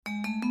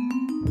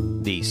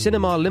The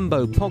Cinema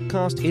Limbo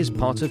podcast is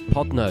part of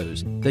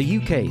Podnose, the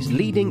UK's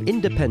leading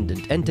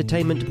independent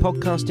entertainment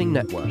podcasting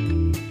network.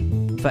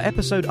 For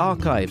episode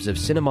archives of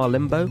Cinema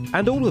Limbo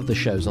and all of the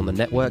shows on the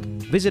network,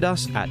 visit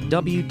us at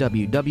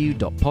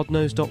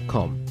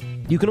www.podnose.com.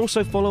 You can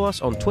also follow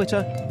us on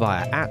Twitter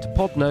via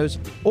 @Podnose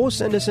or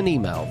send us an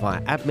email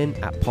via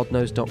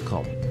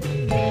admin@podnose.com.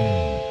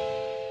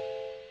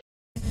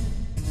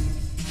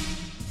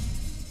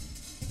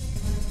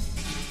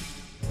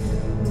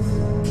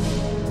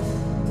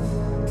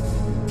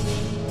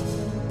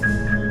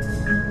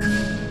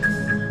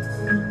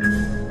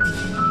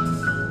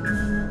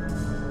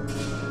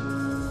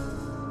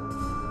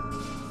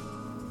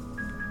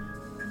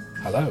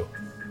 Hello.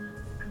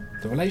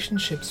 The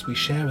relationships we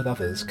share with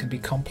others can be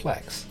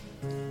complex,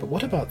 but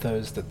what about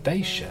those that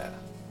they share?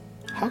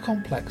 How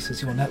complex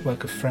is your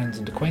network of friends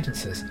and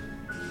acquaintances,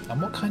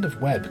 and what kind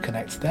of web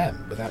connects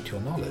them without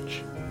your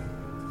knowledge?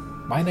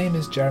 My name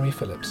is Jeremy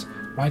Phillips,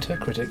 writer,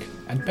 critic,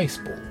 and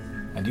baseball,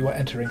 and you are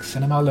entering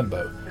Cinema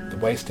Limbo, the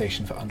way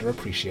station for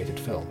underappreciated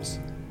films.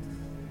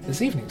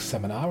 This evening's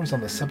seminar is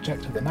on the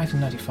subject of the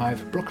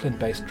 1995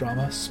 Brooklyn-based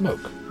drama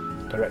Smoke,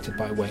 directed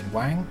by Wayne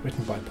Wang,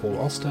 written by Paul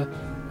Auster,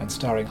 and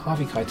starring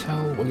Harvey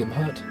Keitel, William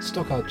Hurt,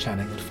 Stockard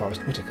Channing and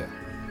Forrest Whitaker.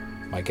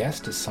 My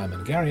guest is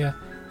Simon Garrier,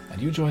 and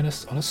you join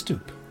us on a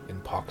stoop in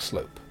Park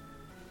Slope.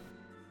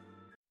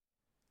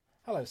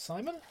 Hello,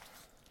 Simon.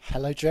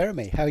 Hello,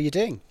 Jeremy. How are you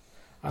doing?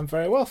 I'm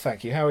very well,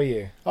 thank you. How are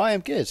you? I am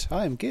good.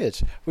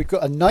 We've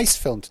got a nice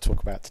film to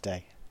talk about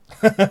today.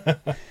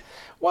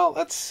 Well,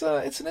 it's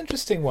an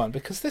interesting one,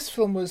 because this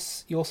film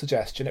was your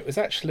suggestion. It was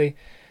actually,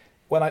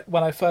 when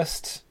I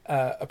first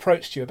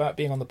approached you about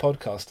being on the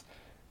podcast,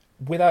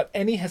 without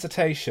any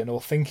hesitation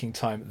or thinking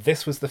time,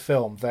 this was the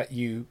film that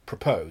you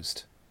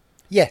proposed.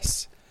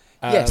 Yes.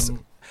 Yes.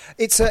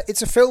 It's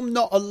a film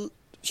not a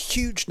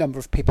huge number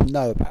of people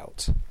know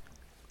about.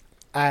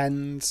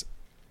 And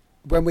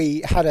when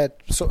we had a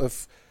sort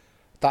of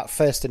that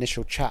first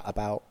initial chat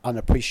about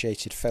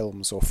unappreciated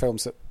films or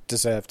films that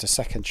deserved a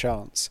second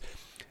chance,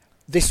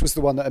 this was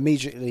the one that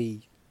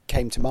immediately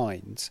came to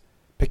mind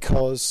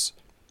because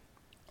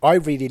I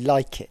really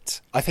like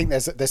it. I think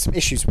there's some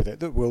issues with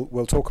it that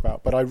we'll talk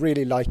about, but I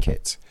really like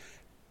it.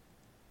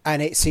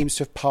 And it seems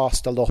to have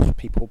passed a lot of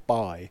people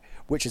by,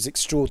 which is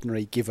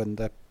extraordinary given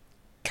the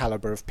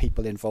calibre of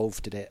people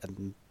involved in it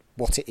and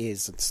what it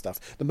is and stuff.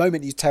 The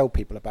moment you tell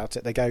people about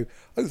it, they go,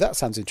 "Oh, that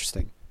sounds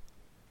interesting."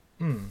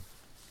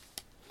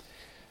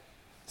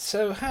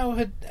 So how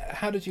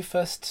did you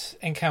first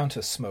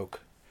encounter Smoke?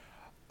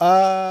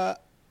 I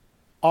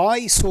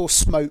saw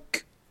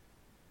Smoke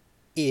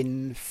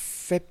in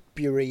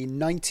February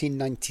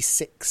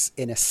 1996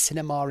 in a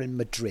cinema in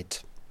Madrid.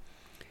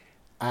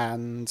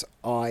 And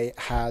I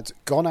had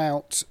gone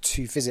out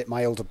to visit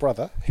my older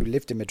brother, who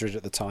lived in Madrid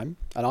at the time,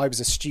 and I was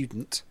a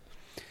student.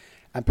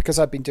 And because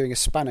I'd been doing a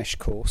Spanish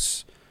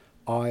course,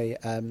 I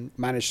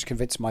managed to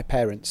convince my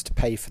parents to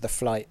pay for the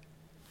flight,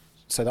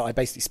 so that I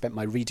basically spent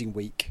my reading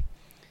week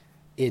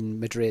in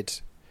Madrid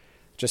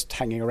just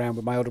hanging around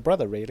with my older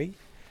brother, really.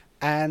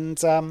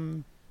 And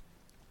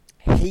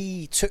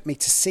he took me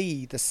to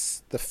see the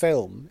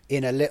film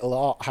in a little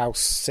art house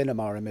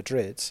cinema in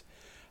Madrid,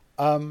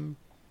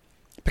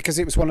 because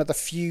it was one of the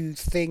few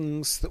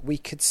things that we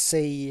could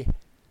see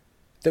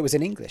that was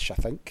in English, I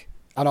think.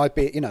 And I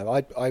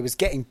was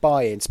getting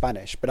by in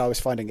Spanish, but I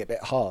was finding it a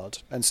bit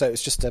hard, and so it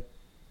was just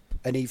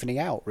an evening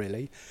out,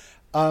 really.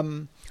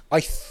 I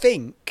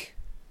think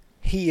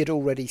he had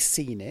already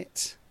seen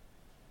it.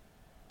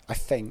 I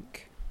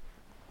think.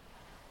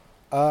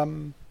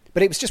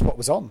 But it was just what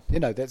was on,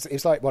 it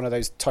was like one of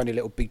those tiny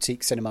little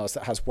boutique cinemas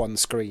that has one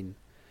screen.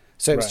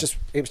 So it was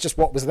just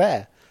what was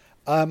there.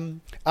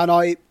 And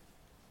I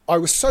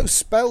was so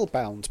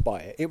spellbound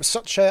by it. It was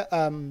such a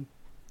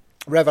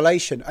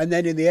revelation. And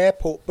then in the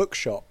airport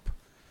bookshop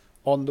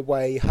on the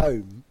way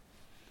home,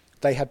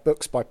 they had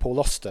books by Paul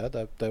Auster,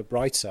 the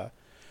writer.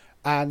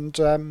 And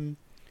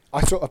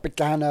I sort of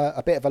began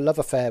a bit of a love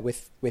affair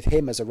with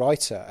him as a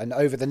writer. And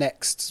over the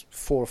next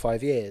 4 or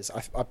 5 years,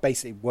 I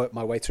basically worked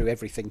my way through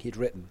everything he'd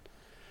written.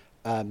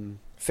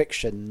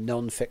 Fiction,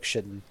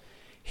 non-fiction,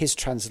 his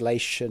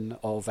translation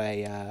of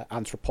a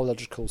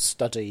anthropological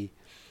study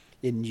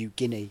in New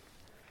Guinea.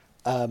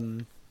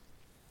 And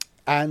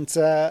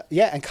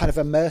kind of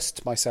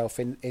immersed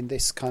myself in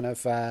this kind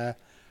of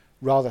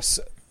rather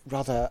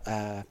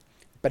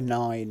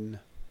benign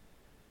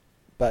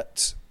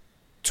but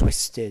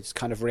twisted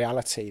kind of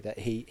reality that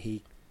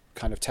he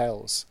kind of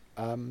tells,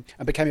 and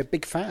became a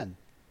big fan.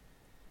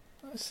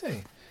 I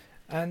see.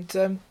 And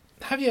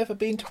have you ever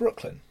been to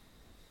Brooklyn?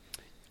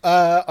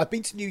 I've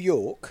been to New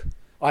York.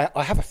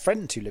 I have a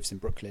friend who lives in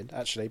Brooklyn,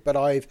 actually, but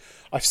I've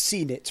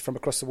seen it from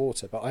across the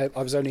water. But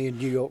I was only in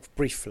New York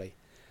briefly.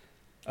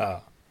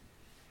 But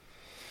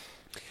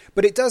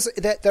it does.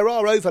 There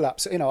are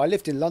overlaps. I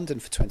lived in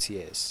London for 20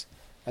 years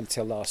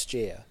until last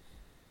year,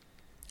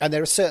 and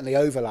there are certainly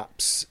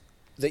overlaps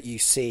that you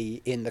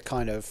see in the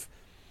kind of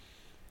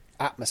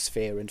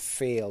atmosphere and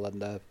feel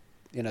and the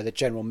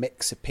general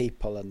mix of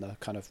people and the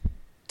kind of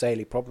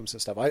daily problems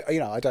and stuff. I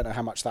don't know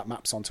how much that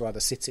maps onto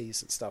other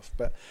cities and stuff,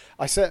 but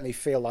I certainly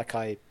feel like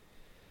I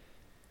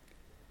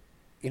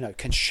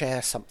can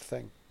share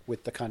something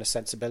with the kind of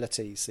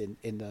sensibilities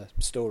in the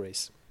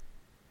stories.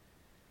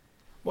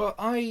 Well,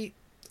 I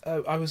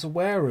was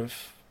aware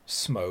of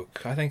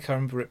Smoke. I think I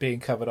remember it being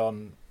covered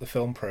on the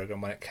film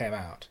programme when it came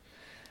out.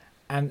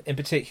 And in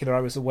particular, I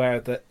was aware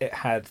that it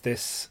had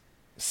this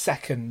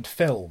second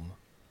film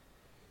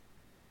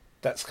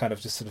that's kind of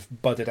just sort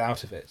of budded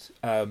out of it,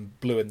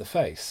 Blue in the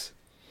Face,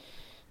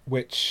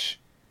 which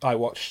I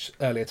watched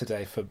earlier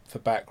today for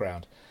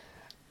background.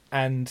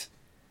 And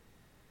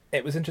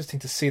it was interesting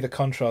to see the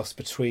contrast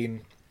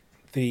between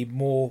the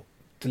more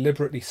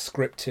deliberately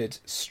scripted,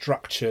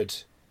 structured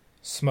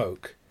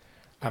Smoke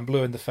and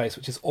Blue in the Face,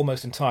 which is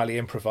almost entirely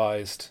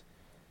improvised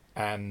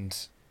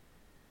and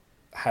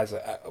has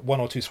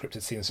one or two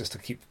scripted scenes just to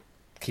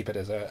keep it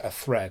as a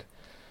thread.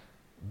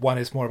 One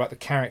is more about the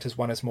characters,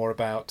 one is more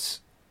about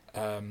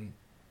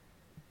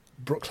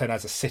Brooklyn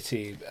as a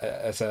city,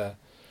 as a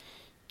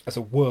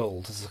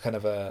world, as a kind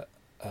of a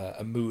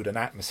mood, an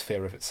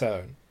atmosphere of its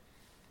own.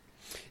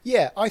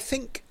 Yeah, I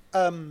think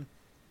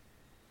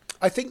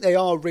they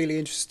are really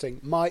interesting.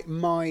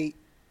 My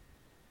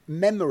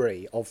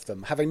memory of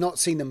them, having not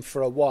seen them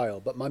for a while,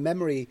 but my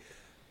memory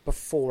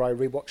before I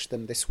rewatched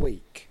them this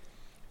week,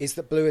 is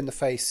that Blue in the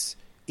Face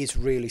is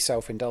really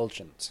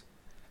self-indulgent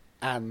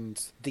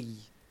and the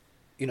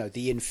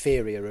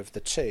inferior of the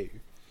two.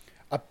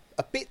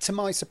 A bit to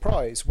my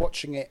surprise,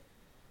 watching it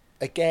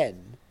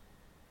again,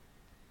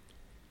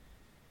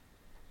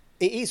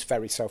 it is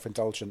very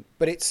self-indulgent,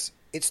 but it's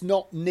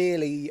not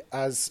nearly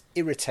as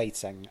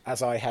irritating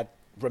as I had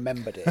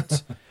remembered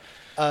it.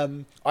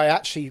 I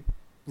actually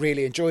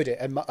really enjoyed it,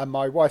 and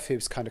my wife, who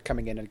was kind of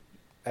coming in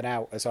and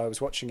out as I was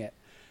watching it,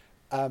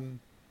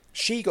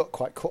 she got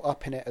quite caught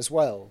up in it as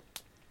well.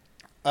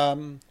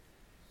 And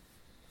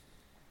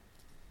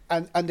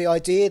the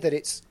idea that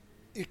it's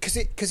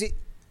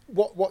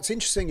what's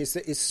interesting is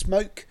that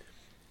Smoke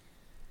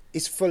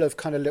is full of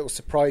kind of little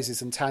surprises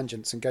and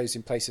tangents and goes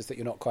in places that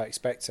you're not quite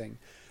expecting.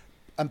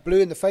 And Blue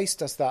in the Face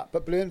does that,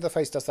 but Blue in the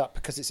Face does that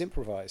because it's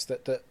improvised,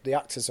 that the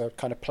actors are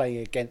kind of playing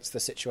against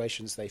the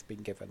situations they've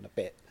been given a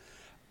bit.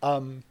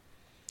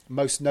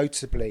 Most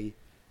notably,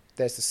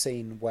 there's the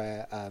scene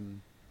where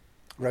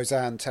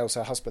Roseanne tells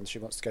her husband she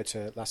wants to go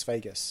to Las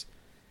Vegas,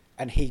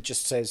 and he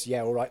just says,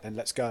 yeah, all right then,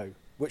 let's go,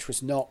 which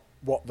was not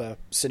what the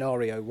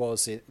scenario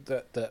was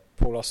that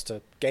Paul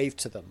Auster gave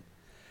to them.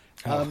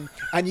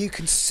 And you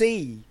can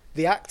see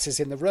the actors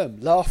in the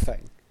room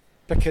laughing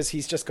because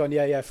he's just gone,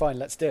 yeah, fine,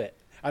 let's do it.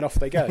 And off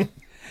they go.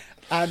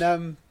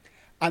 And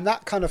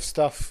that kind of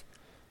stuff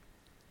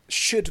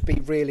should be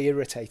really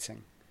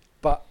irritating,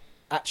 but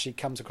actually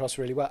comes across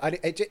really well. And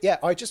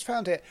I just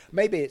found it,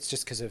 maybe it's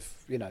just because of,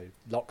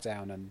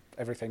 lockdown and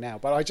everything now,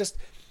 but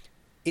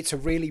it's a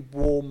really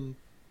warm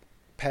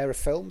pair of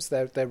films.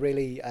 They're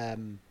really,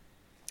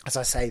 as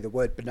I say, the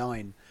word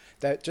benign.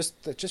 They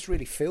just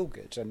really feel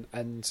good.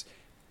 And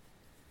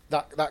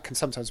that can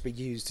sometimes be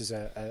used as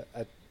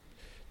a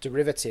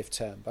derivative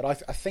term, but I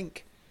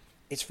think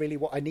it's really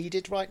what I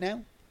needed right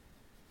now.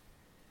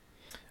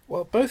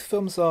 Well, both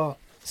films are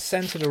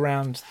centred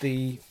around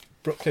the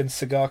Brooklyn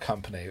Cigar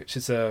Company, which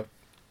is a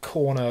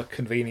corner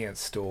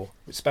convenience store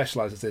which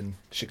specialises in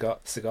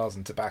cigars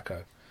and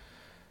tobacco.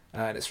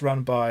 And it's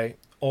run by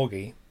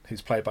Augie,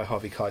 who's played by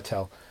Harvey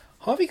Keitel.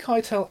 Harvey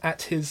Keitel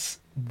at his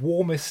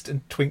warmest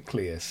and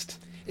twinkliest.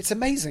 It's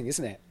amazing,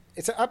 isn't it?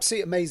 It's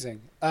absolutely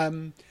amazing.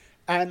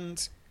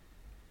 And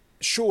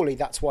surely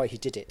that's why he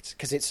did it,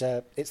 because it's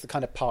the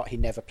kind of part he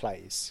never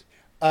plays.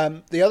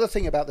 The other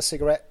thing about the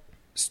cigarette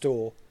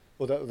store,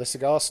 or the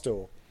cigar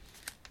store,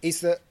 is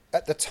that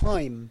at the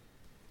time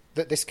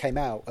that this came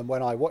out, and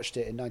when I watched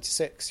it in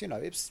 '96, it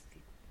was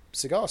a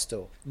cigar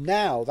store.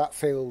 Now that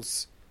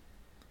feels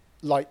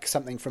like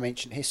something from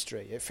ancient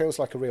history. It feels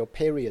like a real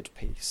period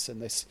piece,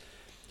 and this,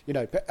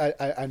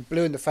 and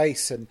Blue in the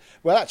Face, and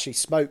actually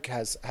Smoke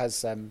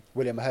has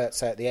William Hurt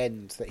say at the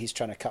end that he's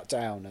trying to cut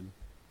down, and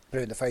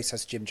Blue in the Face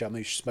has Jim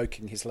Jarmusch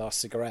smoking his last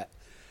cigarette,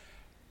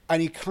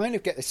 and you kind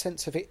of get the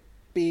sense of it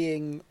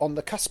being on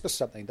the cusp of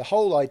something. The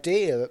whole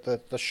idea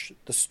that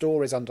the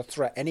store is under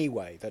threat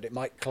anyway, that it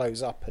might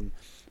close up and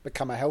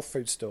become a health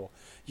food store,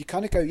 you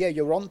kind of go, yeah,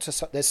 you're on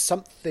to there's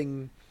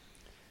something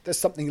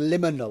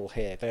liminal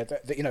here.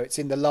 It's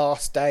in the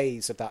last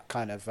days of that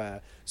kind of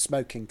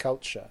smoking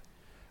culture.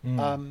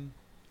 And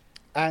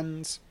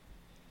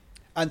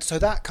so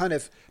that kind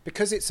of,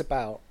 because it's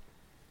about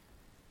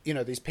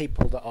these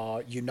people that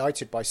are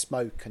united by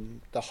smoke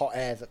and the hot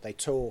air that they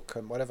talk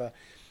and whatever,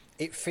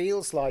 it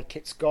feels like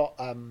it's got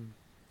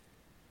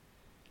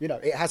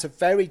it has a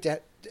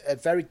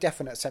very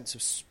definite sense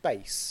of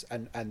space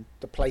and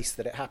the place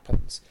that it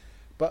happens,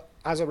 but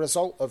as a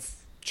result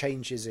of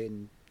changes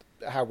in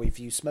how we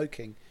view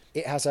smoking,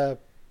 it has a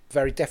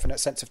very definite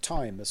sense of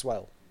time as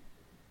well.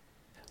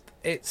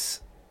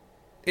 It's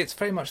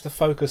very much the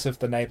focus of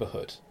the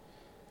neighbourhood.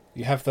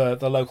 You have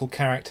the local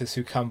characters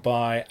who come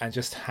by and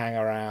just hang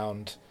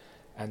around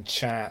and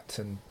chat,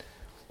 and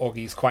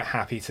Augie's quite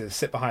happy to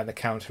sit behind the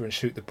counter and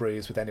shoot the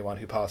breeze with anyone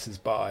who passes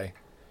by,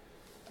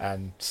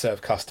 and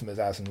serve customers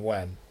as and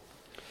when.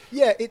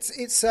 Yeah,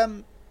 it's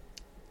the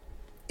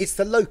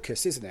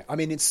locus, isn't it? I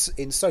mean,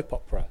 in soap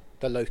opera,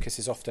 the locus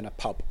is often a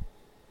pub,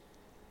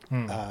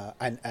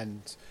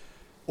 and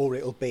or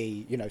it'll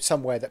be, you know,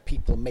 somewhere that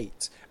people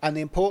meet. And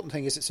the important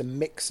thing is it's a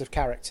mix of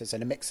characters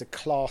and a mix of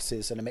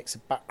classes and a mix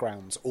of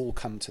backgrounds all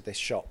come to this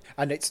shop.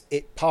 And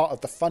part of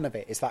the fun of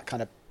it is that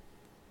kind of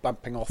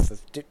bumping off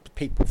of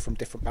people from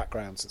different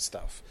backgrounds and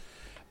stuff.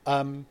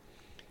 And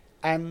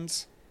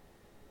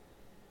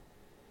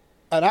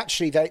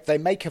actually they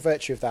make a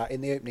virtue of that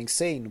in the opening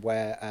scene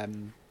where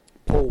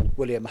Paul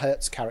William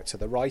Hurt's character,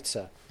 the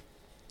writer,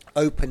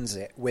 opens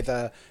it with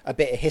a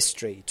bit of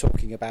history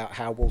talking about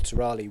how Walter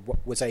Raleigh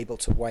was able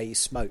to weigh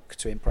smoke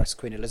to impress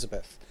Queen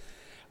Elizabeth,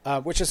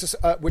 which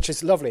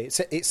is lovely.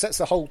 It sets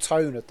the whole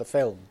tone of the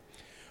film.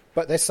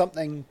 But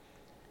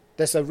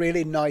there's a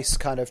really nice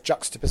kind of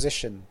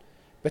juxtaposition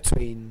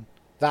between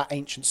that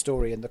ancient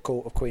story in the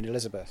court of Queen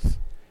Elizabeth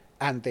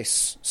and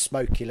this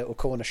smoky little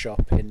corner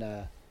shop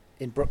in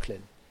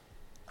Brooklyn.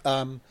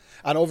 And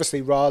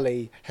obviously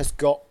Raleigh has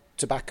got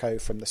tobacco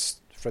from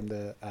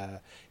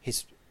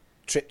his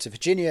trip to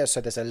Virginia, so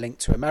there's a link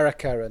to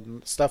America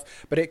and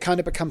stuff, but it kind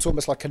of becomes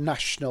almost like a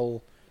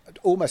national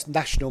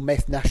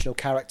myth, national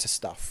character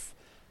stuff,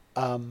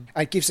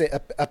 and gives it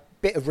a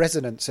bit of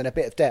resonance and a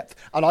bit of depth.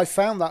 And I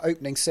found that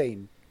opening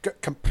scene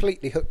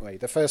completely hooked me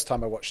the first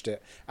time I watched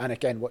it, and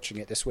again watching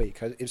it this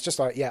week. It was just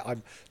like, yeah,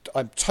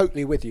 I'm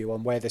totally with you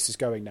on where this is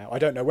going now. I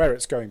don't know where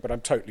it's going, but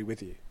I'm totally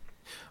with you.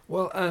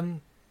 Well,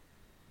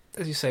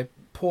 as you say,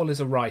 Paul is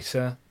a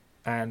writer,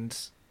 and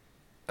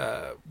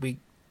we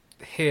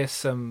hear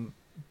some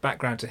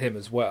background to him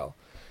as well.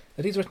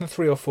 That he's written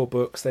 3 or 4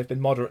 books. They've been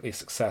moderately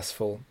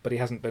successful, but he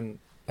hasn't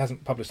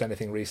published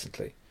anything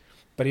recently.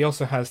 But he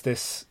also has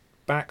this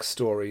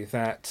backstory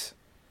that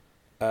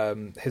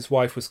his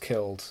wife was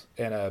killed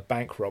in a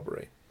bank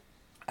robbery,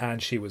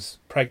 and she was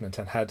pregnant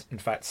and had in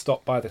fact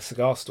stopped by the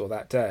cigar store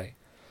that day.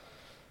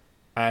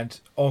 And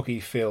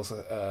Augie feels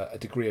a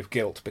degree of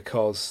guilt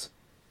because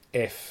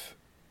if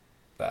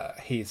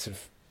he sort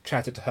of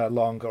chatted to her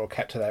longer or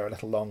kept her there a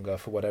little longer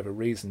for whatever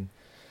reason,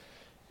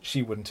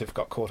 she wouldn't have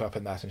got caught up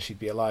in that and she'd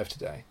be alive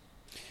today.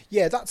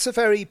 Yeah, that's a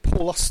very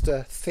Paul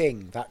Auster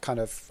thing, that kind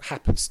of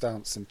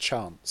happenstance and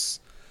chance.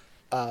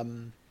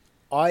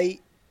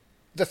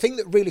 The thing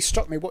that really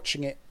struck me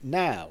watching it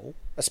now,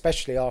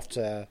 especially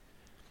after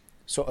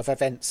sort of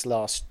events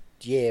last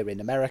year in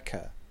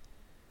America,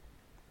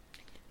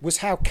 was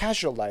how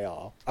casual they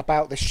are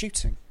about this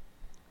shooting,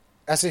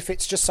 as if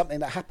it's just something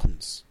that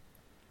happens.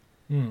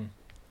 They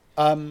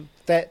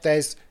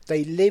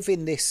live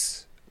in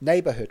this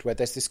neighbourhood where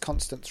there's this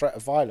constant threat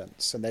of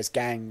violence, and there's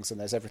gangs and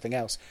there's everything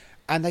else,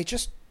 and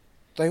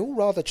they all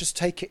rather just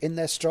take it in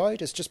their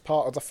stride as just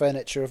part of the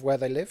furniture of where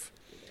they live.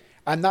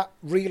 And that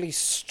really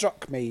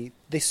struck me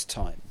this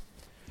time.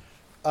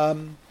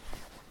 And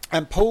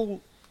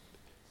Paul,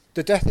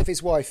 the death of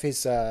his wife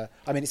is,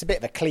 it's a bit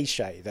of a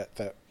cliche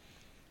that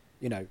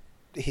you know,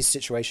 his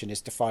situation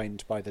is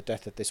defined by the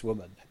death of this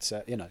woman. It's,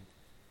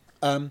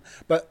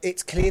 but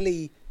it's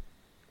clearly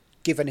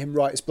given him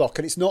writer's block.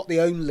 And it's not the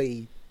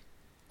only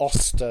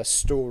Auster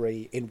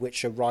story in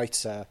which a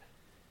writer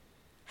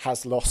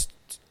has lost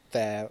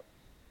their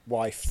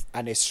wife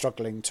and is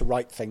struggling to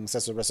write things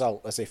as a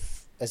result, as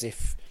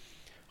if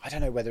I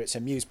don't know whether it's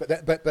amused,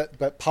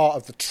 but part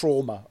of the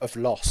trauma of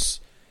loss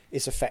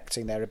is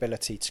affecting their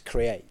ability to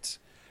create.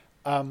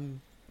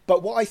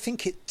 But what I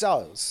think it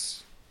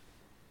does,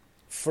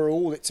 for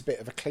all it's a bit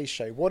of a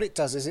cliche, what it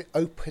does is it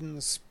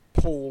opens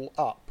Paul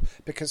up,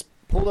 because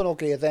Paul and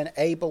Augie are then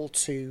able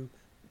to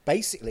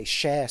basically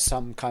share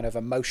some kind of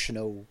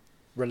emotional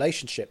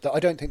relationship that I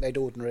don't think they'd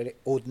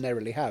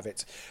ordinarily have.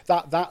 It's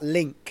that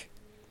link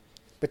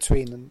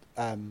between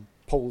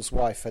Paul's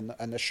wife and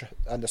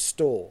the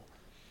store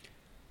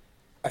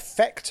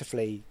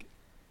effectively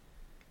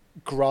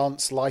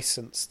grants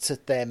license to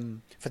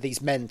them, for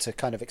these men to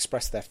kind of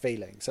express their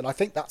feelings. And I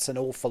think that's an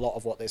awful lot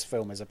of what this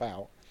film is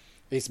about,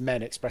 is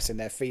men expressing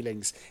their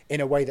feelings in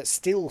a way that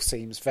still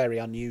seems very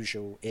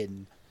unusual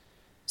in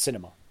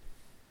cinema.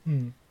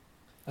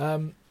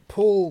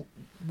 Paul,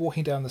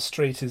 walking down the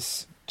street,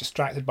 is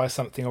distracted by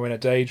something or in a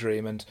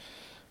daydream and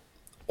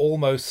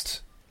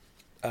almost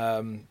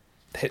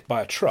hit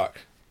by a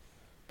truck,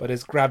 but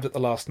is grabbed at the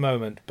last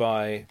moment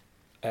by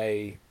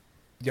a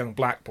young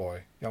black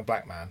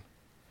man.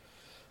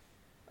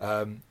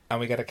 And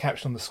we get a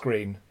caption on the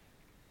screen,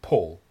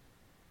 Paul.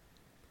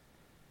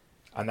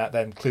 And that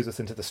then clues us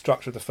into the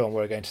structure of the film,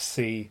 where we're going to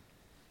see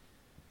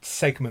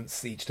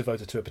segments each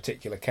devoted to a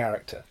particular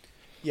character.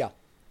 Yeah.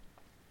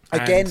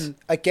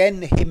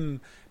 Again,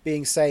 him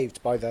being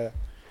saved by the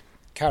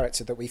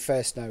character that we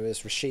first know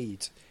as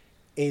Rashid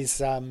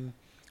is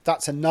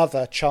that's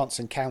another chance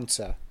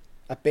encounter,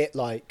 a bit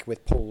like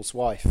with Paul's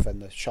wife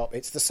and the shop.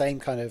 It's the same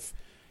kind of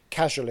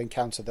casual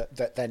encounter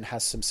that then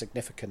has some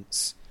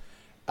significance,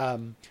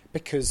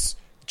 because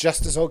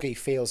just as Augie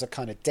feels a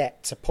kind of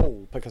debt to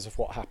Paul because of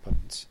what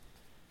happened,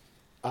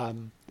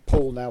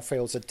 Paul now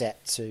feels a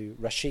debt to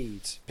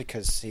Rashid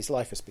because his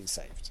life has been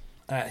saved.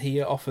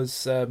 He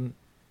offers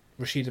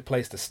Rashid a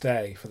place to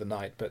stay for the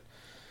night, but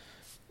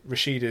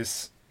Rashid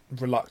is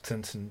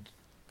reluctant and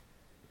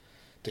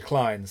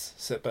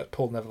declines. But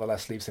Paul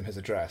nevertheless leaves him his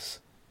address.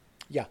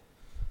 Yeah.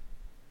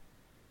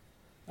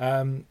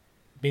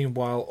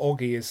 Meanwhile,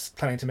 Augie is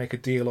planning to make a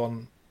deal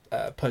on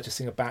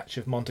purchasing a batch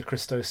of Monte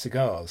Cristo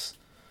cigars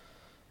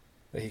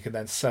that he can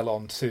then sell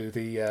on to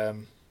the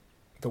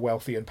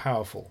wealthy and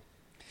powerful.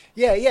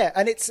 Yeah,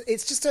 and it's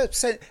just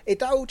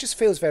it all just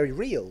feels very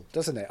real,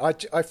 doesn't it?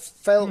 I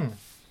felt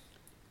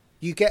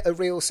you get a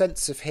real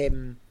sense of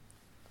him,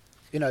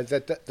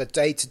 the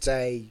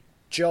day-to-day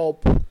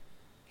job,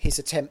 his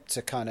attempt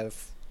to kind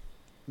of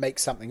make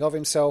something of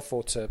himself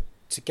or to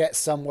get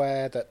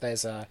somewhere. That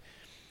there's a,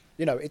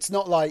 it's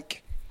not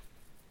like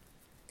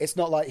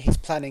he's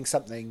planning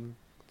something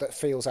that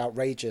feels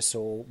outrageous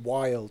or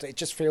wild. It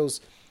just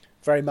feels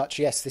very much,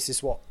 yes, this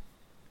is what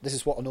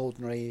an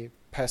ordinary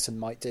person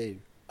might do.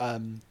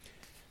 But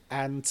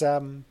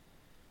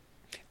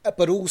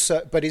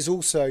is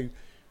also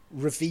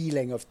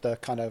revealing of the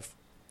kind of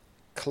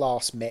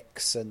class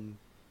mix and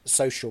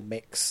social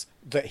mix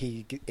that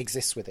he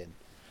exists within.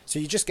 So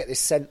you just get this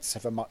sense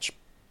of a much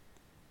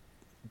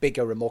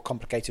bigger and more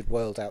complicated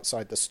world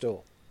outside the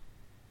store.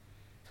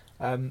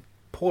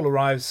 Paul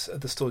arrives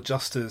at the store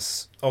just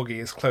as Augie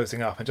is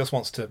closing up and just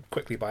wants to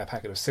quickly buy a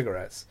packet of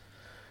cigarettes.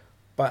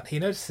 But he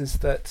notices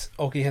that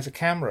Augie has a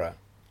camera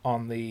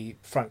on the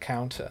front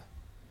counter.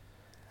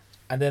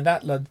 And then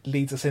that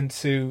leads us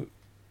into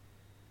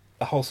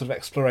a whole sort of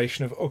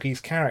exploration of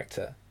Augie's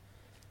character.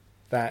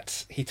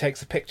 That he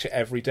takes a picture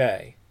every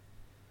day.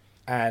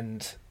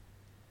 And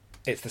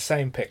it's the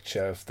same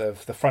picture of the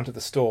front of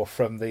the store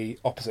from the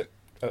opposite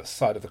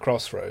side of the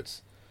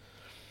crossroads.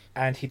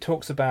 And he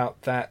talks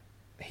about that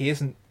he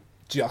isn't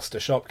just a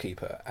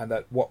shopkeeper and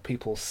that what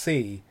people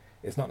see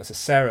is not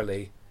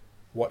necessarily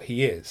what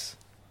he is.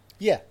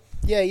 Yeah.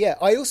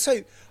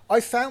 I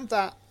found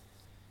that,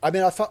 I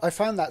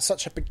found that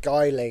such a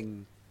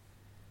beguiling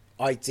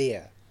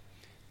idea.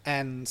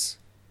 And,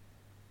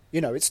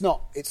 there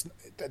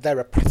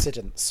are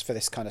precedents for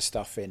this kind of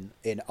stuff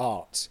in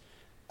art.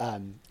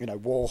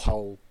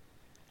 Warhol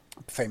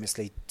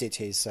famously did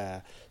his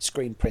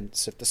screen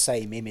prints of the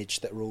same image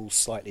that were all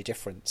slightly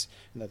different,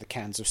 the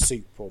cans of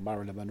soup or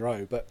Marilyn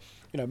Monroe. But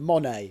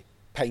Monet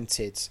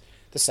painted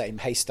the same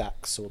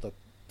haystacks or the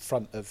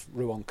front of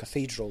Rouen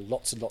Cathedral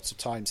lots and lots of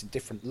times in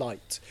different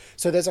light.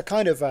 So there's a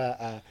kind of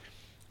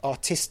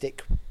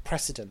artistic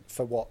precedent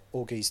for what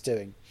Augie's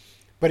doing,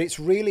 but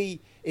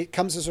it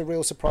comes as a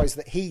real surprise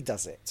that he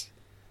does it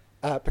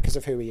because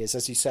of who he is,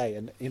 as you say,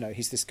 and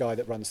he's this guy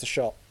that runs the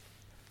shop.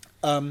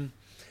 And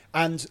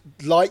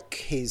like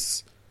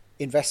his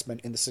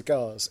investment in the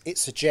cigars, it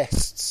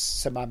suggests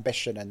some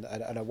ambition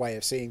and a way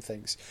of seeing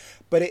things.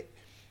 But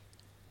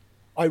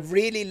I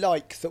really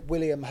like that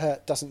William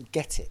Hurt doesn't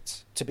get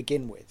it to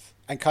begin with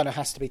and kind of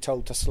has to be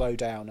told to slow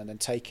down and then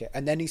take it.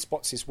 And then he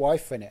spots his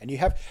wife in it. And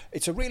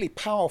it's a really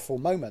powerful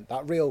moment,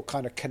 that real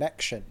kind of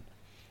connection.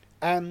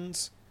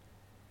 And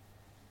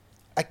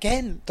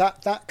again,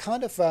 that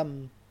kind of,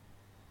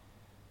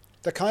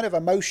 the kind of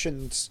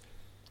emotions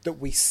that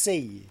we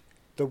see,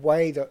 the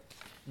way that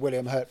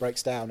William Hurt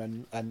breaks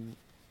down and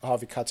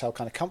Harvey Keitel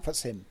kind of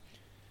comforts him,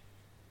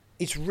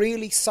 it's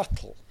really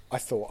subtle, I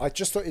thought. I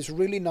just thought it's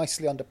really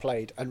nicely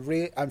underplayed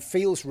and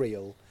feels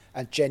real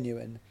and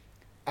genuine.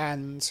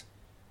 And,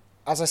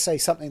 as I say,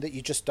 something that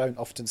you just don't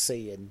often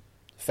see in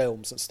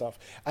films and stuff.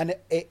 And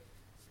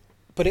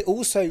but it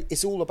also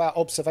is all about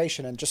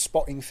observation and just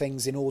spotting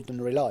things in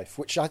ordinary life,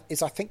 which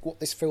is, I think, what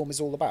this film is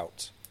all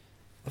about.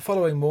 The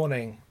following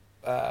morning,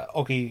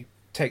 Augie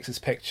takes his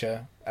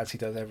picture, as he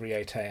does every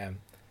 8 a.m,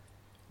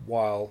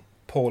 while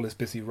Paul is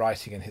busy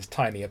writing in his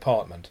tiny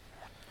apartment,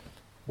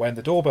 when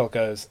the doorbell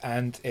goes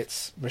and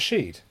it's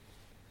Rashid,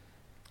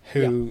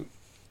 who,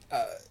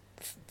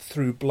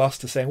 through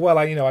bluster, saying, well,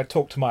 I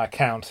talked to my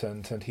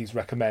accountant and he's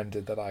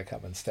recommended that I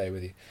come and stay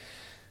with you.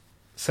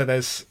 So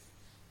there's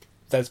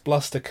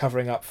bluster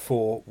covering up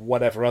for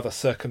whatever other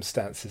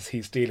circumstances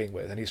he's dealing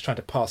with, and he's trying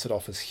to pass it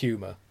off as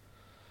humour.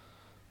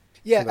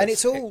 Yeah, so and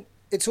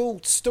it's all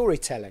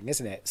storytelling,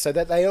 isn't it? So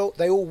that they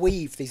all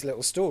weave these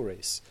little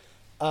stories,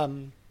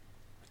 and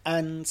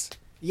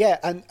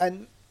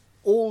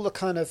all the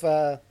kind of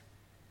the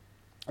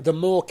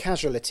more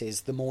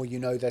casualties, the more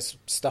there's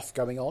stuff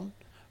going on,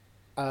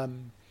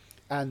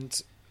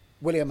 and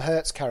William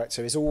Hurt's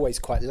character is always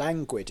quite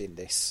languid in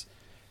this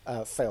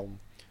film,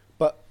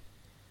 but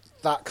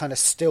that kind of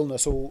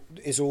stillness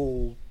is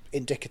all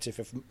indicative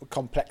of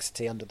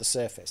complexity under the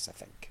surface, I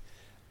think.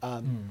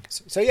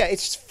 So yeah,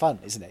 it's just fun,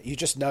 isn't it? You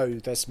just know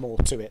there's more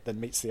to it than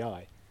meets the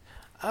eye.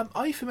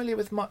 Are you familiar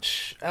with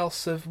much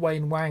else of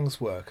Wayne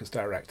Wang's work as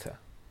director?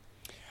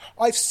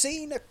 I've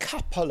seen a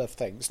couple of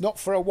things, not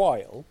for a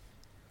while.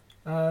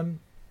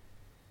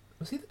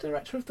 Was he the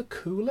director of The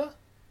Cooler?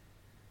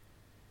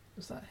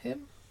 Was that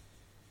him?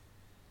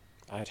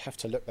 I'd have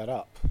to look that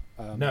up.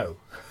 No.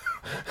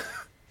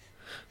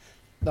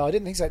 No, I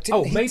didn't think so.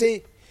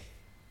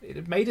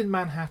 Made in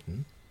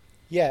Manhattan.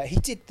 Yeah, he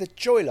did the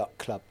Joy Luck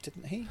Club,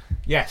 didn't he?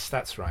 Yes,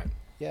 that's right.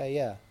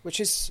 Yeah. Which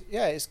is,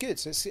 it's good.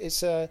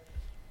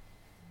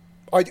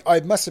 I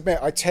must admit,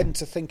 I tend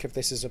to think of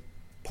this as a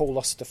Paul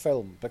Auster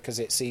film because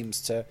it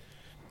seems to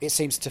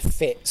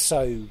fit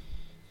so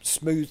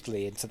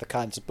smoothly into the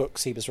kinds of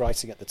books he was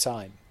writing at the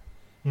time.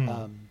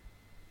 But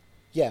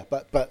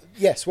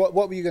yes, what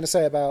were you going to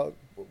say about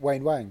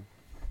Wayne Wang?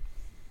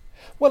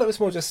 Well, it was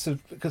more just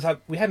because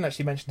we hadn't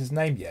actually mentioned his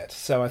name yet,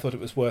 so I thought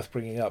it was worth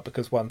bringing up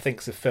because one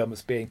thinks of film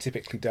as being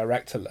typically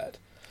director-led.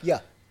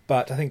 Yeah.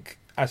 But I think,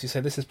 as you say,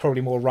 this is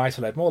probably more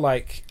writer-led, more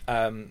like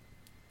the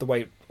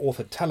way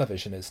authored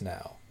television is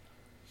now.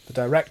 The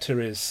director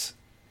is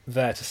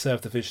there to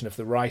serve the vision of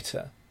the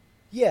writer.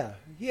 Yeah.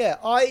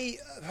 I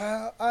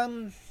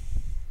am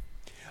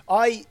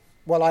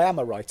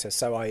a writer,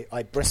 so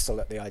I bristle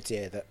at the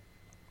idea that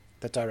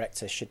the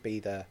director should be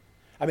the...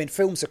 I mean,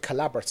 films are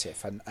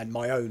collaborative, and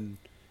my own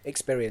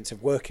experience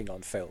of working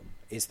on film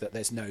is that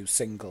there's no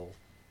single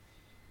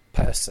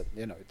person.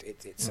 You know,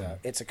 it's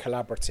a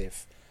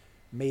collaborative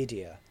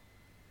media.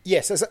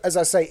 Yes, as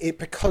I say,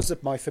 because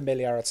of my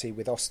familiarity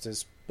with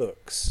Auster's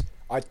books,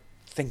 I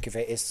think of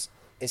it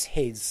as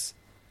his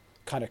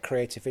kind of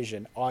creative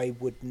vision. I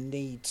would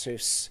need to...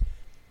 It's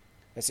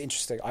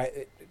interesting.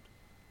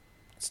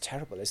 It's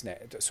terrible, isn't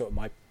it? Sort of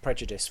my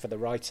prejudice for the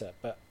writer,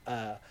 but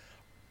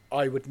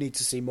I would need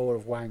to see more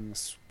of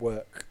Wang's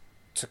work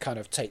to kind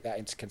of take that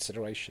into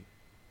consideration.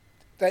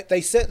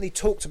 They certainly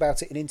talked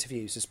about it in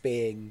interviews as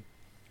being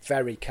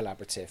very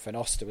collaborative, and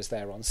Auster was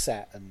there on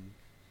set and,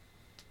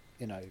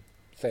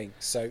 things.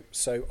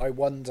 So I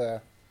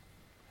wonder,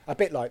 a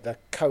bit like the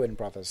Coen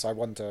brothers, I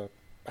wonder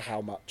how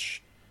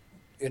much,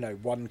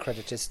 one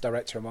credited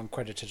director and one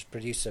credited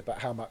producer, but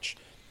how much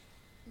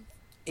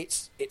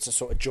it's a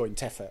sort of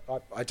joint effort.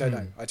 I don't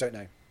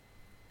know.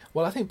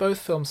 Well, I think both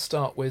films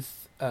start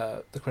with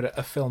the credit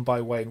a film by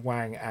Wayne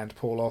Wang and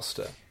Paul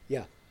Auster.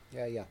 Yeah.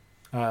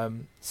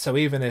 So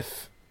even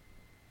if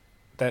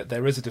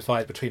there is a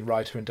divide between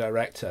writer and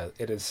director,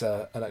 it is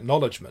an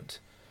acknowledgement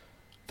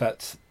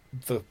that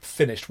the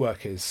finished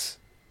work is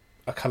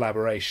a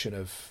collaboration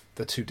of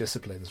the two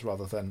disciplines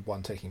rather than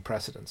one taking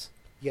precedence.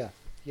 Yeah.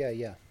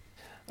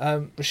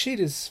 Rashid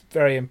is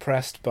very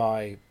impressed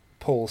by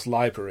Paul's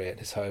library at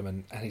his home,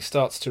 and he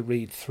starts to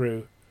read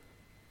through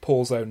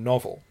Paul's own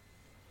novel.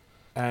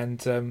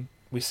 And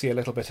we see a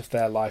little bit of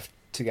their life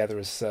together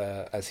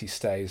as he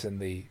stays in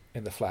the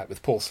flat,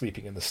 with Paul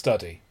sleeping in the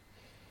study,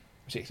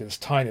 particularly this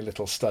tiny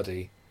little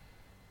study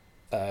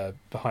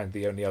behind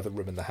the only other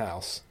room in the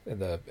house, in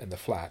the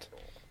flat.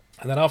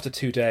 And then after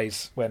 2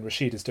 days, when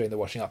Rashid is doing the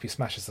washing up, he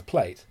smashes the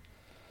plate,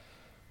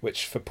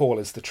 which for Paul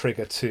is the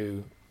trigger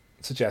to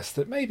suggest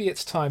that maybe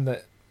it's time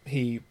that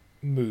he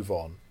move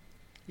on.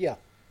 Yeah.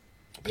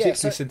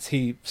 Particularly since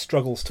he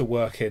struggles to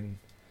work in...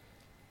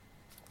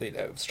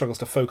 struggles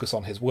to focus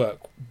on his work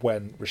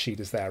when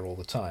Rashid is there all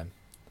the time.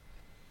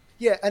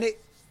 Yeah, and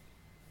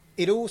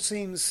it all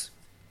seems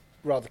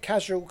rather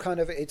casual,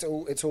 kind of. It's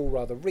all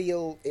rather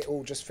real. It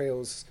all just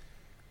feels,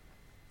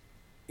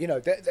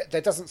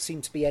 there doesn't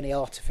seem to be any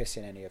artifice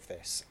in any of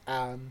this.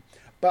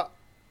 But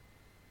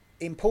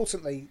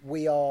importantly,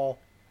 we are,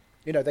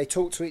 they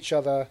talk to each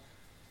other.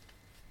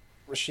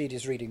 Rashid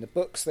is reading the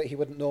books that he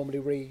wouldn't normally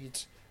read.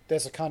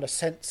 There's a kind of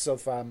sense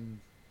of that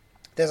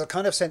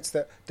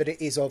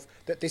it is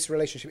that this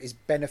relationship is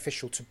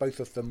beneficial to both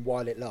of them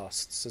while it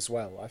lasts as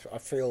well. I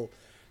feel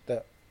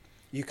that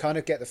you kind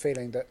of get the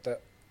feeling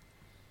that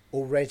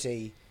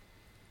already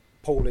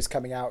Paul is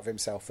coming out of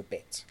himself a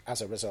bit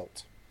as a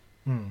result.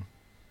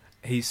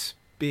 He's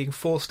being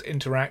forced to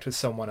interact with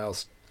someone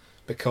else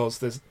because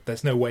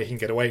there's no way he can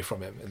get away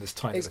from him in this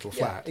tiny little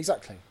flat. Yeah,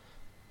 exactly.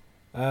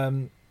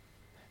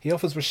 He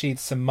offers Rashid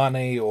some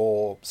money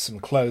or some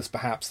clothes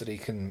perhaps that he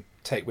can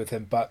take with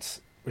him,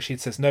 but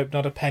Rashid says, nope,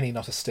 not a penny,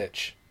 not a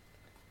stitch.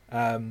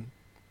 And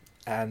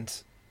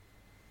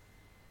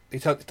he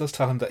does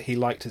tell him that he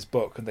liked his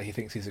book and that he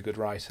thinks he's a good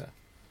writer.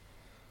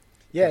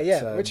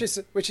 Yeah, which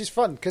is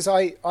fun, because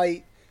I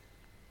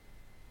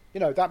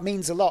that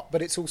means a lot,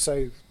 but it's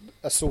also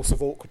a source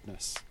of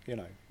awkwardness.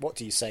 What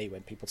do you say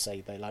when people say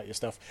they like your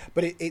stuff?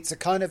 But it's a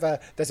kind of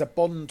there's a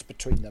bond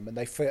between them, and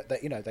they feel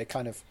that, they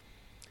kind of...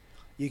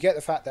 You get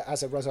the fact that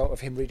as a result of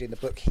him reading the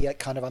book, he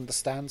kind of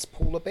understands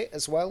Paul a bit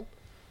as well.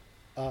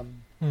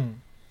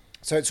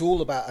 So it's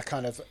all about a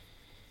kind of...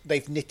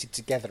 They've knitted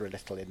together a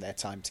little in their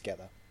time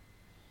together.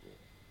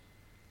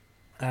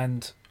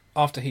 And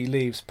after he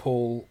leaves,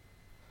 Paul...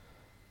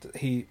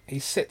 He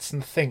sits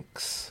and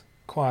thinks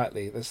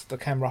quietly. The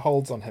camera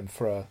holds on him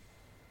for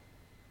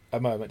a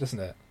moment, doesn't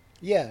it?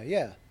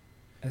 Yeah.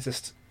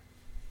 It's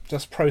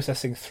just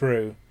processing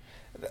through.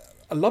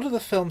 A lot of the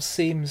film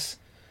seems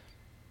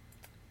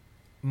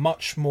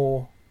much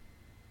more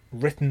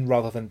written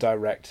rather than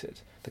directed.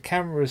 The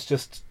camera is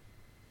just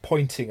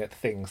pointing at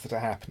things that are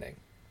happening.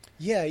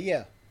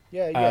 Yeah.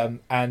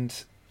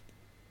 And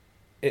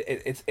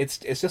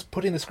it's just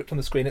putting the script on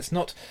the screen. It's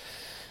not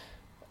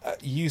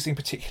using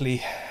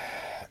particularly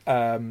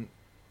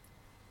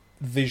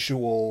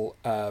visual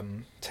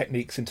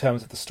techniques in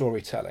terms of the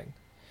storytelling.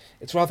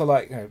 It's rather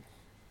like,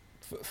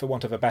 for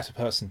want of a better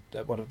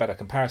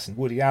comparison,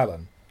 Woody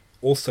Allen,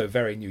 also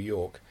very New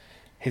York.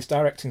 His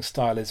directing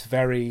style is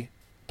very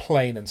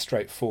plain and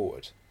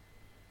straightforward.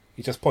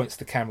 He just points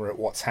the camera at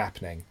what's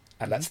happening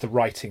and lets the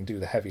writing do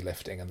the heavy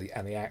lifting and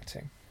the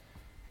acting.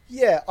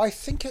 Yeah, I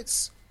think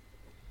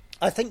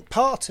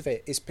part of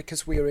it is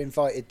because we are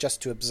invited just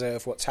to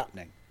observe what's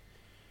happening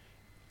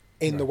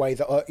in the way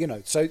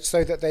that,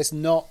 so that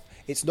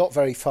it's not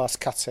very fast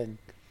cutting.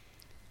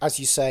 As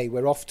you say,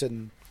 we're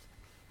often,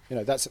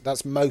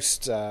 that's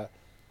most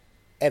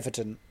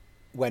evident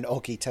when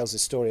Oggy tells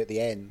his story at the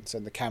end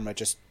and the camera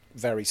just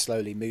very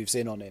slowly moves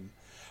in on him.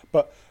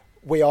 But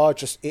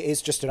it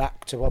is just an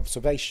act of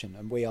observation,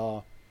 and we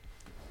are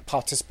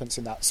participants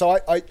in that. So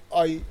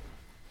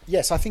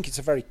yes, I think it's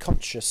a very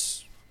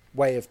conscious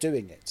way of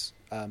doing it.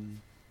 That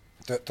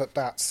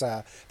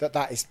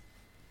is,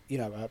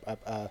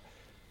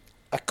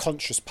 a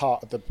conscious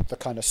part of the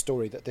kind of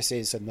story that this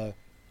is, and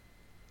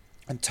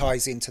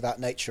ties into that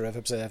nature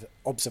of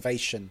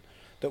observation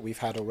that we've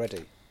had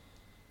already.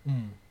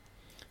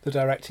 The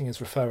directing is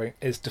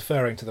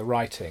deferring to the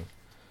writing,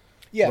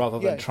 rather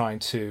than trying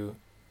to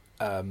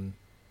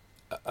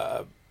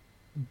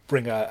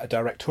bring a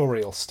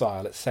directorial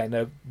style. It's saying,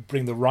 no,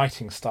 bring the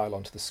writing style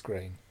onto the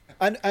screen,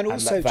 and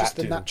also just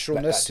the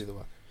naturalness. Let that do the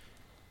work.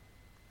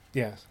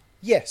 Yes.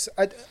 Yes,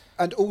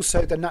 and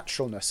also the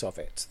naturalness of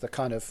it, the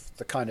kind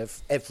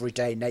of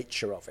everyday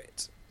nature of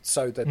it.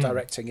 So the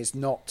directing is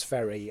not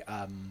very,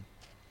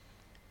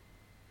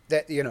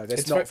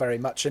 there's not very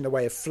much in the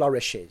way of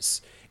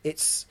flourishes.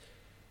 It's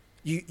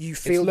you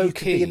feel you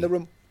could be in the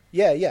room.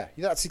 Yeah,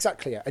 that's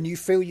exactly it. And you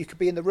feel you could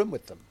be in the room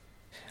with them.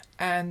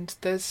 And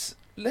there's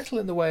little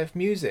in the way of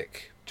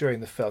music during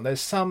the film.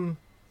 There's some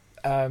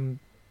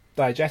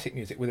diegetic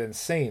music within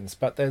scenes,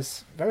 but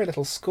there's very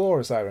little score,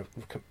 as I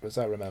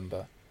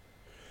remember.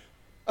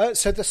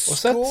 So the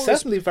score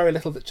certainly very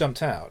little that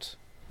jumped out.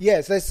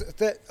 Yes,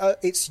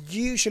 it's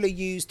usually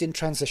used in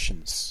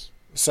transitions,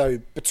 so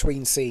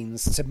between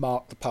scenes to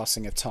mark the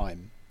passing of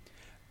time.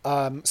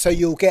 So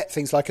you'll get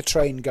things like a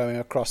train going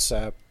across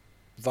a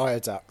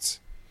viaduct,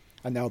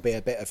 and there'll be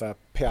a bit of a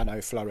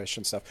piano flourish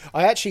and stuff.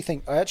 I actually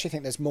think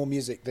there's more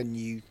music than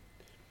you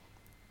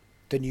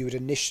would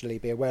initially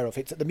be aware of.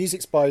 The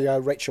music's by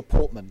Rachel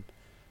Portman,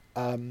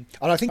 and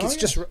I think it's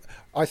just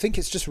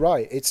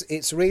right.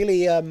 It's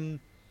really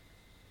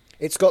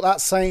it's got that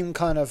same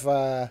kind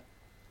of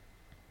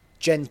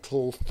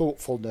gentle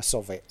thoughtfulness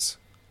of it.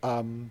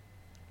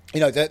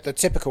 The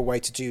typical way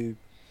to do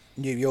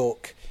New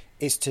York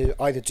is to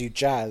either do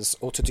jazz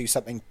or to do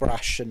something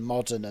brash and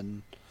modern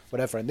and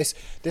whatever. And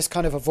this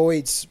kind of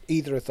avoids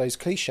either of those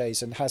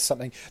cliches and has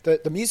something.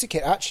 The music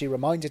it actually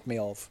reminded me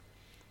of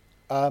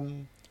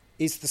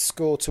is the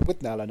score to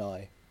Withnail and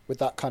I, with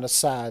that kind of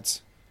sad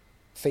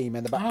theme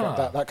in the background,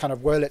 that kind of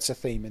Wurlitzer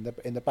theme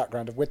in the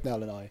background of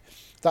Withnail and I.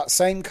 That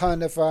same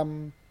kind of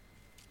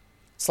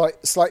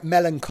slight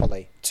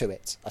melancholy to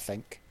it, I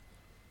think.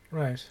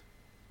 Right.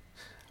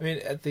 I mean,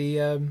 at the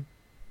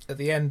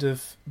end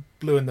of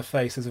Blue in the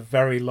Face, there's a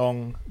very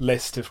long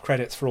list of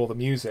credits for all the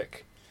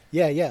music.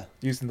 Yeah.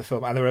 Used in the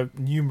film, and there are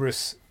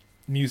numerous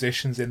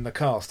musicians in the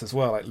cast as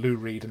well, like Lou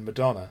Reed and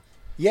Madonna.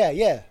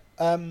 Yeah.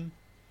 And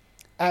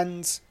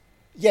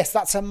yes,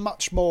 that's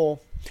much more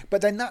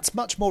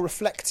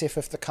reflective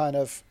of the kind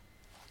of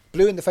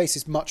Blue in the Face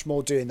is much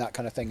more doing that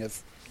kind of thing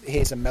of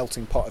here's a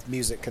melting pot of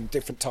music and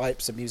different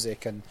types of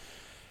music and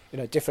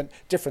different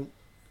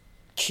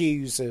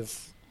cues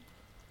of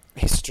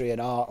history and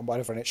art and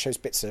whatever, and it shows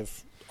bits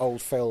of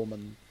old film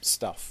and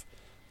stuff.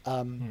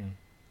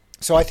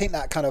 So I think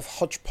that kind of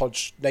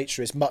hodgepodge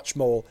nature is much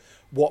more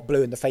what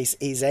Blue in the Face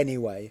is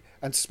anyway,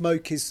 and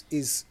Smoke is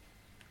its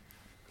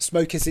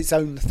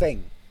own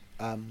thing.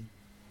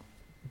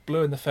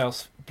 Blue in the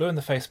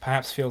Face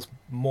perhaps feels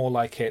more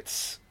like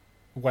it's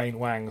Wayne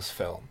Wang's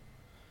film.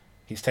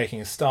 He's taking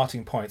his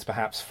starting points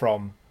perhaps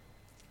from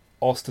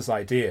Auster's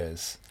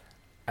ideas,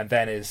 and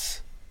then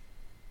it's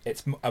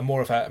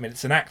more of a. I mean,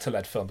 it's an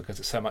actor-led film because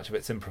it's so much of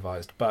it's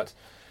improvised, but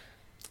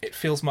it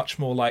feels much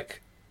more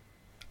like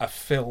a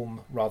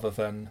film rather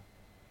than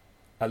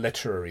a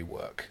literary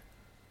work.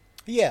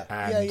 Yeah,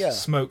 and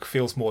Smoke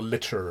feels more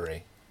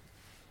literary.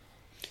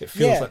 It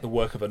feels like the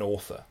work of an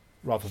author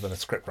rather than a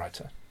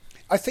scriptwriter.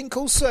 I think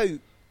also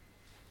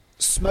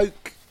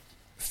Smoke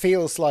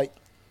feels like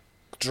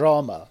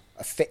drama,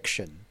 a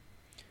fiction,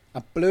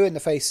 and Blue in the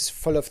Face is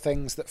full of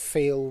things that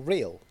feel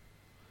real.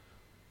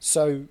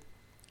 So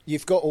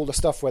you've got all the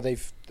stuff where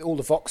all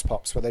the vox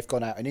pops where they've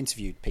gone out and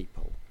interviewed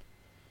people.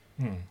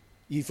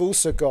 You've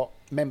also got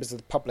members of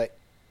the public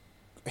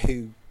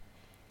who,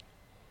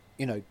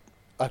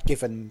 are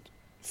given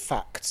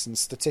facts and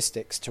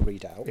statistics to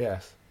read out.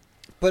 Yes.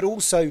 But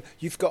also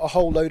you've got a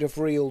whole load of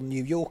real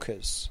New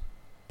Yorkers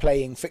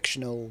playing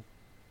fictional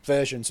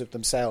versions of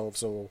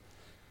themselves or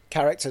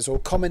characters, or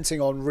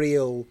commenting on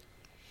real.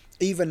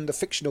 Even the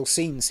fictional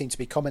scenes seem to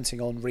be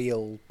commenting on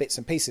real bits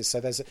and pieces. So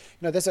there's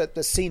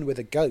a scene with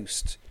a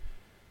ghost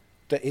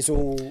that is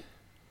all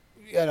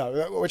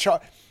which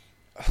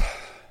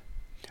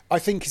I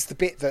think is the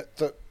bit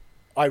that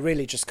I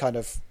really just kind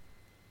of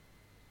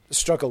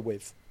struggle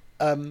with.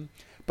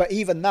 But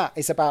even that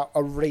is about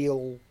a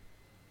real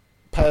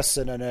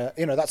person and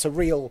that's a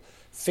real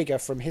figure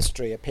from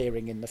history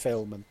appearing in the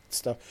film and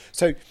stuff.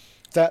 So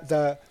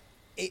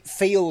it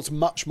feels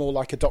much more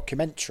like a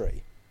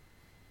documentary,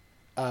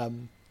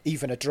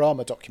 even a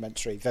drama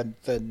documentary,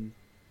 than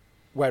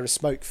whereas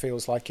Smoke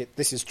feels like it.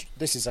 This is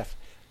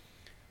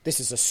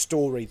a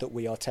story that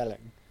we are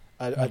telling,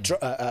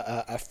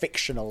 a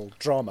fictional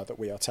drama that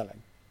we are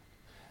telling.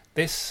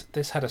 This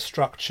had a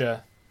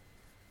structure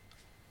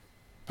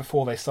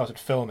before they started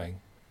filming,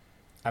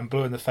 and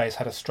Blue in the Face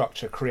had a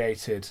structure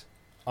created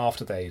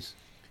after they'd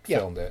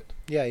filmed it.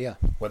 Yeah.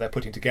 Where they're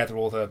putting together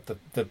all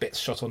the bits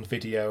shot on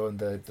video and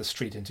the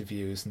street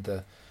interviews and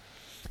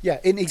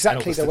in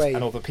exactly the way,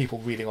 and all the people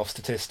reading off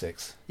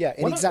statistics. Yeah,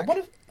 in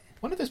exactly.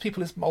 One of those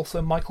people is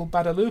also Michael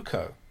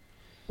Badalucco.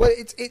 Well,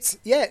 it's.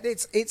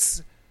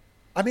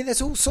 I mean,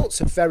 there's all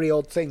sorts of very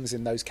odd things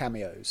in those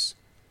cameos,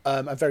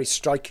 and very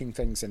striking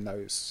things in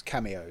those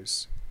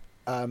cameos.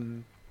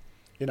 I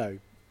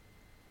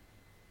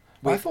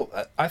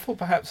thought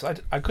perhaps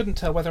I couldn't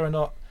tell whether or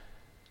not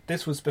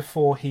this was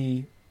before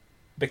he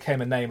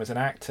became a name as an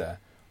actor,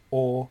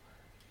 or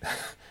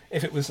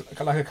if it was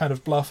like a kind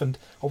of bluff,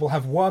 or we'll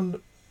have one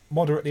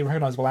moderately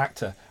recognisable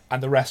actor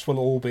and the rest will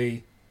all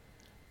be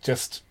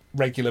just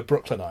regular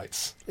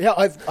Brooklynites. Yeah,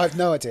 I've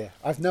no idea.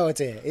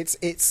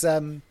 It's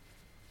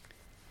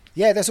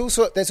there's all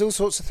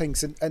sorts of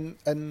things,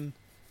 and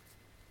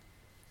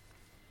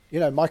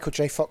Michael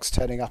J. Fox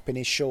turning up in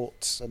his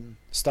shorts and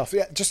stuff.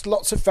 Yeah, just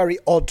lots of very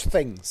odd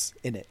things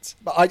in it.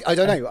 But I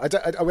don't know.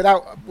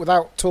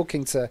 Without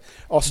talking to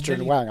Oster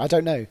and Wang, I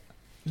don't know.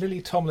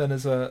 Lily Tomlin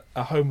is a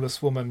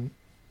homeless woman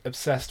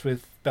obsessed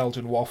with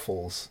Belgian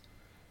waffles,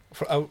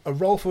 for a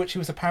role for which she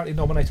was apparently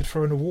nominated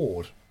for an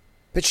award.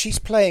 But she's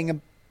playing a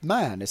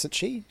man, isn't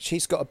she?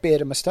 She's got a beard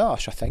and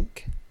moustache, I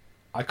think.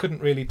 I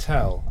couldn't really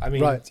tell. I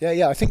mean, right?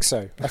 Yeah, I think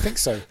so.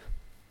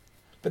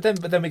 But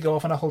then we go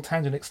off on a whole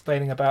tangent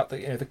explaining about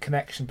the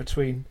connection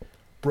between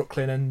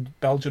Brooklyn and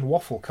Belgian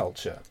waffle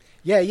culture.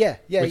 Yeah.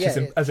 Which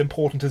is as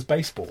important as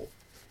baseball.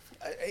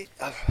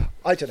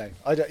 I don't know.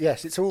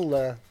 Yes, it's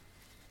all.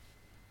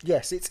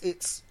 Yes,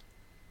 it's.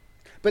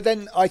 But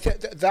then I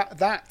think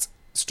that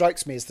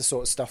strikes me as the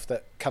sort of stuff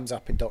that comes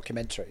up in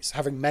documentaries.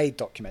 Having made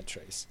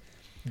documentaries,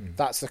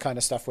 that's the kind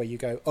of stuff where you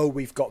go, "Oh,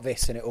 we've got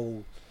this,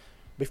 and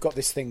we've got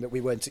this thing that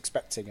we weren't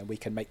expecting, and we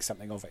can make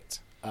something of it."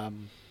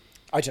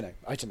 I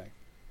don't know.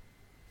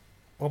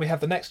 Well, we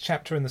have the next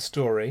chapter in the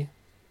story,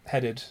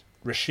 headed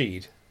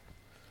Rashid,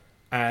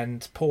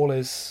 and Paul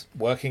is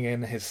working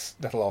in his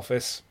little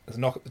office. There's a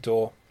knock at the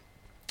door,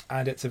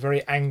 and it's a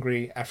very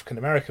angry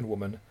African-American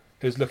woman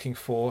who's looking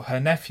for her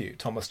nephew,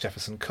 Thomas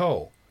Jefferson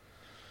Cole,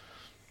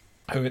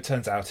 who it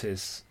turns out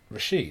is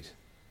Rashid.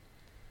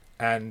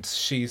 And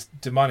she's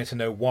demanding to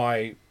know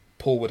why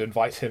Paul would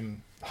invite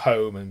him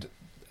home, and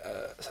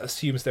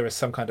assumes there is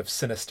some kind of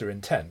sinister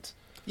intent.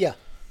 Yeah.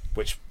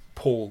 Which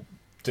Paul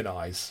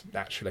denies,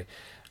 naturally.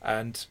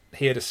 And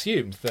he had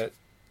assumed that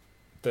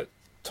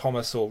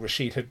Thomas or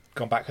Rashid had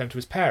gone back home to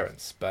his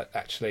parents, but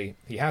actually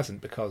he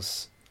hasn't,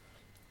 because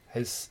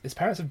his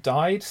parents have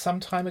died some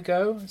time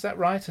ago. Is that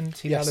right? And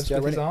he now lives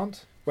with his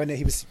aunt? When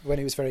he was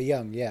very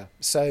young, yeah.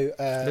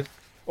 So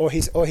or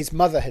his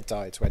mother had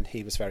died when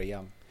he was very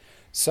young.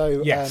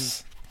 So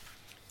yes.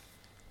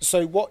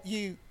 So what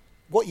you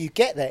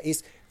get there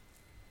is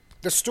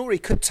the story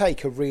could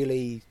take a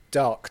really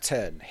dark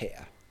turn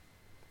here.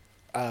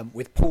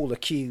 With Paul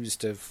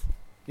accused of,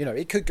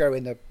 it could go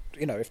in the,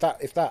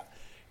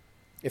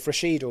 if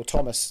Rashid or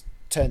Thomas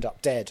turned up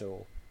dead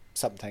or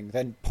something,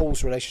 then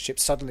Paul's relationship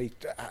suddenly,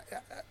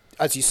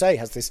 as you say,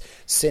 has this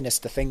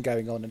sinister thing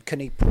going on. And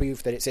can he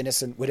prove that it's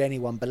innocent? Would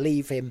anyone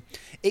believe him?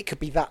 It could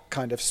be that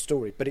kind of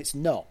story, but it's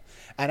not.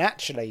 And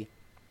actually,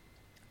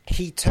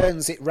 he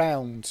turns it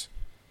round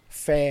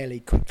fairly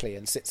quickly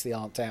and sits the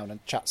aunt down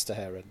and chats to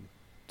her and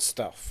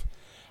stuff.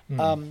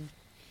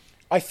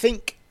 I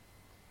think.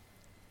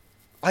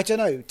 I don't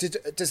know.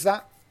 Does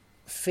that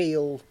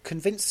feel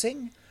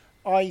convincing?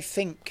 I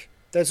think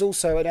there's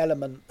also an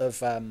element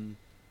of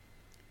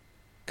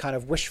kind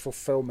of wish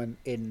fulfillment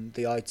in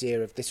the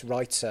idea of this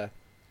writer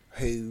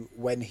who,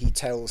 when he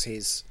tells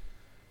his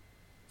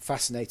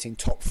fascinating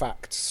top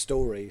fact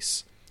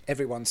stories,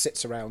 everyone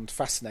sits around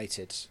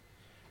fascinated,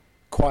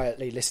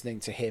 quietly listening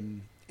to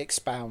him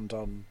expound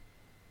on,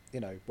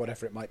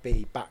 whatever it might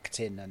be,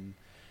 Bakhtin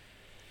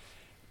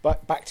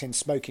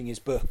smoking his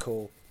book,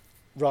 or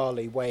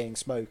Raleigh weighing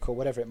smoke, or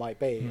whatever it might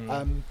be.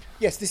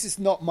 Yes, this is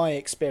not my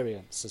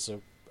experience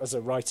as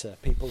a writer.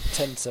 People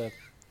tend to,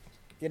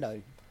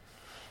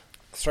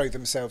 throw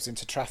themselves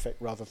into traffic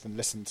rather than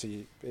listen to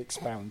you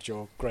expound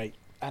your great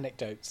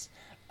anecdotes.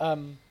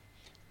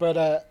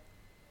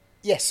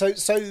 Yes, so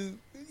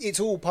it's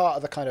all part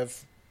of the kind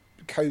of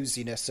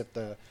coziness of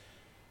the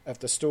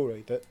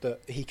story that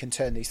he can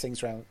turn these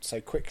things around so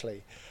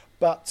quickly.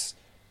 But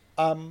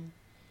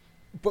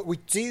but we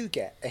do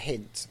get a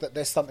hint that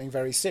there's something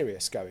very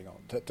serious going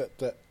on.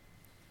 That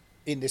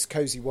in this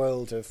cozy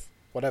world of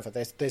whatever,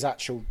 there's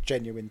actual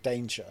genuine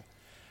danger.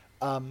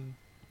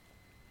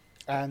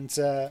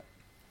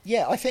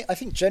 Yeah, I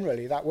think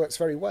generally that works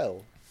very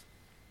well.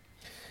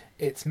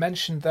 It's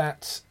mentioned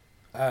that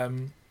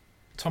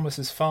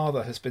Thomas's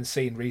father has been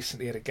seen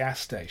recently at a gas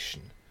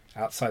station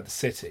outside the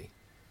city,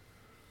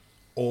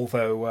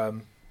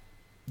 although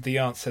the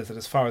aunt says that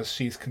as far as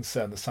she's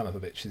concerned, the son of a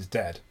bitch is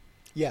dead.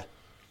 Yeah.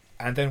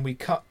 And then we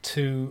cut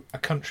to a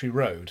country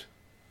road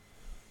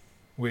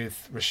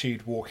with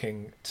Rashid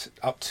walking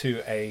up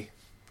to a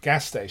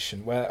gas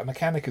station where a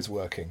mechanic is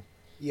working.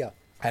 Yeah.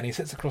 And he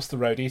sits across the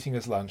road eating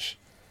his lunch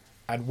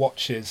and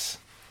watches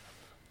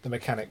the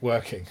mechanic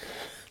working.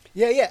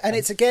 Yeah, and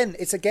it's again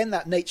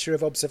that nature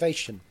of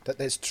observation, that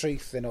there's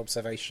truth in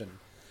observation,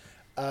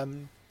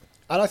 and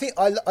I think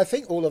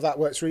all of that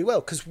works really well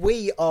because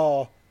we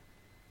know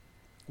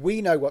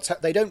what's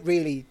they don't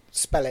really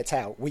spell it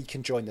out. We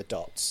can join the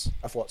dots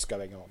of what's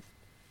going on.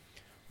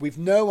 We've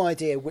no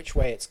idea which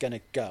way it's going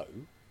to go,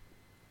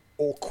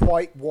 or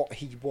quite what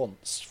he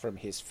wants from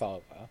his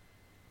father.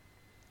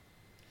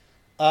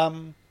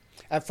 And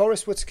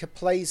Forest Whitaker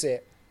plays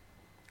it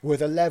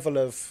with a level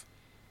of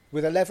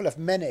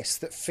menace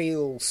that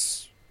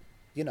feels,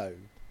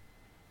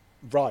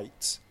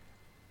 right.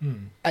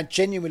 And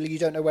genuinely you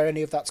don't know where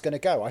any of that's going to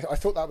go. I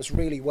thought that was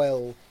really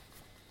well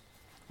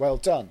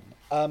done.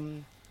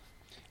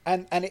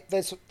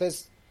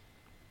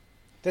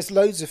 There's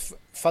loads of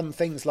fun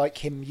things like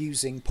him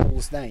using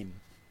Paul's name,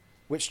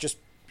 which just,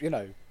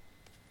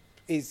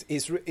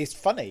 is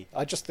funny.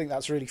 I just think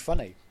that's really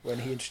funny when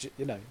he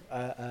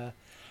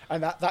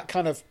and that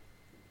kind of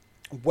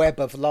web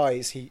of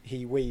lies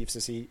he weaves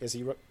as he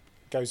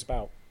goes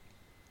about.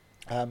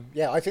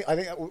 I think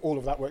all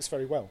of that works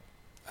very well.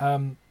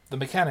 The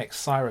mechanic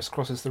Cyrus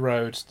crosses the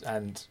road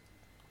and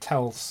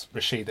tells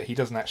Rashid that he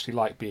doesn't actually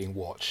like being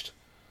watched,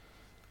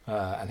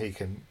 and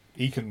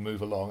he can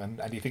move along,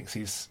 and he thinks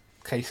he's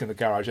casing the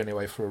garage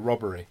anyway for a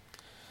robbery.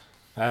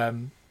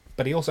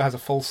 But he also has a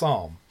false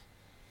arm.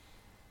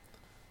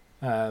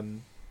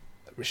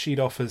 Rashid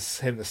offers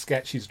him the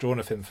sketch he's drawn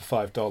of him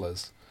for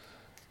 $5,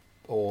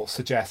 or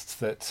suggests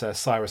that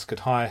Cyrus could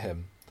hire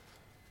him.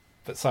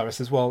 But Cyrus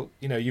says, well,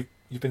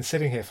 you've been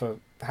sitting here for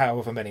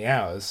however many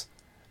hours.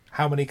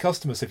 How many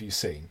customers have you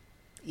seen?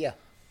 Yeah.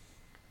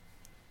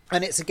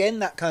 And it's again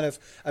that kind of,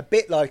 a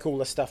bit like all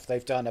the stuff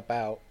they've done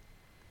about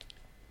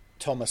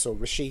Thomas or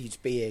Rashid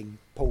being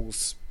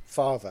Paul's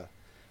father.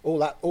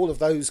 All of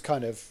those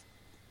kind of,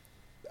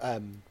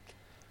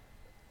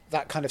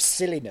 that kind of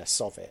silliness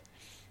of it.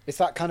 It's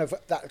that kind of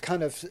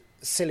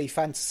silly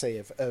fantasy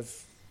of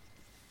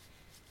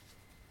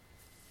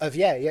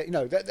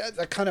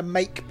that kind of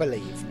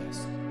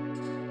make-believeness.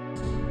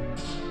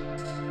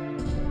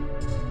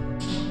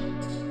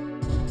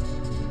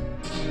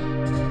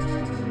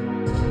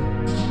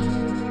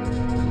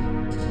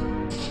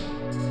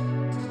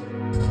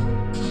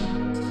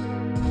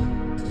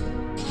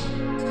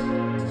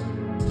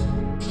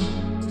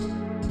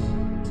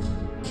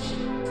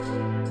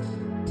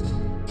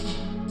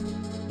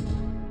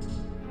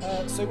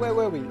 So where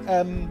were we?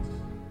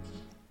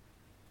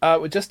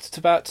 We're just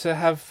about to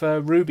have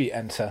Ruby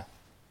enter.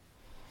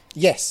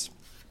 Yes.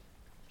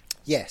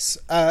 Ruby's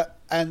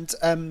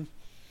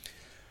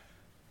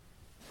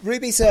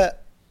a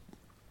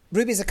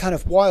kind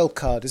of wild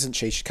card, isn't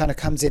she? She kind of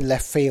comes in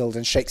left field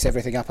and shakes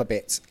everything up a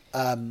bit.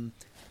 And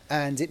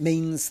it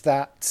means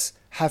that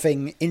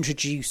having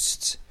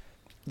introduced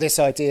this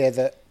idea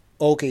that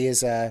Augie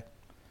is a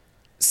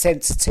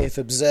sensitive,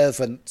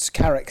 observant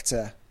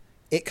character,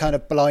 it kind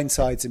of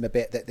blindsides him a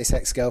bit that this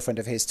ex-girlfriend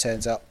of his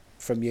turns up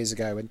from years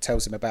ago and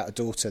tells him about a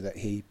daughter that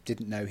he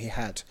didn't know he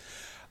had.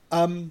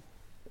 I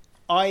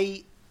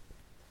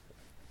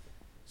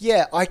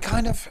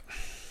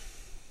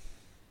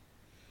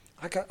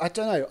don't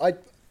know.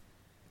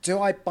 Do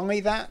I buy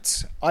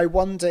that? I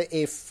wonder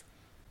if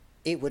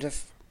it would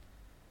have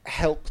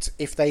helped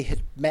if they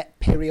had met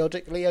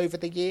periodically over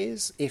the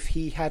years, if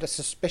he had a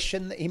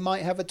suspicion that he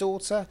might have a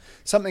daughter,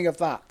 something of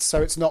that.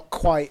 So it's not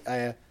quite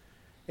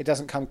it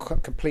doesn't come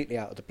completely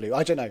out of the blue.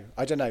 I don't know.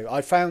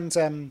 I found,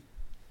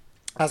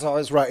 as I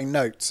was writing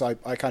notes, I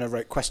kind of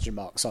wrote question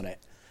marks on it.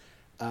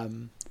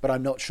 But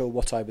I'm not sure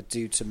what I would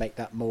do to make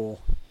that more.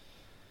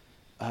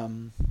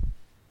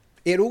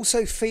 It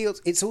also feels,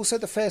 it's also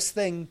the first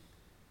thing.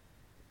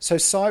 So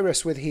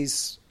Cyrus with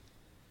his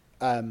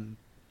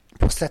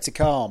prosthetic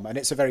arm, and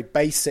it's a very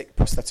basic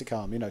prosthetic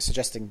arm,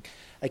 suggesting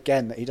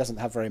again that he doesn't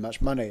have very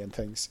much money and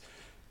things.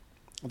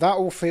 That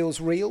all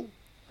feels real.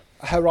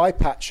 Her eye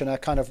patch and her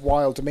kind of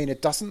wild demeanour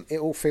doesn't. It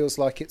all feels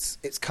like it's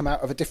come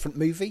out of a different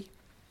movie,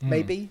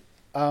 maybe.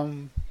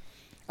 And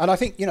I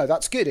think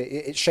that's good.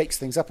 It shakes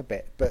things up a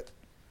bit. But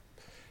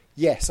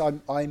yes,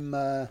 I'm.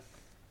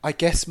 I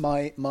guess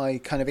my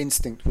kind of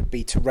instinct would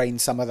be to rein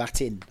some of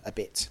that in a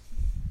bit.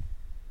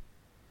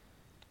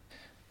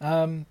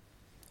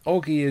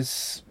 Augie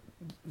is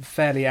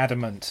fairly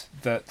adamant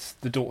that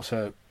the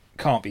daughter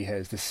can't be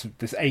his.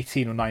 This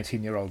 18 or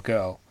 19-year-old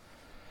girl.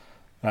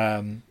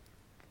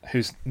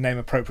 whose name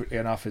appropriately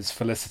enough is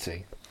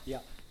Felicity. Yeah.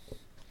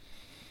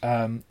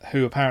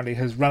 Who apparently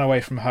has run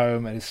away from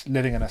home and is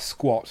living in a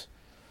squat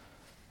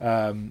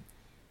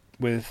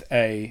with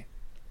a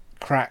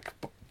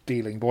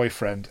crack-dealing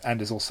boyfriend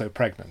and is also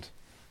pregnant.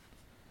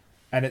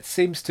 And it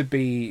seems to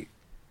be...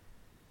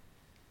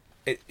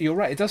 you're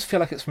right, it does feel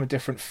like it's from a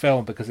different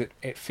film because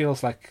it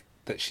feels like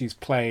that she's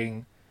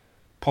playing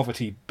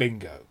poverty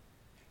bingo.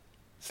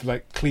 It's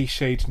like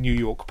cliched New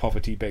York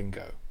poverty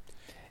bingo.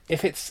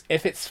 If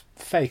it's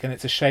fake and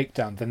it's a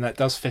shakedown, then that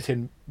does fit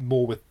in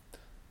more with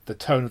the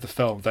tone of the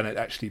film than it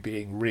actually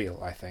being real,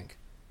 I think.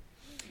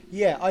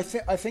 Yeah, I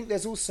think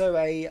there's also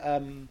a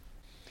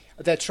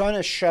they're trying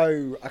to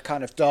show a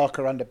kind of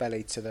darker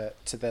underbelly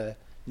to the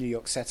New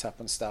York setup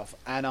and stuff,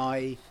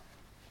 and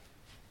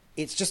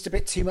it's just a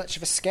bit too much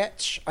of a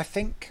sketch. I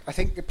think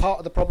part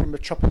of the problem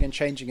with chopping and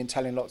changing and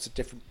telling lots of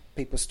different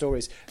people's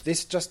stories,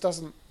 this just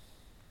doesn't.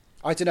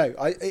 I don't know.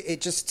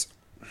 It just,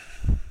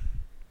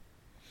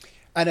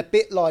 and a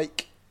bit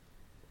like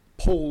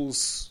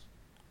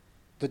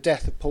the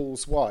death of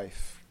Paul's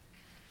wife.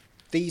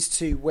 These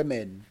two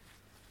women,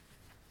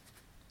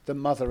 the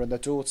mother and the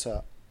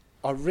daughter,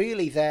 are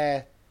really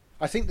there.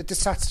 I think the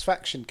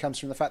dissatisfaction comes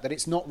from the fact that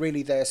it's not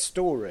really their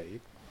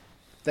story.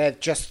 They're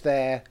just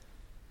there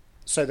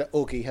so that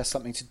Augie has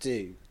something to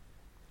do.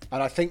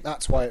 And I think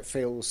that's why it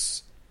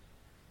feels,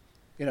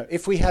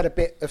 if we had a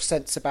bit of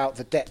sense about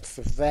the depth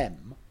of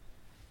them,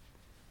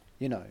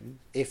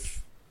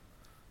 if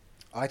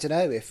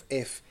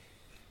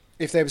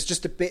there was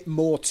just a bit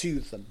more to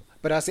them.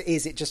 But as it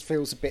is, it just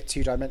feels a bit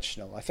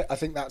two-dimensional. I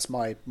think that's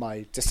my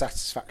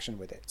dissatisfaction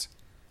with it.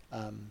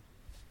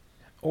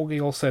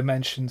 Augie also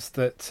mentions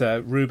that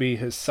Ruby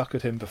has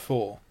suckered him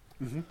before.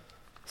 Mm-hmm.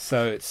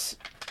 So it's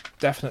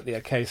definitely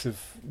a case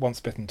of once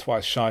bitten,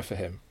 twice shy for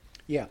him.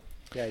 Yeah.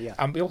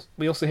 And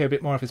we also hear a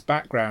bit more of his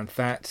background,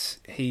 that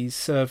he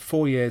served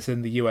 4 years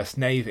in the US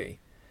Navy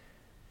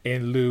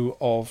in lieu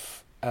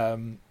of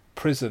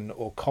prison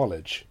or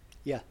college.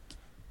 Yeah.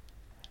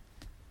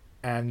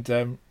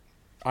 And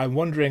I'm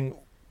wondering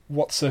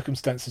what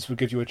circumstances would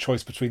give you a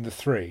choice between the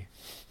three.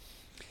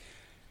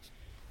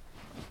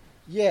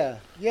 Yeah.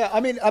 I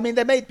mean,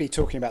 they may be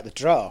talking about the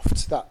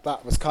draft.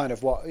 That was kind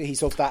of what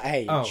he's of that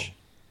age. Oh,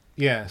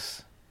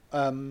 yes.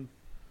 But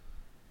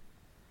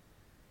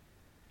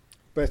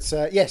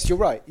yes, you're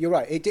right.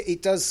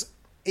 It does.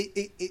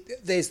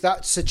 There's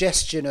that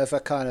suggestion of a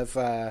kind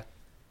of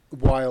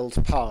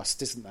wild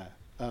past, isn't there?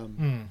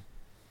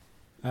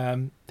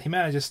 He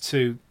manages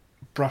to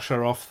brush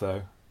her off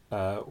though,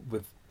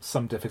 with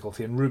some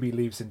difficulty, and Ruby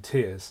leaves in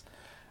tears,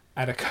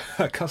 and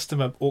a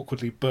customer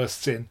awkwardly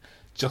bursts in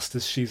just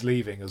as she's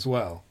leaving as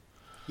well.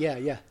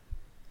 Yeah.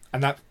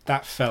 And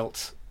that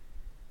felt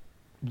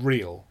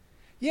real.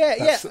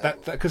 Yeah.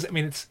 Because I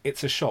mean,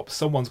 it's a shop.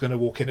 Someone's going to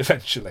walk in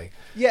eventually.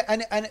 Yeah,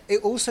 and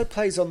it also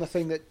plays on the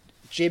thing that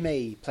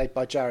Jimmy, played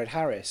by Jared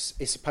Harris,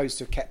 is supposed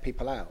to have kept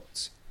people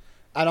out.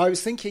 And I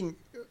was thinking,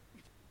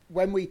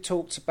 when we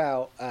talked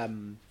about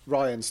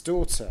Ryan's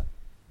daughter,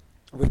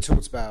 we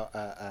talked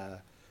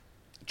about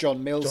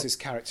John Mills's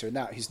character in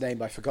that, whose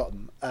name I've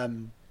forgotten.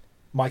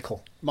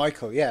 Michael,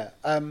 yeah.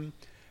 And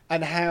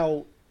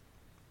how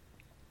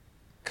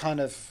kind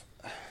of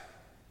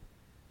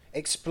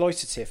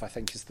exploitative, I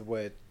think, is the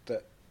word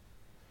that,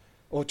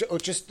 or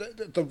just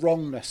the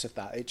wrongness of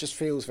that. It just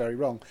feels very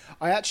wrong.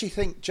 I actually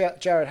think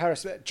Jared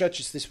Harris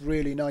judges this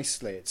really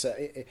nicely.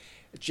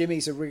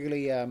 Jimmy's a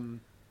really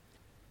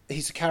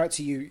he's a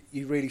character you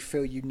really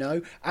feel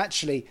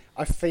Actually,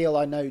 I feel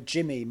I know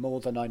Jimmy more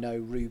than I know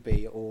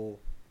Ruby or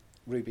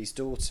Ruby's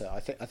daughter. I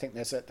think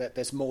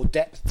there's more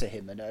depth to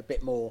him and a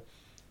bit more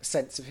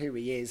sense of who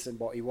he is and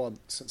what he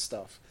wants and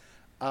stuff.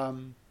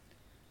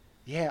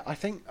 Yeah, I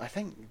think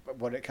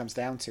what it comes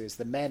down to is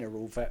the men are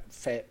all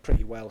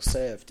pretty well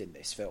served in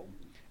this film,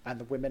 and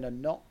the women are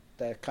not.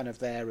 They're kind of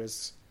there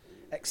as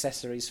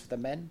accessories for the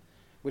men,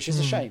 which is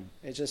a shame.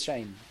 It's a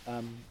shame.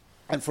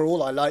 And for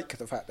all I like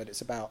the fact that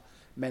it's about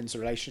men's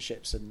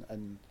relationships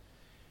and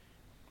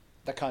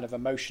the kind of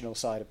emotional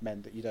side of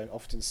men that you don't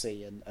often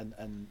see,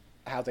 and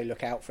how they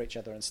look out for each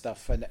other and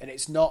stuff. And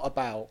it's not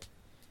about,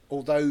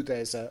 although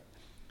there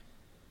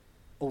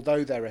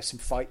are some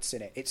fights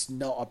in it, it's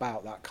not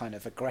about that kind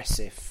of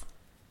aggressive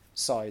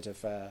side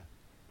of,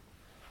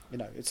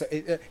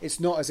 it's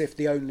not as if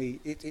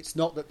it's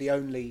not that the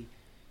only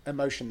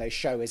emotion they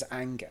show is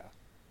anger,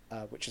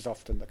 which is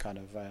often the kind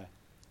of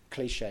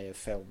cliche of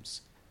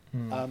films.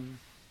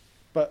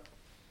 But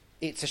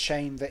it's a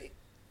shame that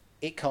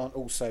it can't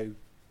also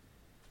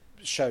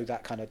show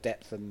that kind of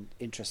depth and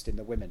interest in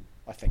the women,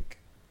 I think.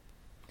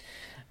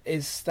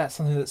 Is that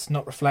something that's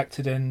not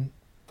reflected in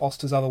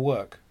Foster's other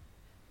work?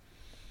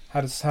 How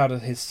do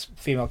his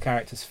female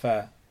characters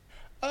fare?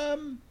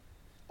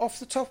 Off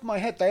the top of my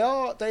head, they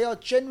are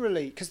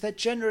generally, because they're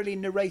generally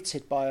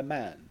narrated by a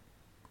man.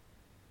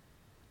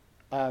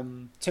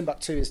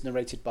 Timbuktu is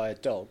narrated by a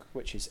dog,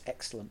 which is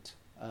excellent.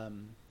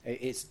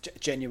 It's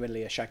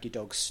genuinely a Shaggy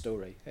Dog's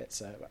story.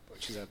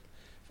 Which is a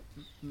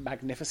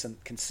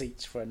magnificent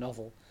conceit for a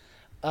novel.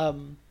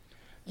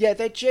 Yeah,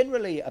 they're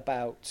generally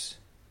about,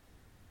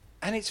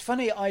 and it's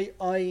funny.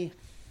 I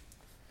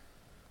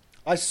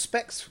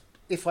suspect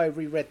if I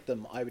reread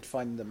them, I would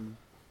find them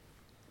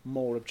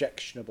more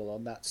objectionable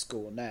on that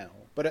score now.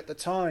 But at the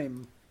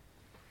time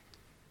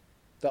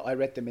that I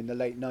read them in the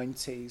late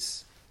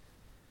 90s,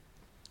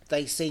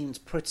 they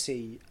seemed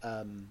pretty.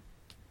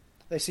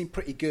 They seemed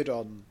pretty good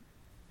on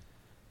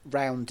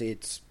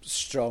rounded,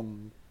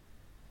 strong,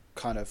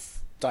 kind of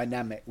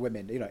dynamic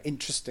women. You know,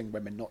 interesting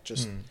women, not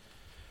just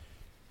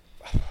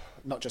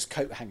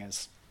coat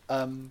hangers.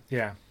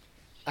 Yeah.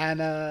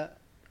 And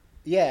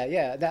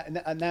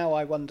and now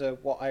I wonder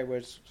what I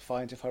would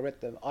find if I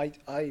read them.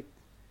 I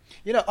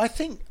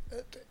think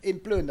in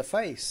Blue in the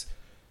Face,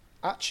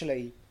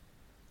 actually,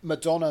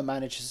 Madonna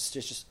manages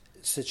to just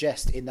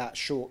suggest in that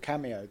short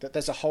cameo that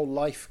there's a whole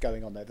life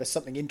going on there. There's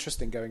something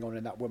interesting going on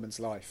in that woman's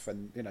life,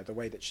 and you know the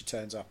way that she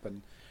turns up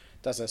and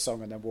does her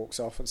song and then walks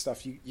off and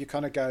stuff. You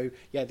kind of go,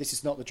 yeah, this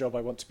is not the job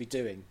I want to be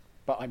doing,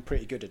 but I'm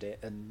pretty good at it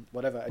and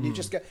whatever. And you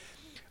just go,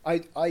 I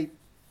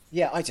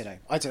don't know.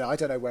 I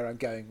don't know where I'm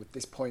going with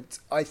this point.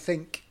 I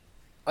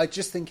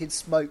just think in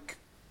Smoke,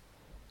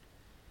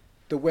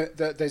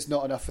 there's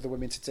not enough for the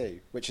women to do,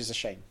 which is a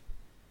shame.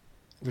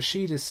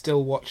 Rashid is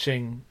still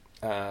watching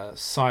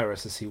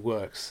Cyrus as he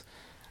works,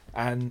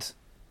 and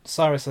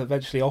Cyrus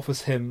eventually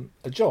offers him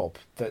a job.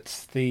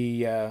 That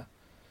the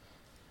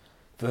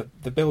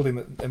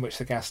building in which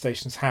the gas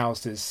station's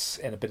housed is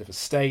in a bit of a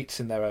state,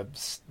 and there are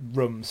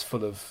rooms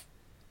full of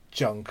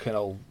junk and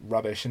old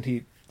rubbish, and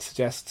he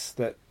suggests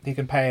that he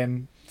can pay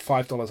him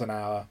 $5 an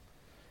hour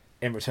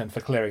in return for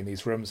clearing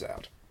these rooms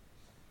out.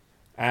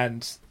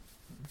 And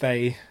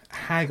they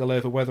haggle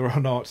over whether or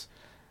not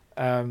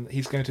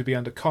he's going to be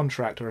under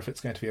contract or if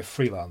it's going to be a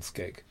freelance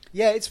gig.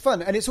 Yeah, it's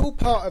fun, and it's all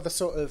part of a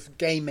sort of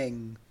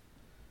gaming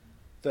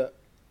that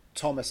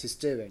Thomas is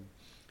doing.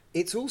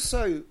 It's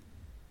also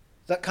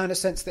that kind of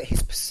sense that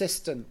his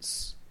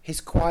persistence, his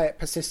quiet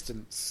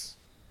persistence,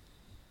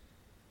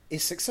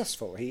 is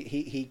successful.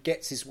 He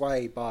gets his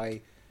way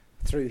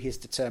through his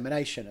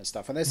determination and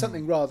stuff. And there's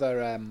something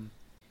rather,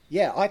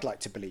 I'd like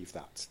to believe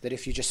that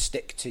if you just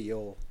stick to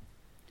your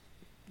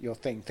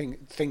thing,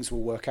 things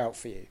will work out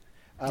for you.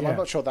 I'm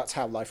not sure that's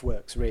how life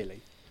works,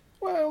 really.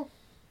 Well,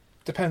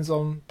 depends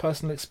on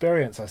personal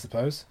experience, I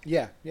suppose.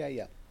 Yeah.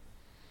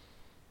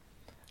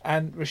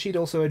 And Rashid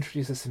also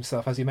introduces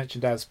himself, as you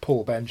mentioned, as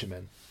Paul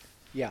Benjamin.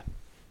 Yeah.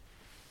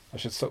 I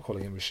should stop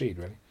calling him Rashid,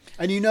 really.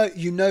 And you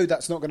know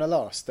that's not going to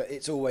last. That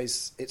it's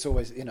always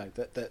you know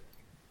that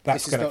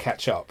that's going to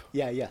catch up.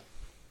 Yeah.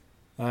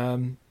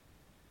 So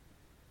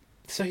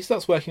he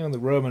starts working on the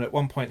room, and at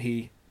one point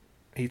he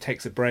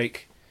takes a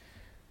break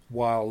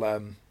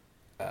while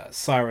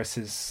Cyrus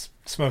is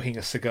smoking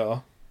a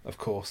cigar, of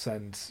course,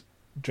 and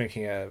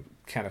drinking a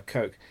can of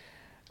Coke.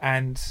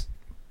 And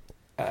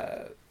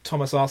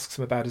Thomas asks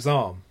him about his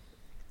arm.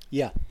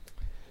 Yeah.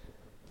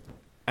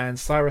 And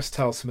Cyrus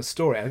tells him a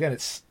story. And again,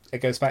 it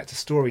goes back to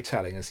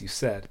storytelling, as you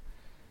said,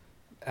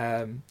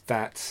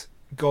 that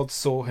God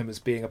saw him as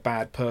being a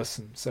bad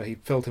person, so he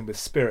filled him with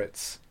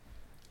spirits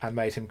and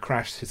made him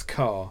crash his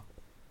car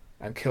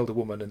and killed a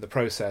woman in the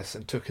process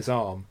and took his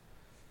arm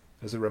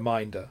as a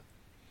reminder.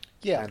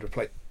 Yeah.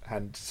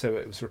 And so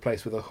it was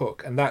replaced with a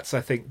hook. And that's,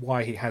 I think,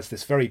 why he has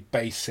this very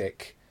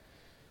basic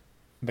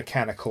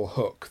mechanical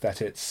hook,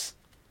 that it's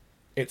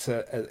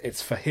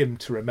for him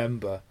to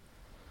remember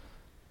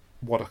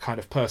what a kind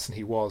of person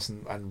he was,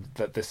 and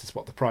that this is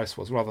what the price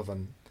was, rather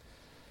than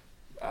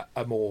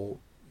a more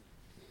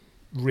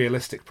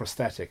realistic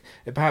prosthetic.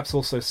 It perhaps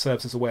also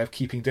serves as a way of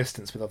keeping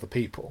distance with other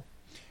people.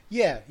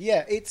 Yeah.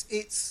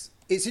 It's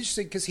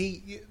interesting because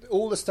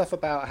all the stuff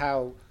about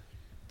how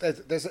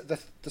there's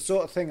the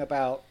sort of thing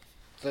about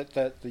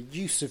the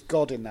use of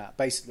God in that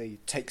basically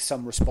takes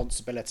some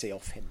responsibility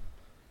off him,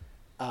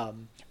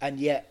 and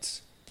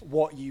yet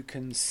what you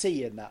can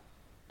see in that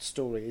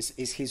story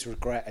is his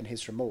regret and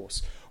his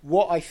remorse.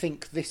 What I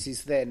think this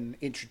is then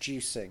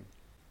introducing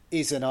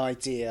is an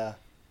idea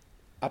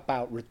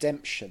about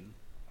redemption,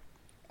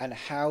 and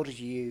how do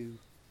you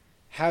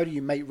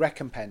make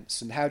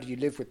recompense, and how do you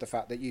live with the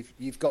fact that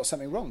you've got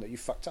something wrong, that you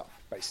fucked up.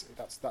 Basically,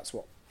 that's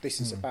what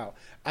this is about,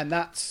 and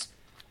that's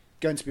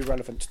going to be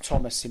relevant to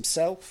Thomas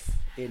himself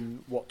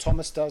in what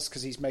Thomas does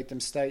because he's made the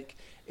mistake.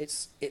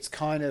 It's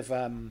kind of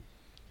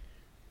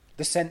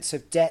the sense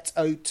of debt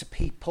owed to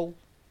people.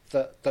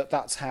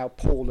 That's how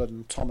Paul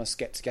and Thomas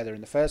get together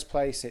in the first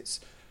place. It's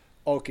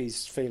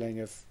Oggie's feeling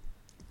of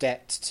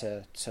debt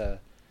to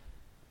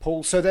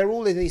Paul. So there are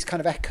all of these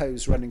kind of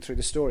echoes running through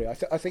the story. I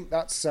think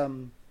that's I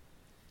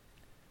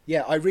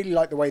really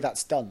like the way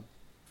that's done.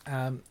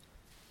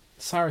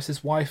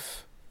 Cyrus's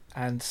wife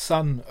and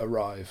son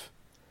arrive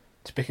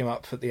to pick him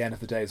up at the end of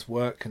the day's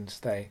work, and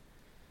they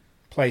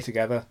play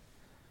together.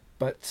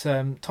 But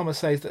Thomas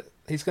says that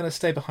he's going to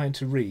stay behind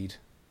to read,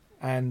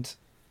 and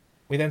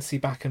we then see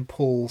back in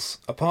Paul's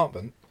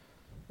apartment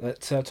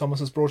that Thomas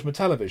has brought him a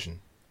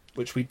television,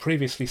 which we'd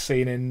previously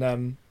seen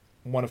in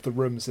one of the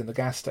rooms in the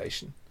gas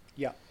station.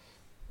 Yeah.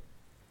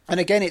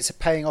 And again, it's a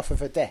paying off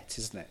of a debt,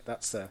 isn't it?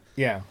 That's the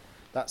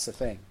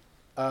thing.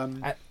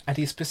 And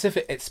it's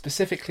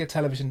specifically a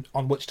television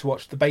on which to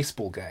watch the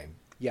baseball game.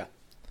 Yeah.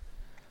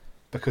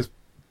 Because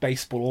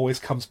baseball always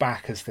comes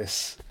back as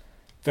this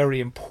very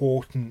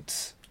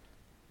important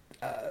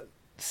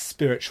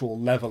spiritual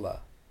leveler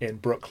in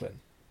Brooklyn.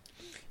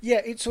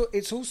 Yeah,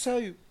 it's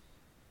also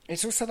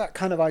that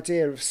kind of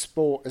idea of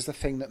sport as the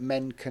thing that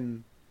men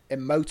can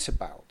emote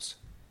about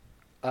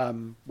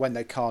when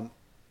they can't.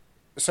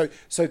 So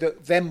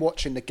that them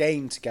watching the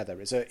game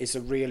together is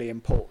a really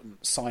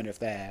important sign of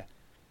their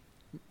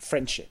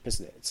friendship,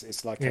 isn't it?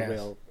 It's like a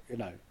real,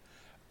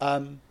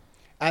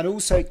 and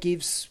also it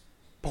gives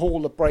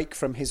Paul a break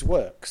from his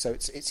work, so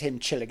it's him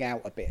chilling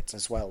out a bit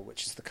as well,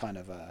 which is the kind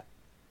of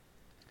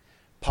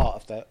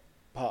part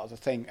of the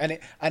thing,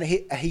 and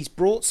he's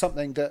brought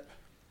something that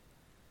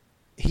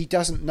he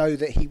doesn't know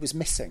that he was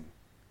missing.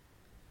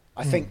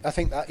 I think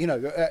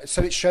that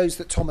so it shows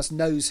that Thomas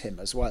knows him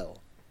as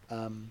well.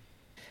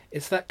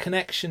 It's that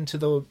connection to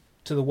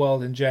the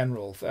world in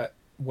general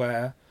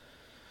where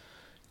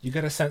you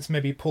get a sense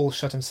maybe Paul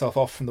shut himself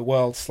off from the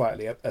world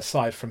slightly,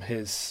 aside from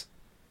his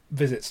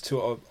visits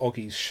to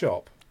Oggie's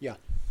shop. Yeah.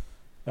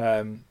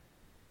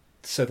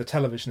 So the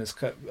television is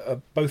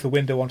both a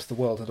window onto the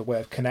world and a way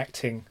of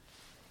connecting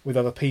with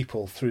other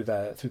people through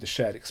the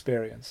shared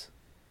experience.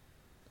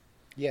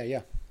 Yeah,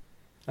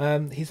 yeah.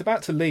 He's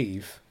about to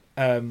leave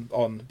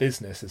on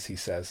business, as he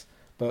says,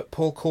 but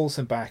Paul calls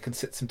him back and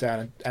sits him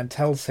down and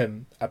tells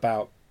him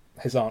about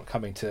his aunt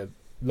coming to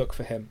look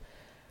for him,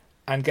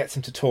 and gets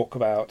him to talk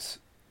about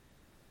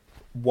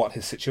what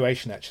his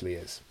situation actually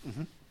is.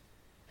 Mm-hmm.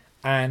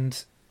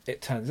 And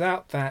it turns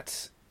out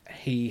that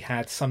he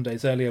had some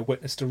days earlier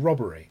witnessed a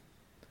robbery,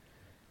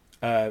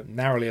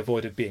 narrowly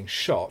avoided being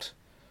shot,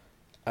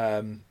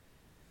 and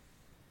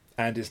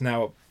is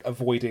now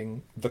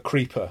avoiding the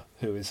creeper,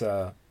 who is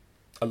a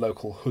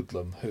local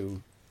hoodlum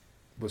who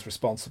was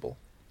responsible.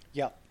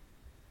 Yeah.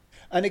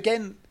 And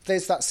again,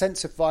 there's that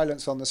sense of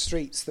violence on the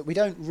streets that we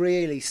don't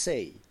really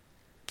see,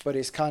 but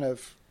is kind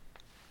of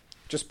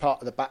just part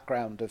of the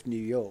background of New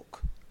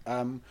York,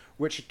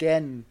 which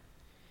again,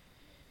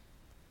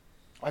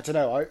 I don't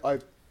know,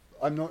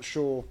 I'm not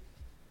sure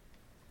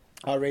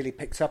I really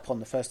picked up on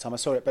the first time I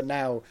saw it, but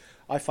now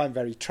I find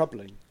very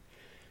troubling.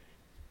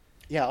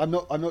 Yeah, I'm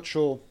not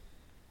sure.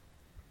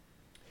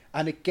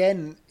 And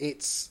again,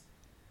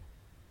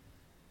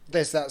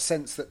 there's that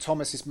sense that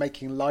Thomas is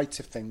making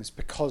light of things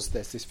because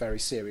there's this very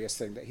serious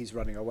thing that he's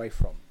running away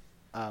from.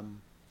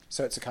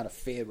 So it's a kind of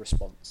fear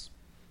response.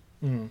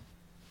 Mm.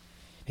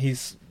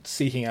 He's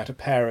seeking out a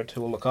parent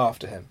who will look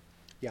after him.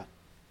 Yeah.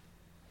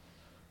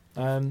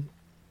 I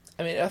mean,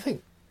 I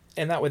think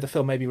in that way the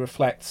film maybe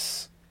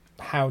reflects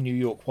how New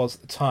York was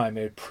at the time,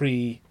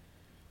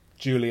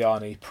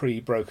 pre-Giuliani,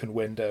 pre-broken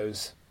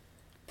windows,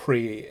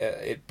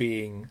 it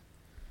being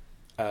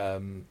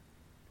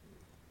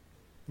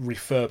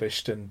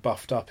refurbished and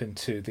buffed up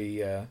into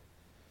the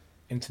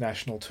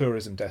international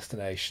tourism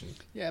destination.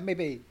 Yeah,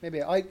 maybe.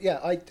 I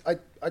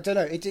don't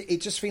know.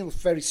 It just feels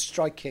very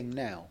striking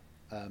now.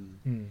 I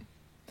mean,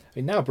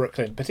 now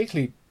Brooklyn,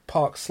 particularly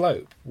Park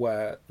Slope,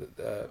 where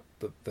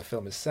the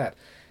film is set,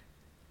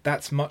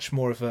 that's much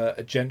more of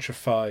a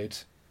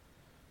gentrified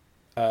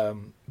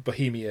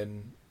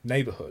bohemian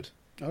neighborhood.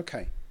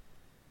 Okay.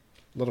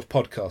 A lot of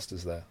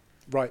podcasters there.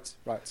 Right.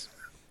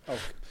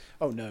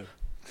 Oh no.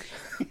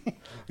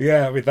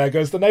 Yeah, I mean, there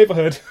goes the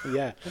neighborhood.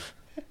 Yeah.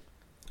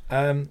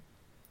 And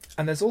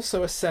there's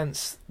also a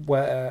sense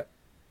where,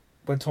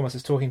 when Thomas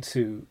is talking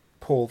to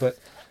Paul, that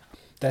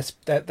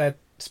they're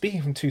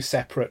speaking from two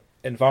separate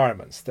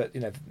environments. That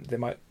they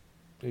might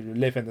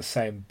live in the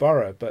same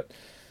borough, but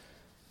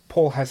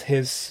Paul has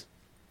his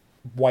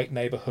white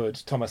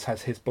neighborhood, Thomas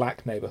has his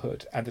black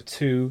neighborhood, and the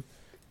two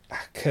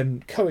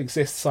can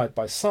coexist side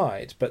by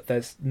side, but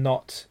there's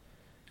not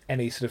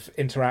any sort of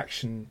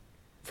interaction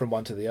from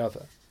one to the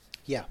other.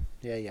 Yeah.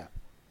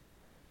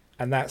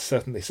 And that's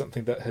certainly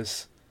something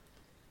that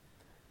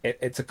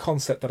it's a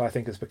concept that I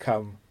think has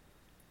become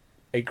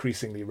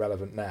increasingly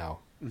relevant now.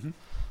 Mm-hmm.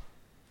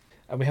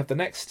 And we have the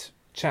next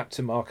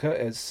chapter marker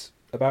is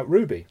about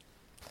Ruby.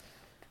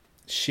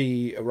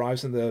 She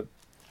arrives in the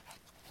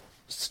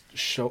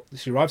shop.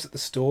 She arrives at the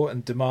store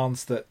and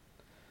demands that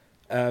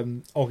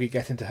Oggie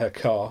get into her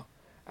car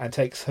and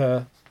takes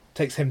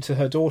him to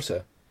her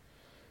daughter,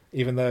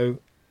 even though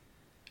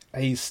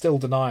he's still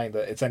denying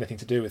that it's anything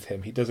to do with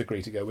him. He does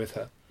agree to go with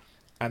her,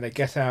 and they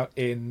get out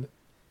in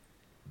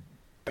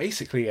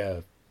basically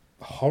a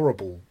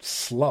horrible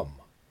slum.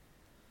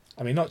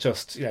 I mean, not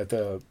just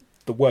the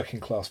working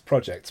class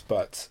projects,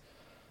 but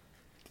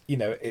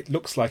it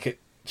looks like it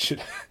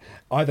should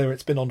either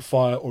it's been on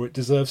fire or it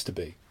deserves to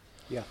be.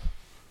 Yeah.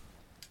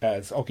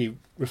 As Oggie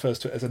refers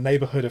to it as a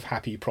neighbourhood of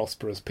happy,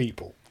 prosperous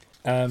people.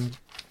 And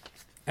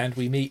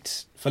we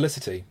meet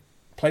Felicity,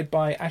 played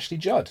by Ashley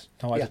Judd,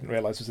 who I didn't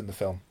realise was in the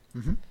film.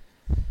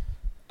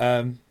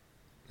 Mm-hmm.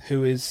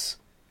 Who is,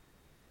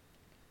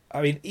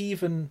 I mean,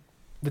 even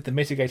with the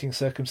mitigating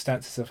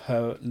circumstances of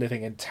her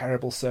living in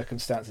terrible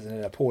circumstances and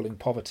in appalling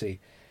poverty,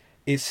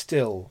 is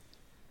still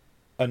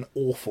an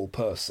awful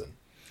person.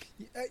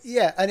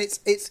 Yeah, and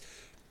it's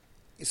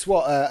It's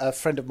what a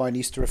friend of mine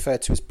used to refer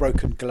to as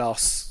broken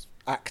glass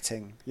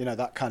acting. You know,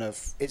 that kind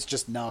of, it's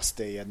just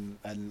nasty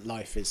and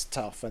life is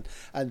tough.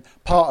 And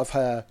part of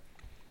her,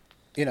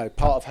 you know,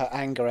 part of her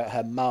anger at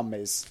her mum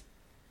is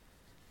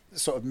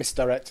sort of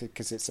misdirected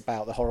because it's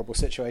about the horrible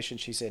situation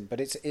she's in.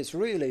 But it's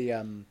really,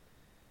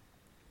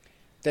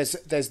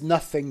 there's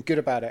nothing good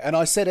about it. And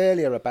I said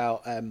earlier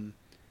about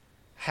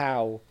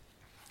how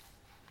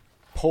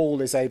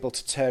Paul is able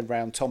to turn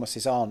around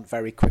Thomas's aunt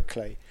very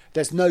quickly.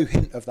 There's no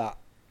hint of that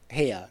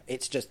here.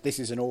 It's just, this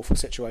is an awful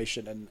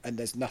situation and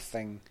there's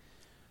nothing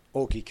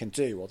Augie can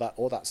do,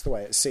 or that's the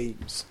way it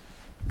seems.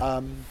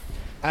 And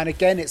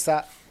again, it's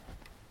that,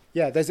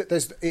 yeah,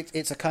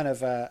 it's a kind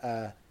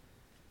of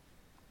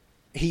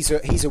he's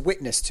a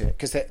witness to it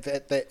because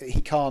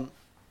he can't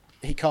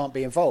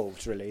be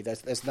involved really.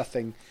 There's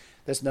nothing,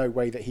 there's no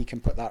way that he can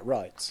put that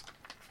right.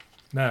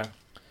 No.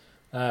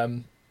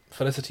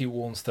 Felicity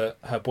warns that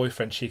her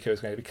boyfriend Chico is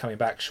going to be coming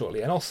back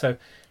shortly, and also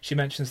she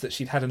mentions that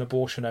she'd had an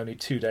abortion only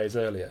 2 days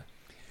earlier.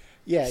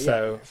 Yeah,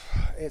 so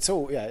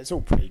yeah. It's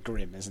all pretty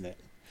grim, isn't it?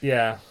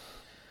 Yeah.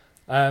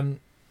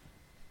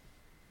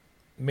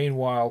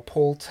 Meanwhile,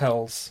 Paul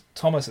tells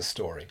Thomas a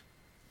story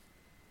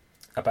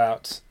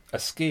about a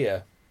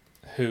skier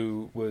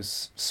who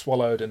was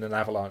swallowed in an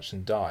avalanche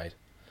and died,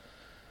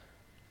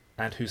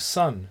 and whose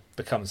son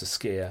becomes a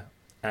skier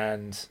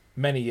and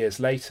many years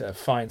later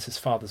finds his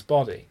father's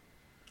body,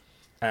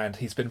 and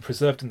he's been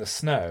preserved in the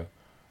snow,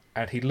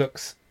 and he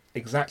looks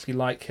exactly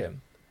like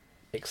him,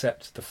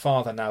 except the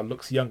father now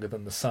looks younger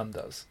than the son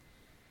does.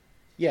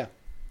 Yeah,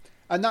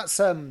 and that's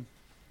a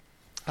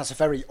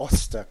very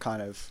Oster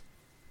kind of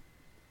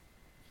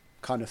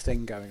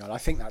thing going on. I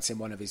think that's in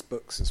one of his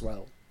books as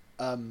well.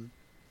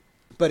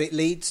 But it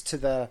leads to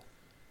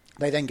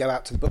they then go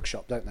out to the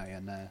bookshop, don't they?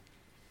 And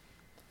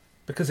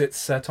because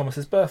it's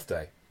Thomas's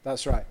birthday.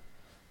 That's right.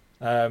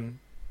 And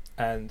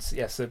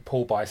yeah, so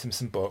Paul buys him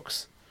some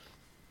books,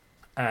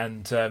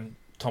 and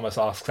Thomas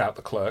asks out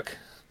the clerk,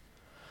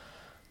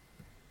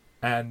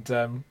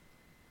 and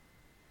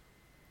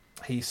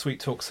he sweet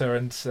talks her,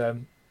 and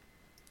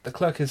the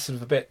clerk is sort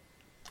of a bit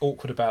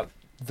awkward about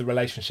the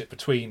relationship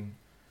between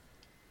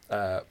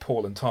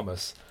Paul and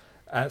Thomas.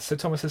 So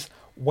Thomas says,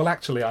 "Well,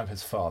 actually, I'm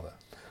his father."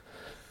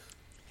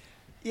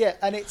 Yeah,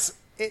 and it's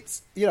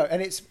you know,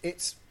 and it's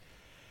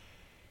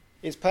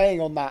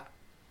playing on that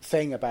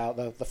thing about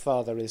the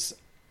father is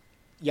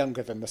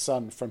younger than the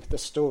son from the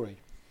story.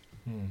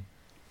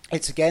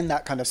 It's again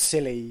that kind of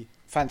silly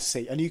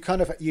fantasy, and you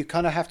kind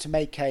of have to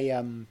make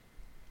a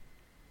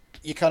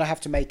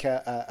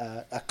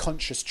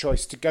conscious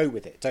choice to go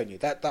with it, don't you?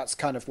 That's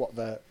kind of what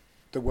the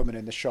woman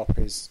in the shop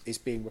is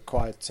being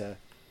required to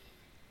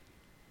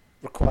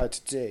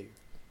do.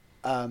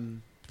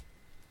 And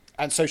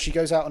so she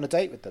goes out on a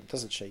date with them,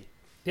 doesn't she?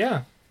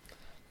 Yeah,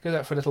 goes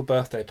out for a little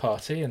birthday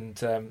party and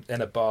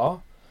in a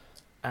bar,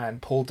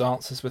 and Paul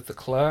dances with the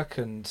clerk,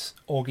 and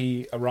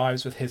Augie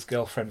arrives with his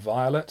girlfriend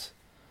Violet,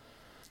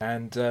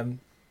 and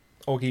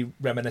Augie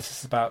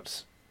reminisces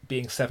about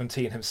being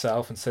 17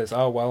 himself and says,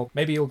 "Oh well,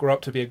 maybe you'll grow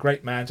up to be a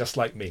great man just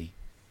like me."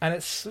 And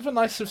it's sort of a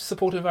nice, sort of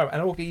supportive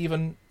environment. And Augie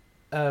even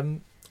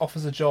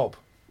offers a job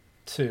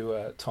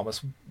to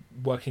Thomas,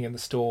 working in the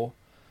store,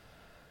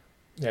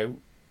 you know,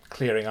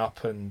 clearing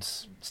up and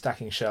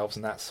stacking shelves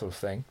and that sort of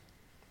thing.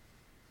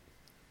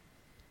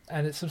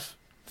 And it's sort of,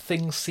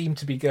 things seem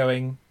to be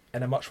going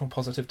in a much more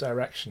positive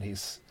direction.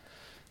 He's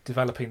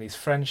developing these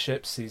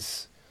friendships.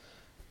 He's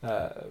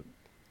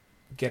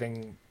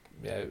getting,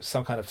 you know,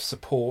 some kind of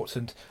support,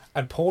 and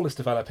Paul is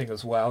developing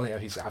as well. You know,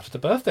 he's out at the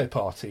birthday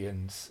party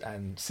and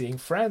seeing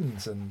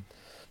friends, and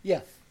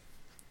yeah.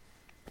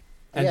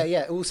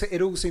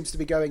 It all seems to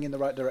be going in the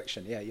right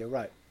direction. Yeah, you're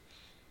right.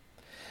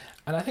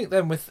 And I think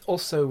then with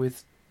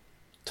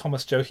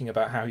Thomas joking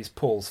about how he's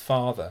Paul's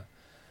father,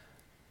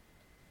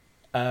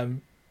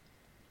 in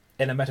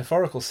a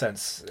metaphorical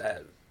sense,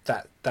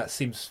 that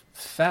seems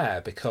fair,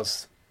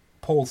 because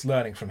Paul's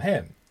learning from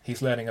him.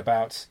 He's learning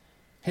about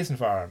his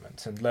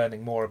environment and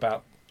learning more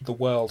about the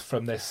world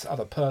from this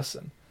other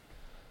person.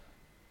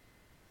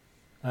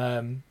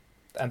 And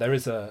there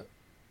is a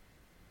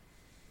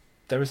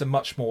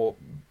much more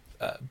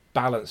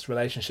balanced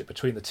relationship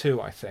between the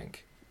two, I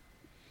think,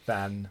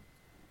 than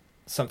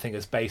something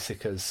as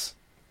basic as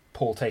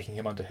Paul taking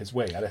him under his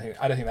wing. I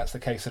don't think that's the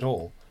case at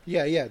all.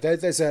 Yeah.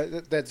 There's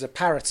a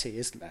parity,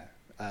 isn't there?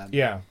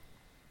 Yeah.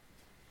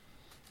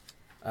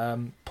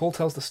 Paul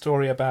tells the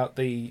story about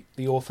the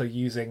author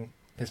using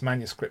his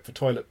manuscript for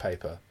toilet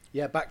paper.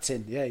 Yeah,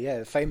 Bakhtin. Yeah,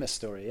 the famous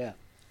story. Yeah.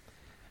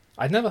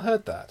 I'd never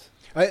heard that.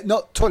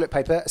 Not toilet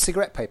paper,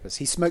 cigarette papers.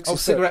 He smokes. Oh,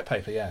 his cigarette book.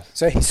 paper. Yes.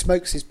 So he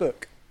smokes his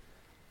book,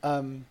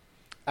 and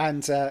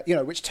you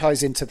know, which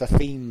ties into the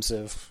themes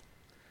of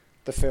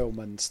the film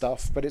and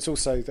stuff. But it's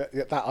also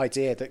that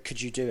idea that,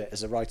 could you do it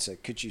as a writer?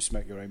 Could you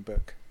smoke your own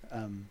book?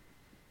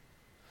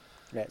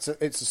 Yeah,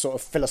 it's a sort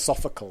of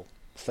philosophical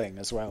thing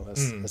as well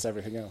as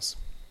everything else.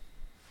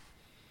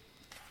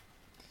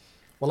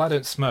 Well, I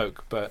don't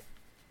smoke, but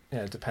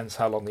it depends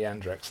how long the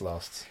Andrex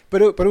lasts.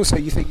 But also,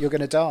 you think you're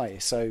going to die,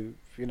 so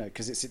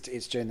because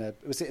it's during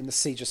was it in the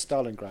siege of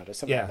Stalingrad or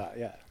something like that?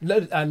 Yeah,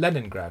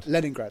 Leningrad.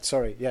 Leningrad.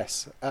 Sorry,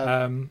 yes.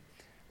 And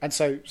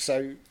so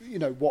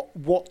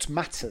what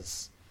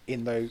matters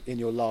in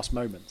your last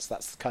moments?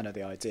 That's kind of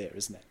the idea,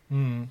 isn't it?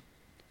 Mm.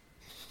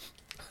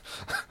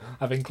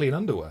 Having clean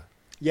underwear.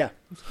 Yeah.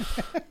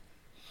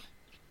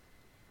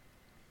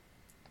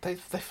 They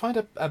find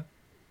a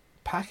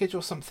package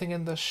or something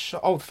in the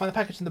shop. Oh, they find a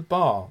package in the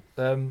bar.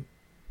 I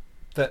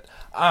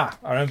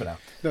remember now.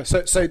 No,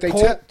 so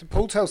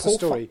Paul tells the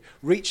story,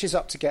 reaches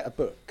up to get a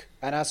book,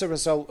 and as a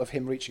result of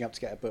him reaching up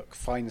to get a book,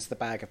 finds the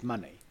bag of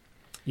money.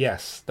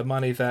 Yes, the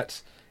money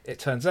that, it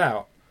turns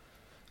out,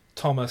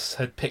 Thomas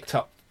had picked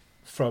up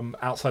from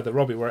outside the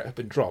robbery where it had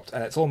been dropped,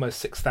 and it's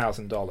almost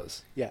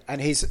 $6,000. Yeah,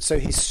 and his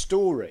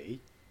story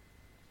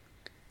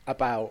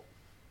about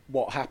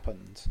what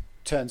happened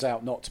turns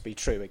out not to be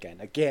true again.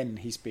 Again,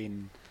 he's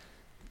been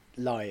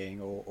lying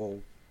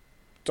or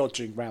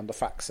dodging around the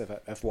facts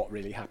of what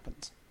really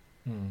happened.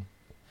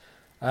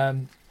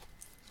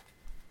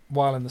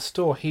 While in the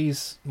store,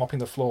 he's mopping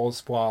the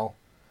floors while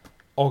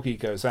Oggy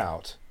goes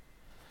out.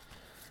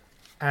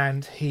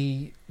 And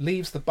he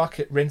leaves the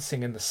bucket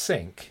rinsing in the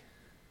sink,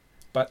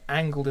 but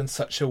angled in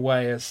such a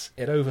way as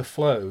it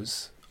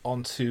overflows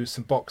onto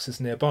some boxes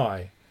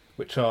nearby,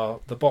 which are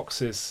the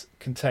boxes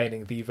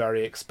containing the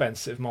very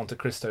expensive Monte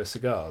Cristo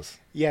cigars.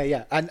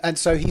 Yeah. And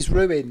so he's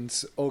ruined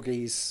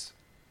Oggy's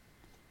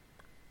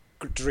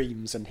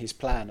dreams and his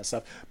plan and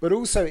stuff. But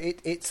also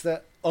it's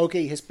that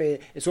Oggy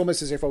it's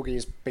almost as if Oggy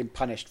has been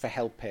punished for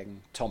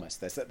helping Thomas.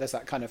 There's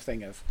that kind of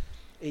thing of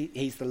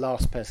he's the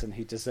last person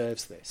who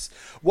deserves this.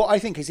 What I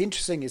think is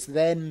interesting is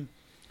then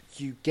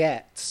you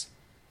get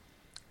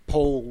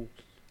Paul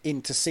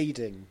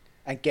interceding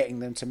and getting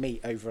them to meet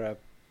over a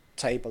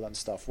table and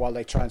stuff while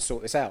they try and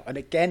sort this out. And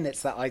again,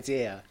 it's that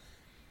idea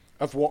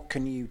of what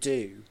can you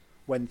do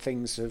when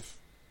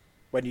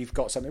when you've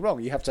got something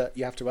wrong. You have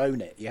to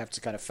own it. You have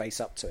to kind of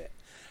face up to it.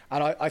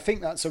 And I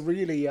think that's a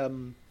really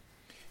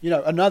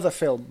another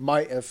film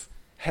might have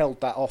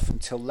held that off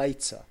until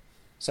later,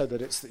 so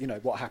that it's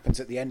what happens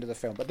at the end of the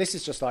film. But this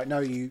is just like, no,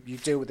 you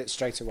deal with it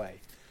straight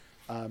away.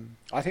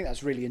 I think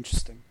that's really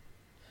interesting.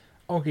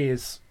 Oggy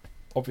is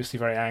obviously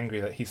very angry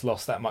that he's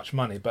lost that much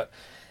money, but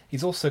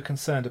he's also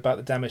concerned about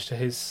the damage to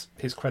his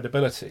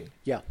credibility.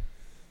 Yeah.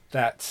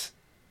 That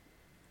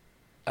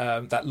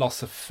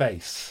loss of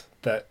face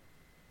that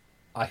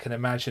I can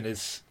imagine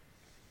is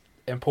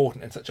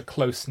important in such a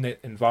close-knit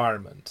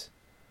environment.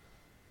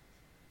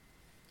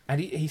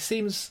 And he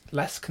seems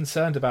less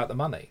concerned about the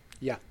money.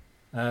 Yeah.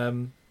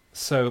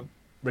 So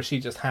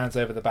Rashid just hands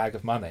over the bag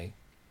of money.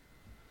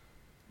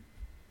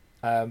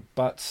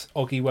 But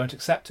Oggy won't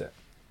accept it.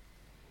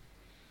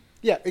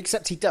 Yeah,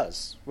 except he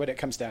does when it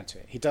comes down to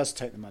it. He does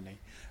take the money.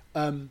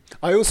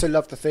 I also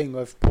love the thing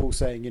of Paul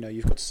saying,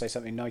 you've got to say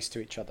something nice to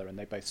each other, and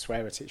they both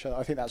swear at each other.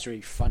 I think that's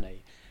really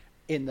funny,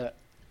 in that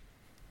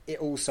it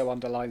also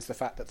underlines the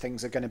fact that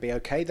things are going to be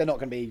okay. They're not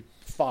going to be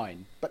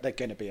fine, but they're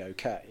going to be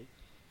okay.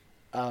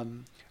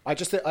 I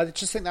just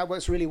think that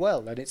works really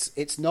well, and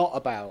it's not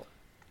about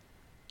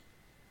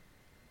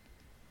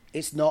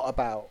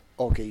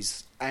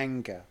Oggy's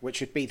anger, which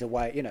would be the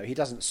way. He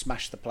doesn't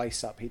smash the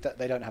place up.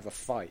 They don't have a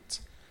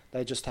fight.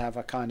 They just have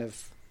a kind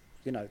of,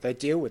 they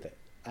deal with it,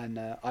 and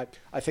I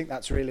think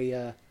that's really,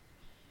 I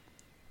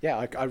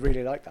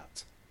really like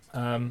that.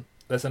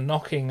 There's a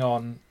knocking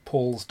on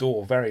Paul's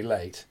door very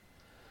late,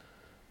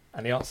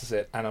 and he answers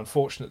it, and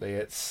unfortunately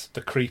it's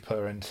the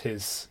Creeper and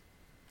his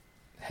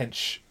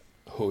hench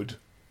hood.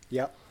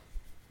 Yep.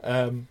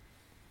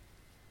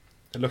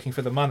 Looking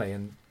for the money,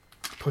 and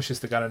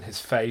pushes the gun in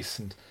his face,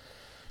 and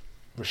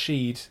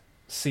Thomas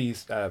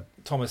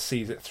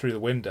sees it through the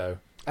window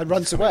and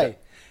runs away.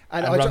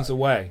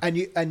 Away.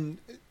 And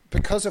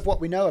because of what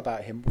we know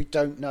about him, we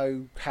don't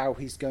know how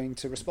he's going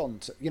to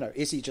respond.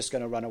 Is he just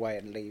going to run away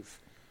and leave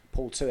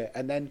Paul to it?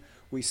 And then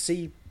we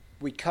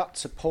cut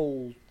to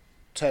Paul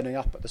turning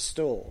up at the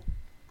store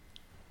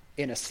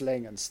in a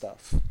sling and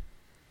stuff.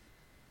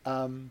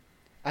 And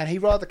he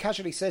rather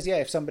casually says, yeah,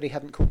 if somebody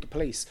hadn't called the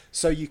police.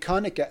 So you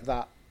kind of get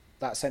that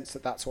sense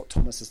that that's what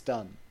Thomas has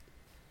done.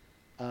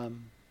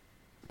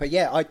 But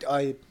yeah,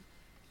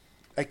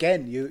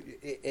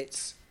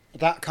 it's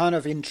that kind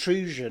of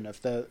intrusion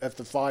of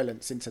the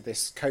violence into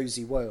this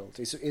cozy world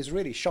is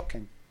really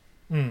shocking.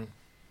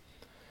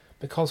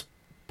 Because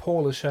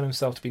Paul has shown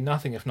himself to be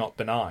nothing if not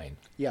benign.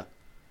 Yeah.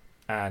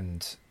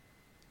 And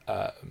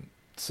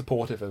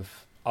supportive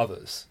of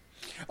others.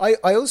 I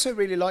also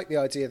really like the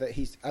idea that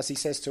he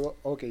says to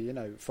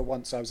Oggy, for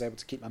once I was able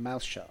to keep my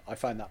mouth shut. I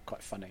find that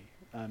quite funny.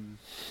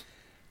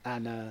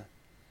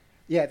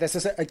 There's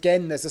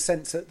a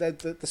sense that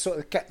the sort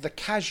of the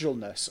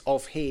casualness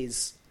of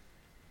his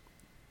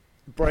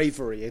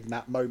bravery in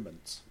that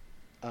moment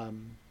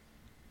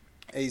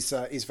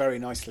is very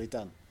nicely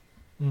done.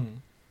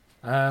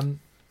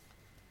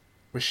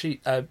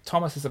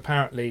 Thomas has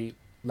apparently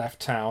left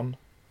town,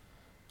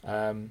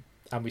 and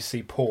we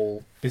see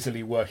Paul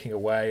busily working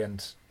away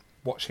and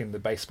watching the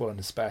baseball in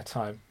his spare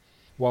time,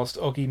 whilst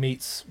Oggy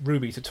meets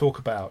Ruby to talk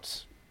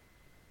about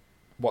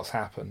what's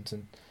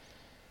happened,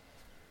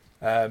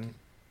 and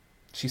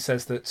she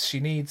says that she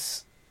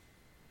needs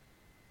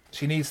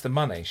the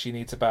money. She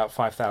needs about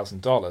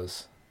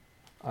 $5,000.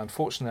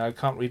 Unfortunately, I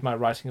can't read my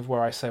writing of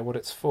where I say what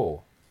it's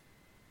for.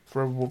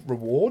 For a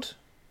reward?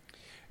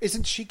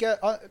 Isn't she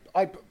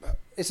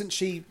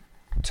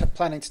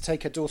planning to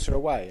take her daughter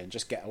away and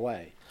just get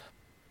away?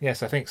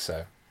 Yes, I think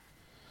so.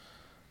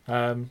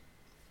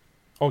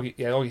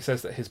 Augie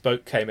says that his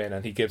boat came in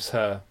and he gives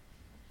her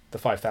the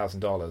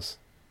 $5,000.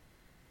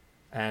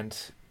 And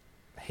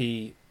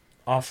he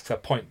asks her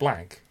point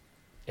blank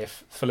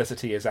if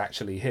Felicity is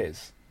actually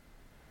his.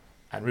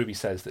 And Ruby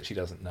says that she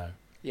doesn't know.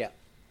 Yeah.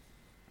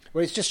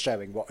 Well, it's just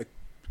showing what a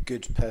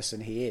good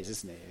person he is,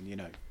 isn't it?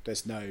 And,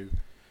 there's no...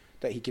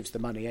 that he gives the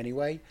money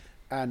anyway.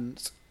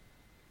 And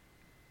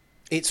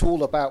it's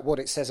all about what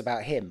it says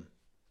about him.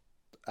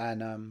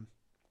 And...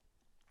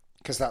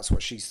 because that's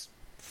what she's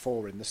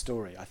for in the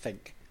story, I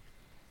think.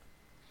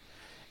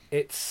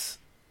 It's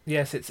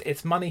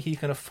money he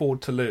can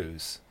afford to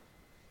lose.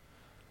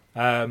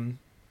 But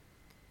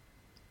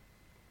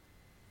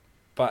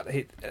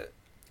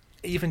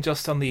even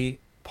just on the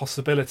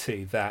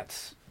possibility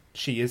that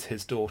she is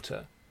his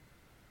daughter,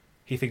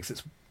 he thinks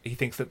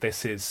that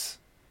this is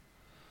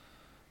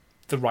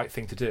the right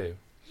thing to do,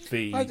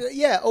 the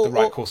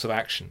right course of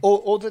action,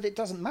 or that it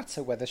doesn't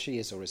matter whether she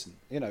is or isn't.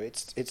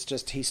 It's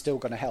just he's still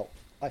going to help.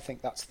 I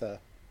think that's the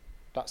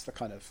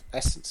kind of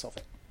essence of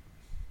it.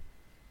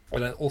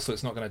 Well, then also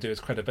it's not going to do his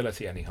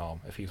credibility any harm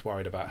if he's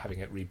worried about having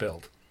it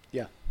rebuilt.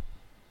 Yeah.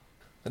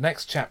 The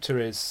next chapter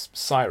is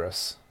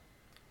Cyrus,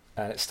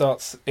 and it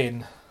starts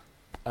in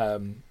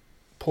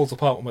Paul's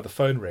apartment where the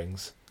phone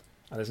rings,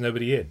 and there's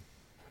nobody in,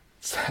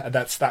 and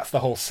that's the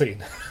whole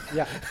scene.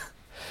 Yeah.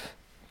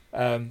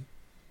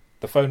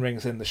 The phone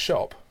rings in the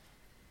shop,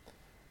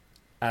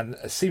 and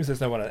it seems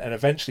there's no one, and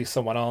eventually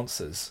someone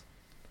answers.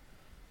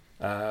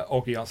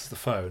 Augie answers the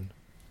phone,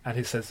 and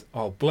he says,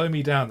 "Oh, blow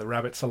me down, the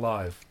rabbit's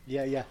alive."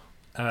 Yeah, yeah.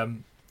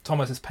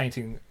 Thomas is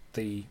painting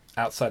the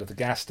outside of the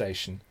gas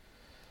station,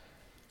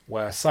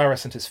 where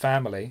Cyrus and his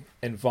family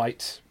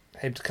invite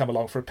him to come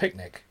along for a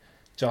picnic,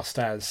 just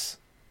as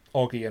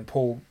Augie and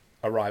Paul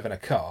arrive in a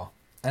car.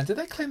 And do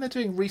they claim they're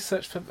doing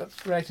research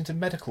relating to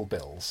medical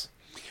bills?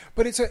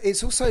 But it's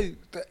also,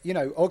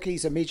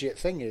 Augie's immediate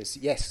thing is,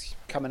 yes,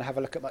 come and have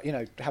a look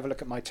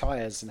at my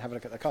tyres and have a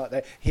look at the car.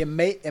 He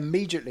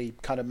immediately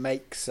kind of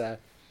makes a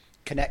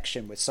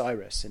connection with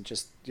Cyrus and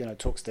just,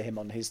 talks to him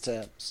on his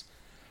terms.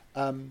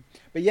 But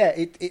yeah,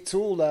 it's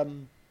all,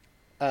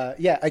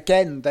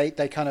 again,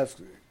 they kind of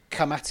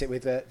come at it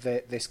with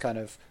this kind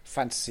of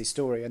fantasy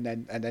story, and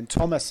then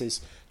Thomas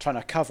is trying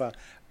to cover,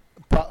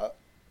 but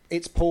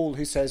it's Paul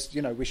who says,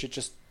 we should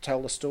just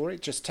tell the story,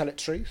 just tell it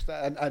truth,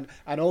 and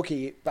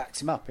Augie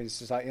backs him up. It's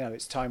just like,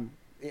 it's time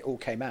it all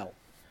came out,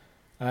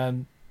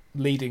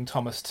 leading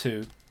Thomas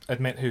to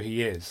admit who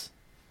he is.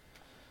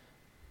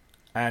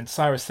 And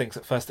Cyrus thinks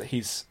at first that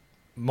he's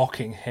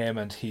mocking him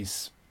and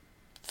he's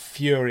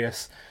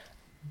furious,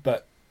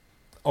 but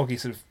Augie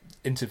sort of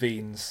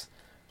intervenes,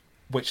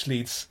 which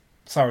leads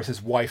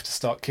Cyrus's wife to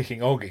start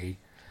kicking Augie.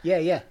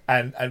 Yeah.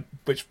 And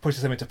which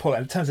pushes him into Paul,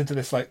 and it turns into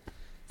this like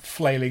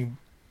flailing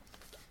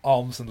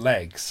arms and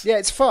legs. Yeah,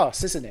 it's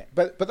farce, isn't it?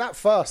 But that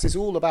farce is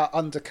all about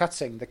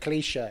undercutting the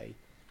cliche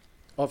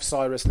of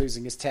Cyrus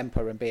losing his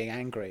temper and being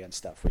angry and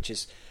stuff, which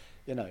is,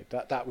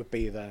 that would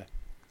be the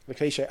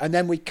cliche. And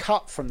then we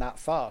cut from that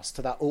farce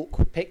to that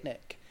awkward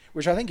picnic,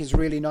 which I think is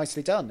really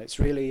nicely done. It's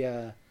really,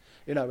 and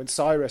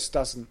Cyrus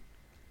and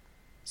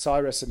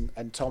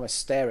Thomas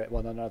stare at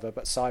one another,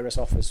 but Cyrus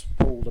offers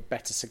Paul a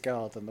better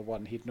cigar than the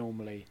one he'd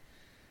normally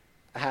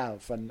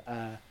have, and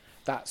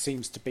that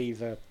seems to be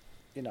the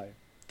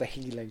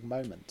healing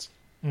moment.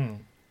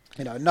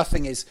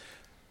 Nothing is,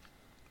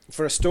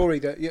 for a story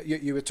that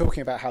you were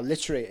talking about how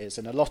literary it is,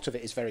 and a lot of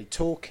it is very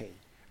talky.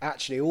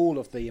 Actually, all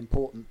of the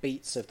important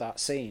beats of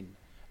that scene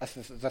are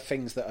the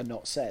things that are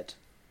not said.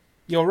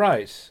 You're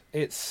right.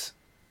 It's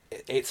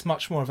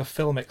much more of a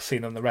filmic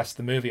scene than the rest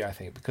of the movie, I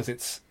think, because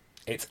it's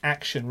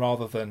action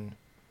rather than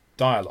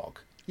dialogue.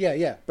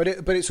 Yeah. But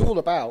it's all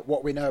about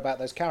what we know about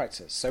those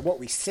characters. So what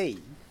we see,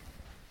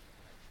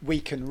 we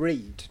can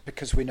read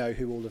because we know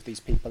who all of these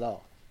people are.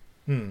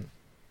 And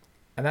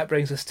that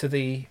brings us to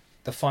the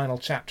final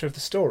chapter of the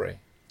story,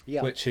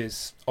 which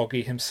is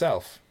Augie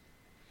himself.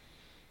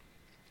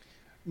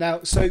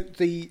 Now, so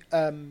the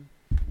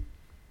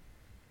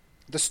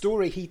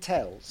story he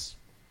tells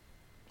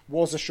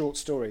was a short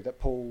story that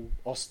Paul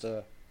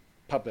Auster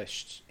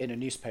published in a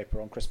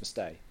newspaper on Christmas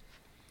Day,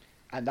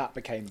 and that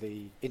became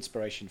the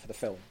inspiration for the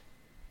film.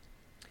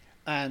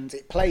 And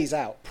it plays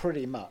out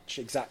pretty much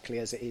exactly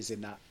as it is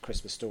in that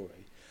Christmas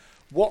story.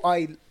 What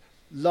I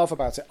love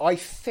about it, I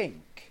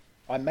think,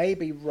 I may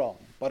be wrong,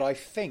 but I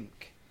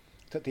think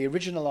that the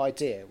original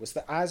idea was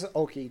that as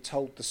Augie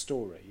told the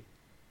story,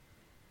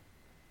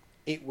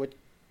 it would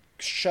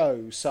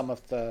show some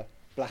of the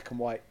black and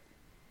white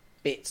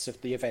bits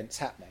of the events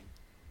happening.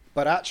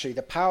 But actually,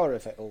 the power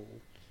of it all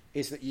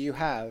is that you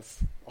have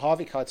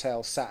Harvey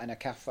Keitel sat in a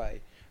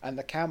cafe, and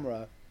the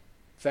camera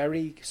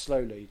very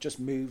slowly just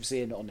moves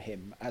in on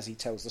him as he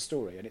tells the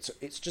story, and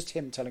it's just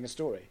him telling a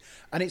story,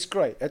 and it's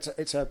great.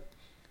 It's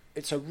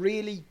a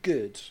really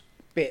good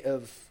bit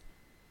of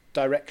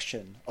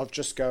direction of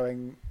just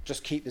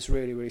keep this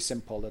really, really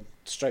simple and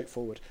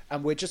straightforward,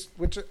 and I just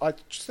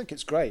think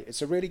it's great.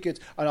 It's a really good,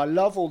 and I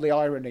love all the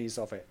ironies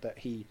of it, that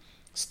he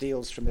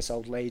steals from this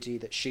old lady,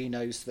 that she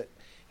knows that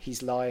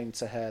he's lying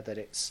to her, that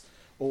it's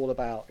all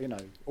about,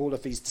 all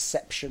of these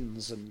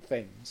deceptions and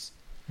things.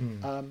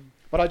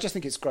 But I just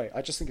think it's great.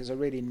 I just think it's a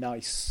really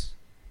nice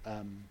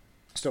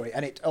story,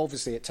 and it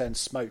turns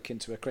Smoke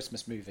into a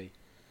Christmas movie.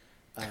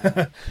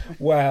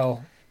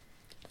 Well,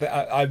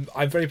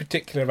 I'm very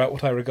particular about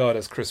what I regard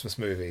as Christmas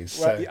movies.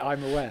 Well, so. yeah,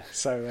 I'm aware.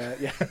 So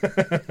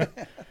yeah.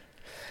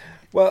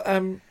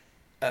 Well,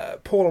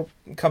 Paul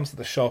comes to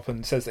the shop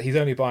and says that he's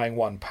only buying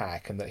one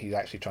pack and that he's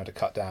actually trying to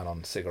cut down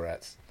on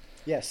cigarettes.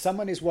 Yes,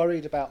 someone is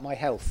worried about my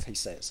health, he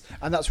says.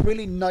 And that's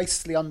really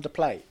nicely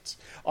underplayed.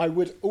 I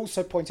would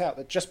also point out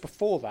that just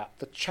before that,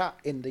 the chat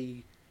in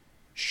the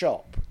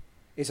shop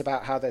is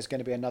about how there's going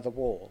to be another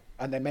war.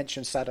 And they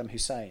mention Saddam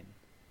Hussein.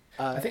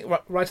 I think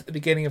right at the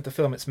beginning of the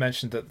film, it's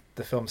mentioned that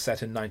the film's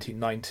set in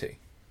 1990.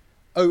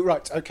 Oh,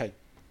 right, okay.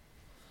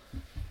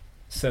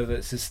 So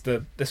this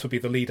would be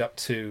the lead up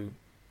to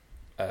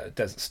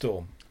Desert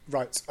Storm.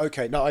 Right,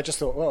 okay. No, I just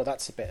thought, well,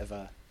 that's a bit of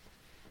a...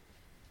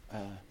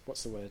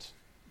 what's the word?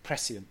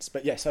 Prescience.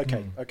 But yes,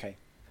 okay, okay.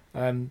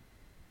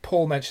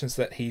 Paul mentions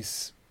that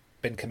he's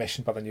been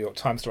commissioned by the New York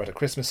Times to write a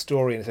Christmas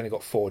story and he's only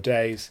got 4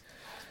 days.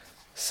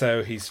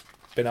 So he's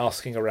been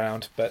asking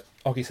around, but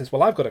Oggy says,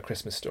 well, I've got a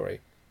Christmas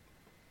story.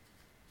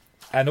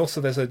 And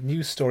also there's a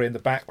news story in the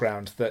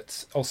background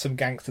that some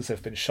gangsters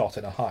have been shot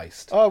in a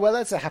heist. Oh, well,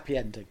 that's a happy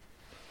ending.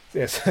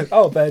 Yes.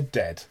 Oh, they're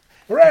dead.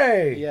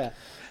 Hooray! Yeah.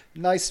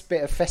 Nice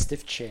bit of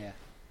festive cheer.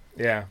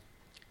 Yeah.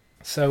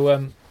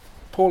 So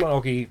Paul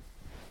and Oggy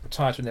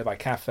retire to a nearby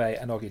cafe,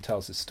 and Oggy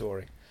tells his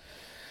story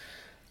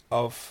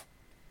of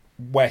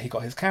where he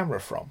got his camera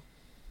from.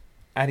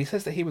 And he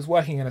says that he was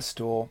working in a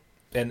store,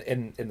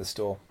 in the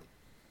store,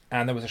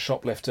 and there was a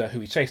shoplifter who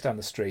he chased down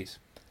the street,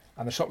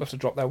 and the shoplifter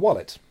dropped their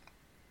wallet,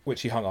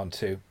 which he hung on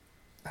to,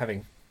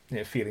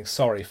 feeling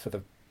sorry for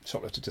the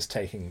shoplifter just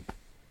taking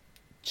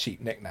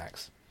cheap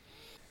knickknacks.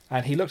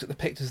 And he looked at the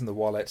pictures in the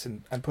wallet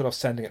and put off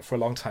sending it for a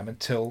long time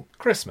until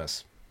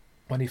Christmas,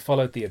 when he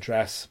followed the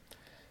address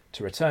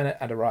to return it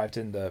and arrived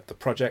in the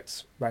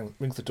projects,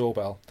 rings the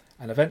doorbell,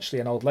 and eventually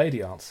an old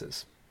lady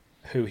answers,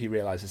 who he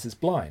realises is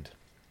blind.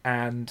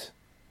 And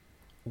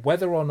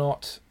whether or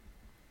not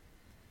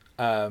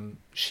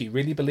she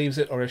really believes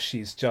it, or if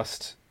she's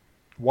just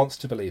wants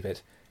to believe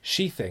it,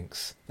 she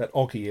thinks that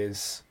Oggy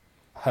is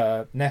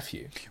her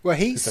nephew. Well,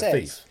 he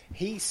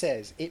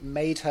says it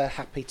made her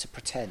happy to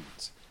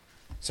pretend.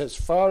 So as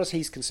far as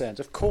he's concerned,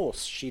 of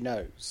course she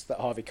knows that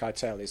Harvey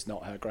Keitel is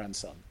not her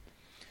grandson.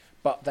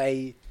 But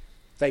they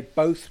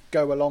both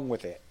go along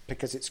with it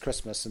because it's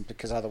Christmas and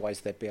because otherwise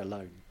they'd be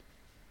alone.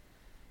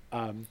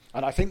 And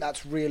I think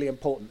that's really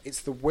important. It's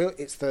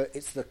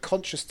the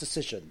conscious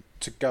decision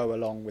to go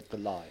along with the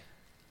lie.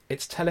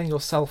 It's telling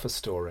yourself a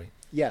story.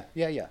 Yeah.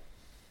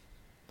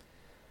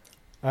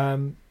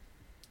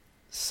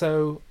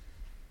 So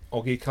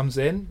Oggy comes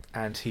in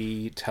and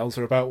he tells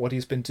her about what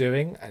he's been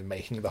doing and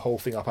making the whole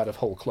thing up out of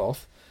whole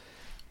cloth.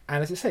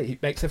 And as I say, he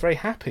makes her very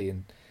happy,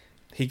 and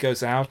he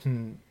goes out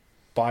and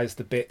buys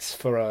the bits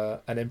for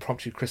an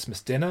impromptu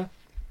Christmas dinner,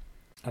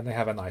 and they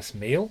have a nice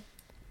meal.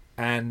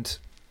 And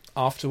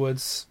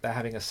afterwards, they're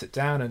having a sit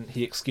down, and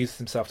he excuses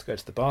himself to go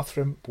to the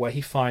bathroom, where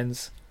he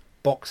finds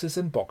boxes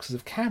and boxes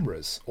of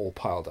cameras all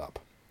piled up.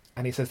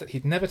 And he says that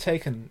he'd never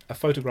taken a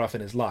photograph in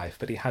his life,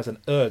 but he has an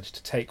urge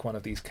to take one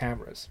of these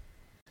cameras.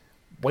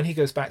 When he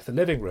goes back to the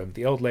living room,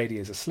 the old lady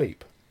is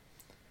asleep.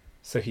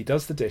 So he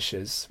does the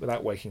dishes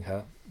without waking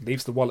her,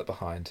 leaves the wallet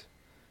behind,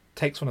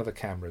 takes one of the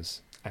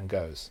cameras, and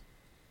goes.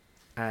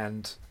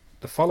 And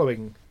the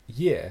following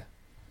year,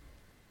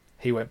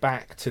 he went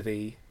back to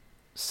the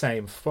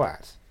same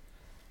flat,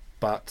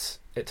 but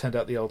it turned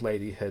out the old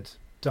lady had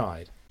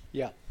died.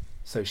 Yeah.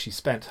 So she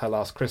spent her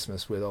last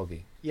Christmas with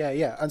Oggy.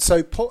 Yeah. And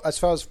so Paul, as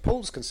far as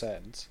Paul's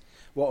concerned,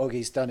 what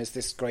Oggy's done is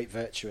this great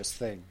virtuous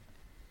thing.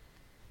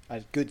 A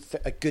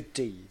good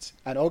deed.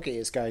 And Oggy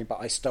is going, but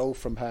I stole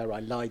from her, I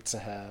lied to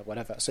her,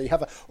 whatever. So you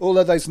have all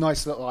of those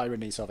nice little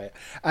ironies of it.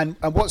 And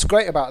what's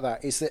great about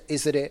that is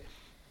that it,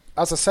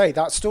 as I say,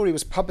 that story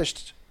was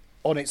published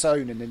on its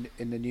own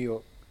in the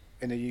New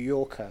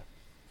Yorker,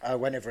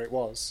 whenever it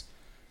was,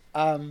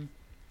 and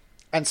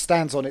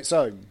stands on its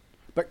own.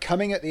 But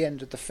coming at the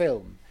end of the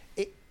film,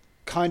 it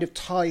kind of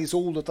ties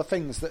all of the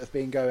things that have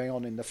been going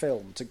on in the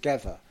film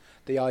together.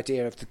 The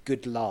idea of the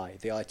good lie,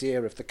 the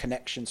idea of the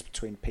connections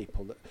between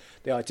people,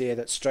 the idea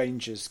that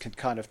strangers can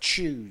kind of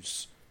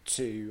choose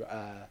to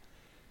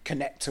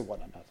connect to one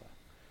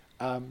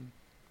another.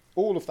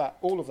 All of that,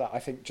 I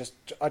think,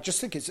 I just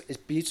think it's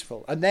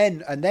beautiful. And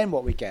then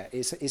what we get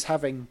is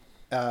having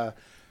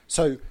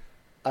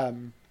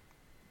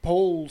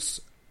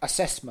Paul's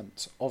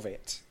assessment of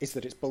it is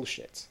that it's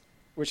bullshit,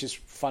 which is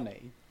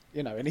funny.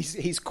 and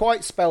he's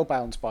quite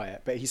spellbound by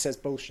it, but he says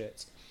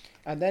bullshit.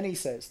 And then he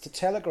says, to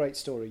tell a great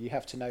story, you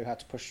have to know how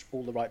to push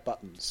all the right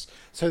buttons.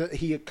 So that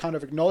he kind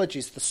of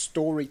acknowledges the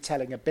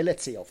storytelling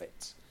ability of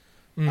it.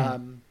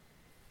 And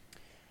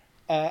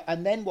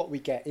then what we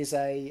get is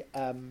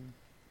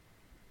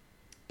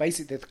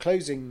basically the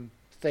closing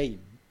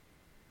theme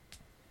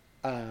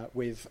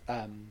with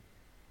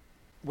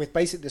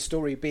basically the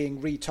story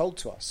being retold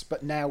to us,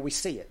 but now we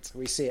see it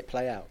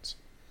play out.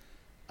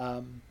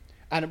 And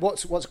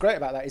what's great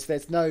about that is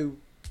there's no,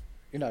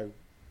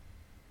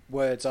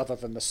 words other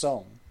than the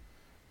song,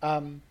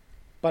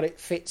 but it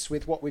fits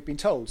with what we've been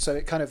told. So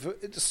it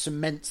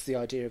cements the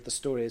idea of the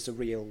story as a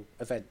real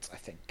event, I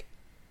think.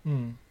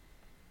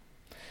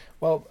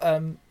 Well,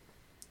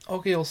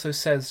 Oggy also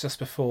says just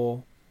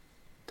before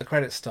the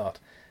credits start,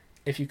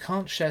 if you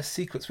can't share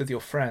secrets with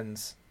your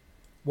friends,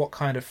 what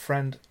kind of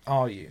friend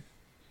are you?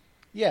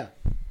 Yeah.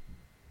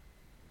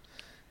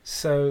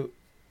 So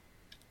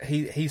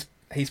he's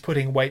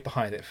putting weight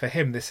behind it. For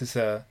him, this is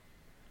a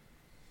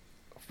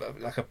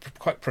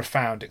quite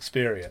profound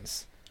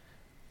experience,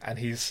 and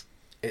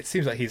it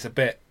seems like he's a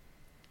bit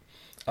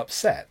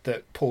upset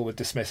that Paul would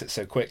dismiss it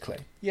so quickly.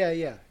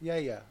 Yeah.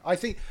 I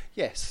think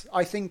yes.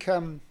 I think I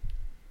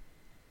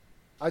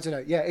don't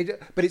know. Yeah,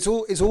 but it's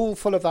all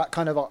full of that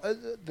kind of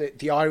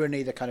the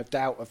irony, the kind of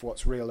doubt of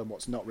what's real and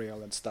what's not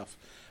real and stuff.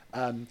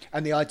 And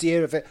the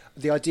idea of it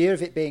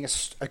being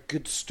a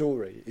good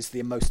story is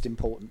the most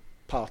important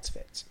part of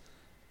it,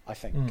 I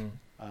think.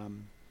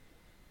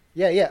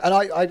 Yeah, and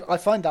I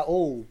find that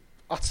all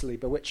utterly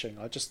bewitching.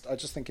 I just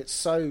think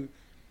it's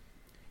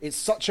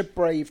such a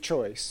brave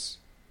choice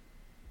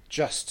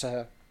just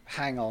to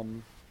hang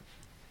on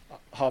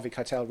Harvey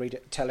Keitel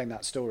telling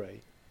that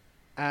story,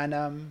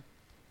 and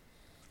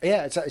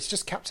it's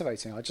just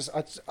captivating. I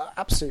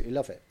absolutely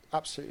love it.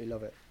 Absolutely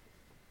love it.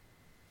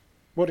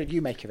 What did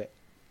you make of it?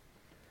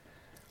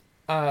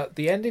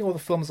 The ending or the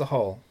film as a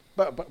whole?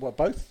 Well,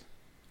 both.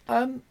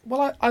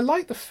 Well, I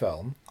like the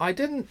film. I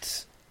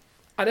don't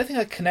think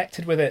I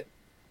connected with it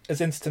as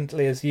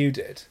instantly as you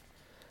did.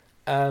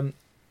 And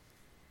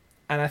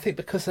I think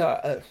because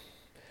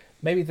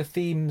maybe the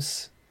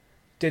themes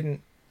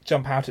didn't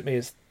jump out at me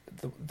as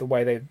the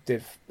way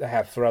they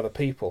have for other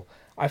people.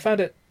 I found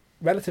it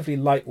relatively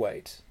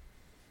lightweight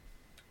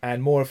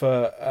and more of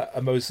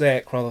a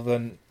mosaic rather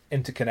than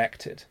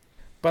interconnected.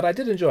 But I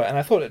did enjoy it, and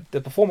I thought the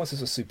performances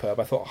were superb.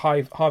 I thought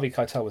Harvey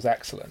Keitel was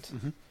excellent.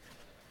 Mm-hmm.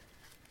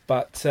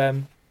 But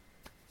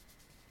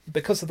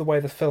because of the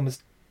way the film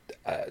is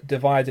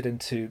divided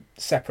into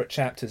separate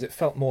chapters, it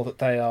felt more that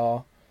they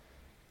are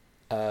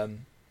a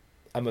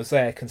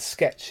mosaic and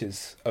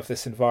sketches of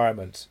this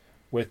environment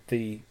with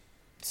the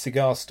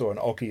cigar store and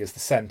Oggy as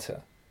the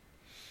centre,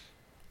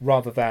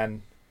 rather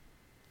than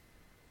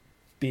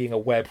being a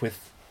web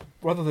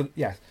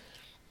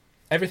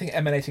everything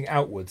emanating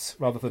outwards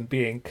rather than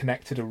being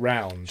connected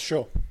around.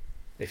 Sure.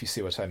 If you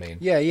see what I mean.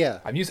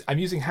 Yeah. I'm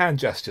using hand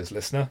gestures,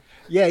 listener.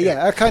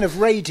 Yeah. A kind of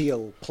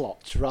radial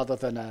plot rather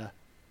than a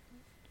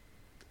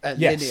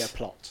linear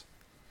plot.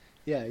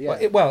 Yeah.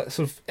 It's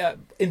sort of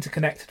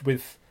interconnected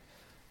with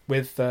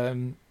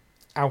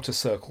outer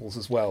circles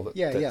as well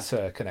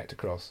that connect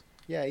across.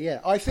 Yeah.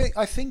 I think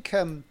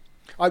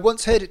I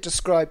once heard it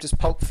described as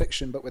Pulp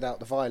Fiction but without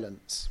the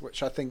violence,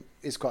 which I think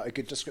is quite a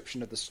good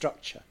description of the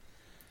structure.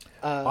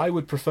 I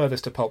would prefer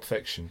this to Pulp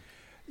Fiction.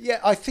 Yeah,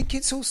 I think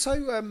it's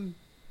also...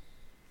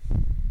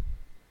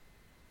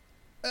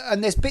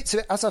 and there's bits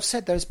of it, as I've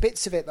said, there's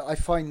bits of it that I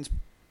find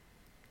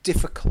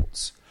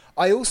difficult.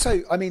 More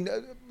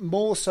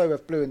so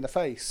of Blue in the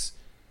Face.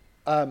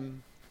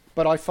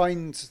 But I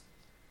find,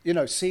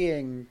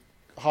 seeing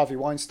Harvey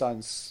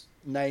Weinstein's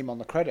name on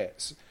the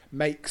credits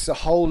makes a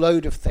whole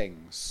load of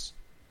things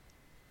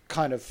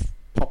kind of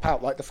pop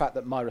out, like the fact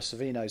that Myra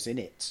Sorvino's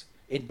in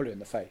Blue in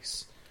the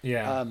Face.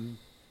 Yeah.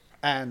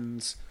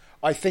 And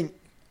I think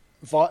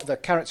the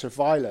character of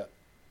Violet,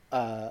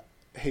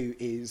 who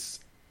is,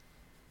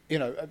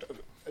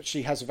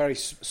 she has a very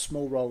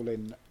small role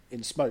in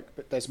Smoke,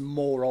 but there's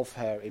more of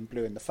her in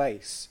Blue in the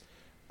Face.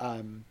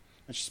 And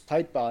she's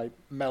played by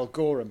Mel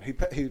Gorham,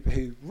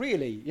 who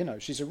really,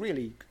 she's a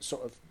really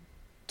sort of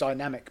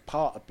dynamic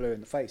part of Blue in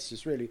the Face.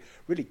 She's really,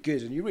 really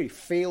good, and you really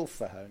feel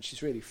for her, and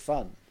she's really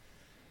fun.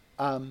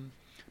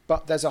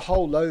 But there's a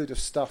whole load of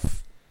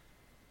stuff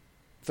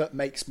that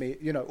makes me,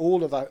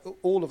 all of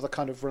the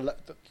kind of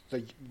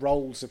the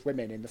roles of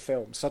women in the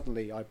film.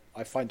 Suddenly,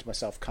 I find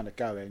myself kind of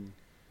going,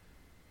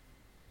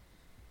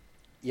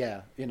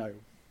 it's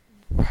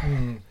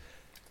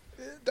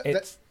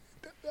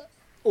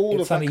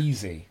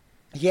uneasy.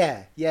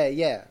 Yeah.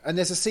 And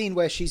there's a scene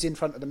where she's in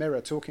front of the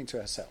mirror talking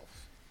to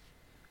herself,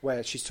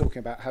 where she's talking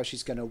about how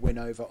she's going to win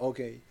over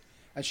Oggy,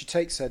 and she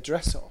takes her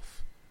dress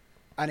off,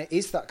 and it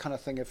is that kind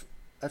of thing of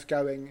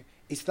going,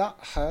 is that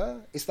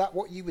her? Is that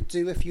what you would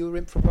do if you were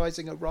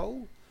improvising a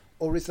role,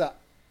 or is that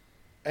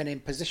an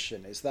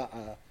imposition? Is that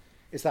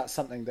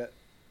something that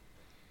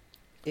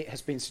it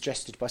has been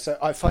suggested by? So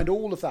I find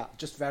all of that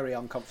just very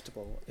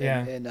uncomfortable.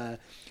 In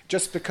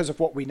just because of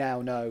what we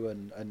now know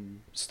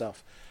and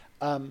stuff.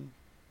 And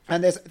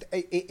And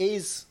it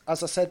is,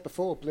 as I said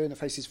before, Blue in the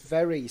Face is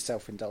very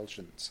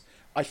self-indulgent.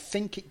 I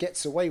think it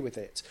gets away with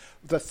it.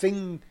 The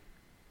thing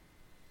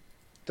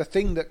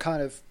that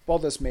kind of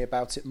bothers me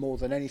about it more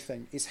than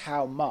anything is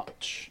how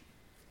much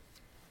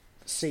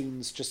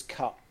scenes just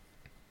cut.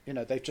 You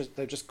know, they've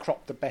just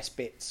cropped the best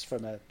bits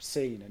from a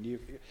scene, and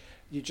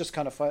you just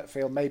kind of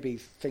feel maybe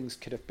things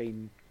could have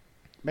been,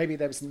 maybe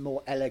there was a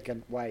more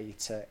elegant way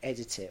to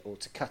edit it or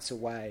to cut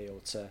away or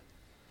to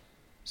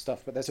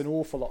stuff. But there's an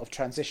awful lot of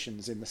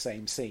transitions in the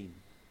same scene.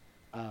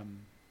 Where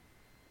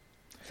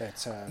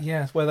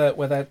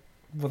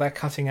they're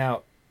cutting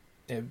out,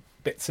 you know,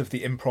 bits of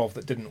the improv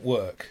that didn't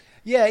work.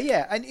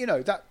 Yeah, and you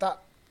know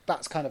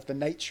that's kind of the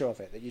nature of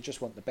it, that you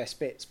just want the best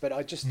bits. But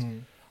I just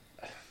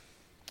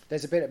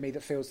there's a bit of me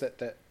that feels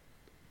that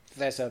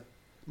there's a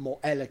more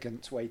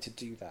elegant way to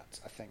do that,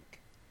 I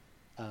think.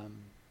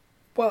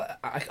 Well,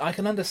 I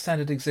can understand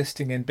it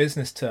existing in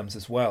business terms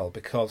as well,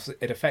 because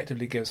it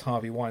effectively gives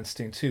Harvey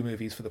Weinstein 2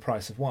 movies for the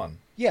price of 1.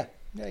 Yeah.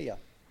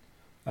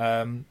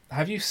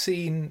 Have you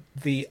seen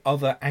the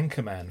other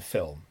Anchorman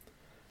film?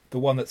 The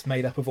one that's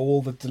made up of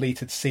all the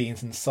deleted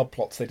scenes and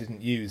subplots they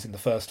didn't use in the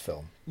first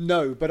film?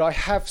 No, but I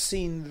have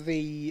seen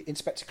the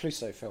Inspector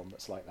Clouseau film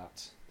that's like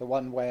that. The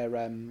one where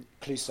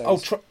Clouseau... Oh,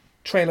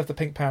 Trail of the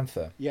Pink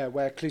Panther. Yeah,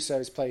 where Clouseau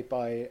is played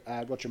by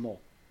Roger Moore.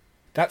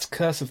 That's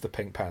Curse of the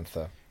Pink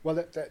Panther.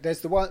 Well,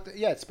 there's the one...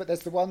 Yes, but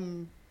there's the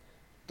one...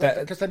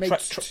 Because they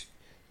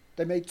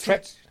made...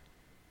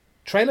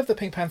 Trail of the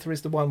Pink Panther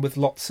is the one with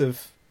lots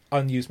of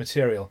unused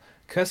material.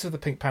 Curse of the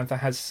Pink Panther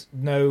has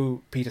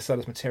no Peter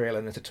Sellers material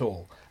in it at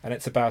all, and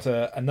it's about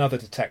another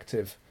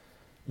detective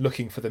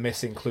looking for the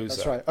missing Clouseau.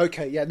 That's right.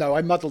 Okay, yeah, no,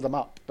 I muddled them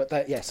up,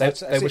 but yes,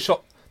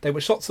 they were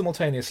shot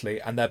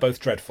simultaneously, and they're both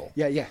dreadful.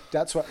 Yeah,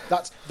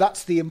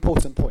 that's the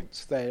important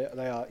point. They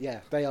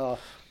are,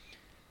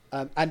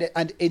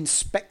 and in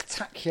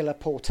spectacular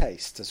poor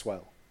taste as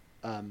well.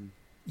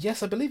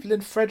 Yes, I believe Lynn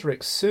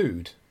Fredericks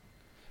sued,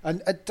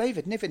 and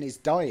David Niven is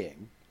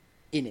dying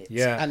in it,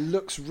 and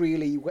looks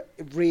really,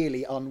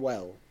 really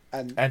unwell.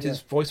 And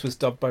his voice was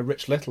dubbed by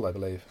Rich Little, I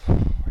believe.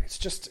 It's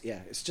just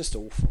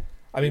awful.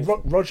 I mean,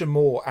 Roger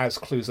Moore as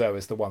Clouseau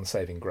is the one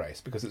saving grace,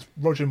 because it's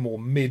Roger Moore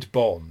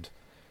mid-Bond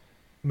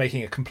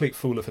making a complete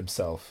fool of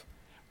himself,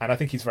 and I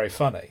think he's very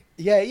funny.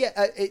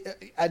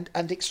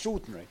 And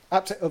extraordinary.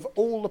 Of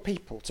all the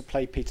people to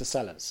play Peter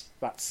Sellers,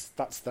 that's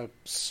the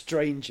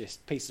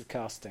strangest piece of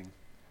casting.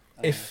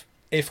 If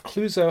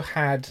Clouseau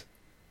had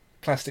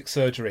plastic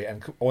surgery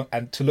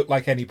and to look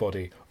like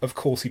anybody, of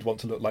course he'd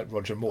want to look like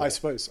Roger Moore. I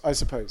suppose.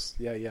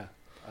 Yeah.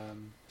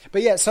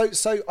 But yeah, so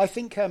I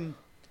think I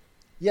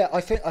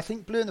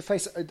think Blue in the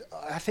Face.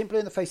 I think Blue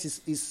in the Face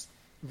is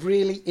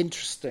really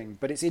interesting,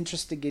 but it's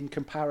interesting in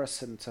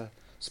comparison to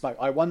Smoke.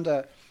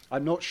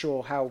 I'm not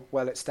sure how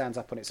well it stands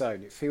up on its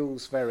own. It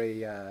feels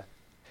very.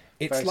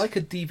 It's like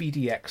a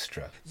DVD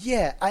extra.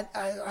 Yeah, and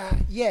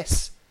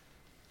yes.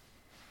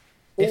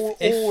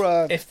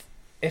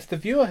 If the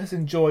viewer has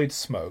enjoyed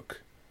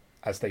Smoke,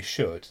 as they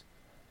should,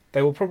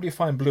 they will probably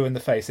find Blue in the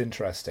Face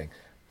interesting.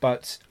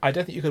 But I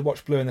don't think you could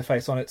watch Blue in the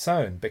Face on its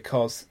own,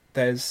 because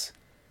there's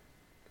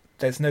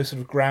no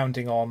sort of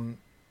grounding on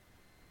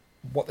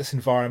what this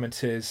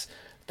environment is.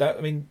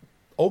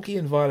 Augie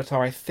and Violet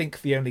are, I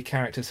think, the only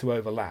characters who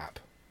overlap.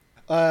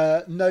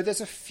 No,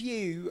 there's a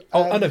few.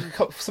 No,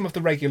 some of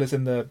the regulars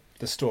in the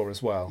store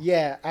as well.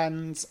 Yeah,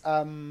 and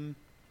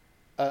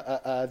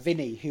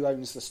Vinny, who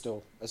owns the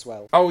store as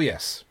well. Oh,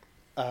 yes.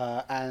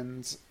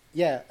 And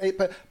yeah,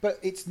 but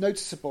it's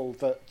noticeable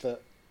that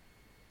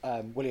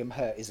William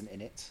Hurt isn't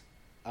in it,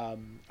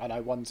 and I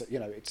wonder,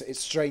 it's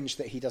strange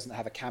that he doesn't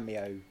have a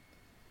cameo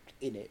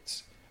in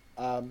it.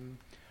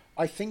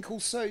 I think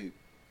also,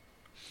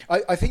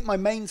 I think my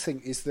main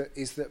thing is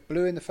that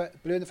Blue in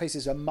the Face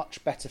is a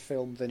much better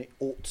film than it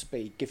ought to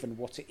be, given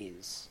what it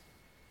is.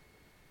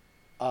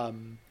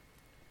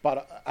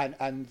 But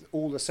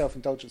all the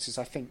self-indulgences,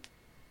 I think,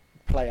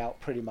 play out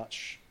pretty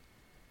much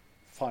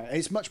fine.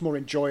 It's much more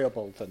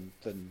enjoyable than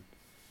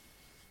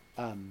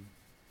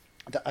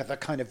the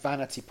kind of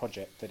vanity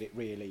project that it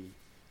really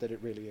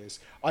is.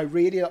 I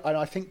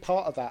think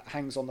part of that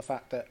hangs on the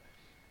fact that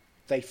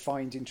they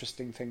find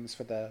interesting things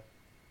for the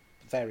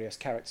various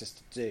characters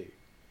to do.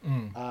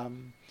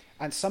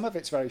 And some of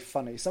it's very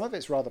funny, some of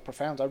it's rather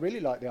profound. I really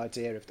like the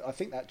idea of, I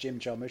think that Jim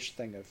Jarmusch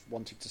thing of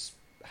wanting to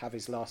have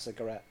his last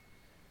cigarette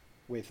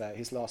with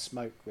his last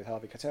smoke with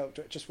Harvey Keitel,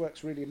 it just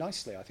works really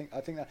nicely. I think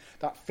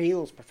that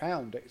feels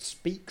profound. It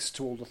speaks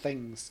to all the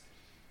things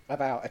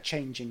about a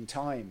changing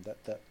time,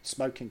 that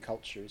smoking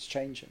culture is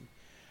changing.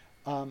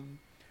 And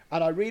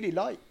I really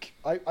like,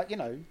 I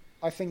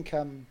think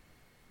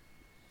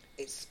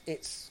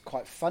it's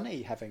quite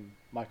funny having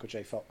Michael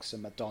J. Fox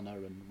and Madonna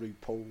and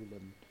RuPaul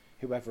and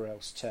whoever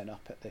else turn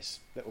up at this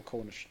little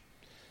corner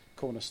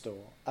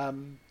store.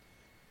 And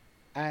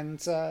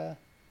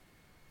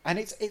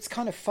it's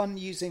kind of fun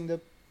using the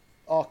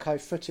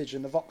archive footage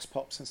and the vox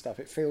pops and stuff.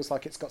 It feels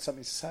like it's got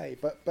something to say.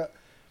 But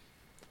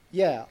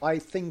yeah, I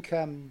think,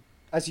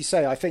 as you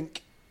say, I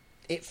think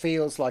it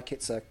feels like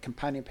it's a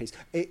companion piece.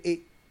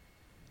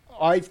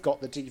 I've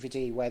got the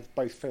DVD where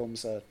both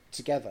films are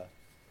together,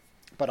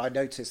 but I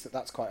noticed that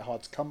that's quite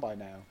hard to come by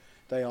now.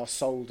 They are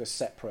sold as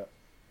separate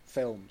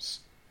films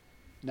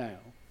now,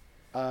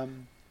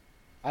 and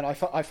I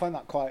find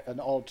that quite an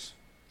odd.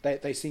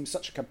 They seem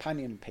such a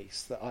companion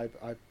piece that I,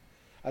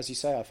 as you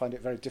say, I find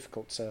it very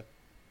difficult to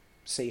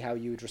see how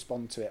you would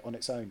respond to it on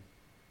its own.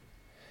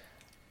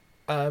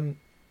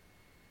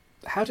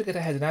 How to Get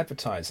Ahead in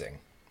Advertising,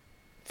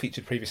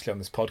 featured previously on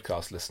this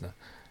podcast, listener,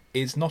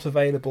 is not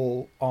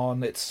available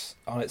on its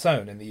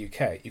own in the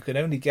UK. You can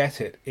only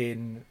get it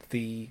in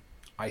the,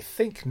 I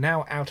think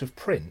now out of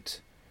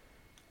print,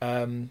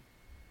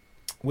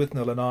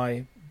 Withnail and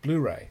I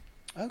Blu-ray.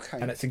 Okay.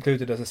 And it's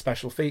included as a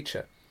special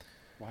feature.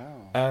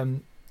 Wow.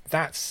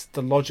 That's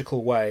the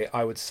logical way,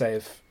 I would say,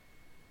 of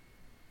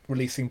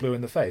releasing Blue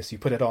in the Face. You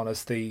put it on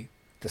as the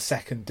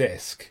second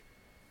disc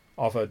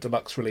of a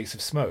deluxe release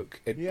of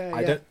Smoke.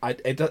 I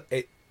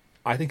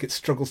think it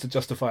struggles to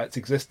justify its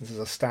existence as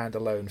a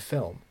standalone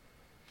film.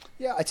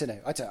 Yeah, I don't know.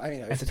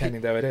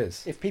 Entertaining though it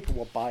is. If people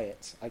will buy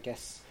it, I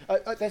guess.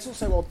 There's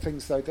also odd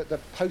things, though, that the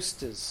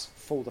posters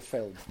for the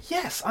film.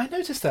 Yes, I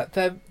noticed that.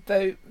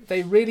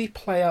 They really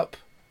play up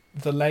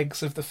the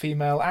legs of the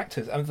female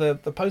actors. And the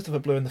poster for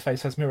Blue in the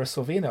Face has Mira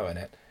Sorvino in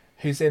it,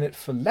 who's in it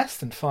for less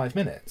than 5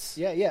 minutes.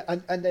 Yeah.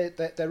 And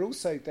they're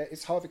also...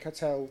 it's Harvey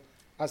Keitel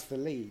as the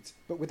lead,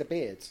 but with a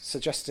beard,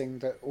 suggesting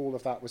that all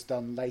of that was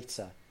done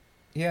later.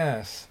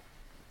 Yes.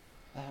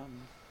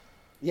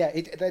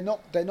 They're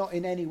not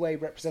in any way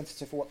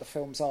representative of what the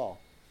films are.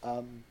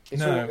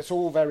 It's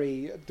all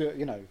very,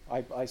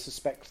 I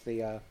suspect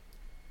the.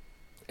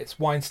 It's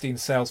Weinstein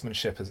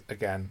salesmanship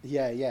again.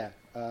 Yeah.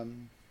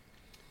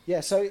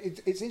 So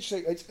it's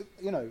interesting. It's,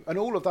 and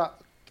all of that,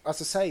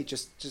 as I say,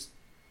 just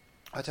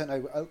I don't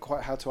know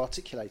quite how to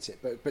articulate it,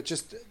 but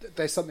just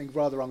there's something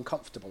rather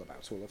uncomfortable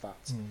about all of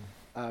that,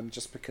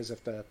 just because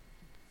of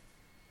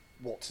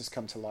what has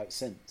come to light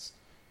since.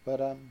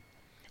 But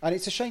and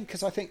it's a shame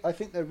because I think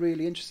they're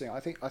really interesting. I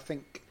think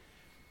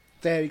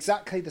they're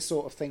exactly the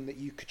sort of thing that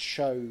you could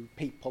show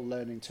people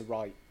learning to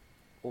write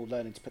or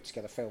learning to put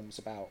together films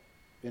about.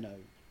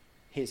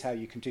 Here's how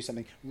you can do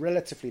something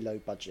relatively low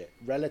budget,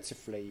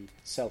 relatively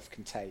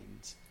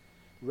self-contained,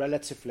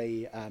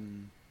 relatively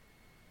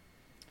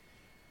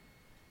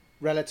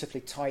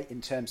tight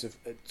in terms of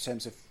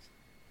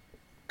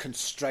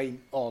constraint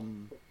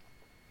on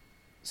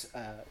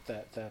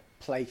the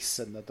place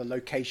and the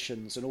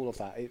locations and all of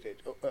that.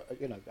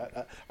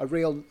 A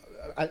real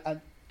and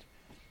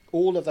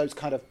all of those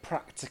kind of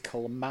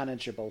practical,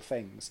 manageable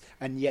things,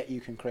 and yet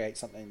you can create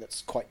something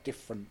that's quite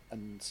different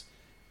and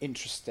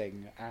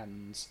interesting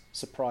and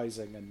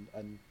surprising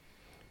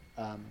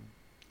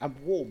and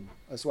warm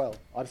as well.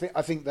 I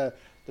think the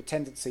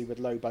tendency with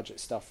low budget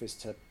stuff is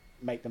to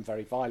make them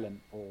very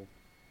violent or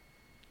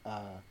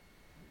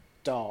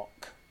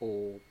dark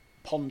or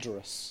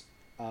ponderous.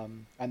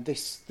 And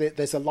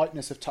there's a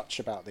lightness of touch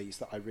about these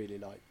that I really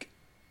like.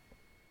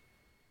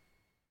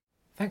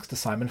 Thanks to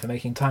Simon for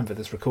making time for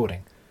this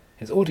recording.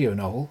 His audio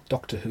novel,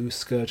 Doctor Who: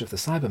 Scourge of the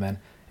Cybermen,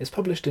 is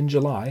published in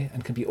July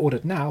and can be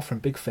ordered now from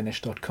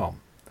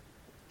bigfinish.com.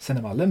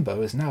 Cinema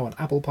Limbo is now on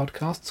Apple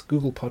Podcasts,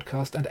 Google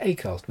Podcast and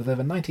Acast with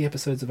over 90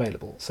 episodes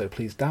available, so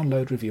please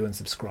download, review and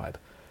subscribe.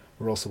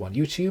 We're also on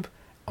YouTube,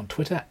 on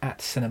Twitter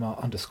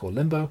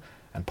 @cinema_limbo,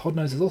 and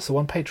Podnose is also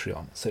on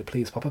Patreon, so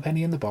please pop a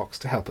penny in the box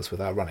to help us with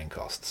our running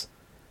costs.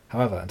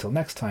 However, until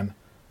next time,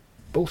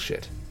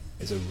 bullshit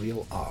is a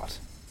real art.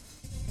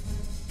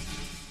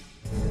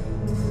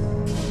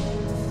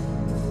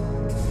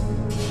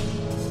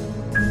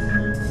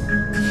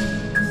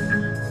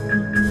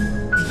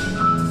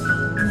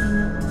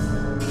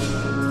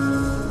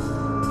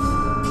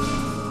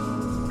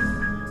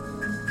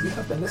 You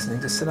have been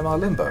listening to Cinema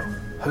Limbo,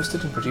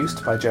 hosted and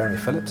produced by Jeremy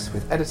Phillips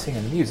with editing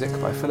and music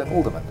by Philip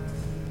Alderman.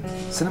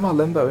 Cinema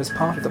Limbo is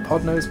part of the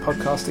Podnose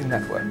Podcasting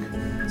Network,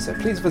 so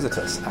please visit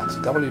us at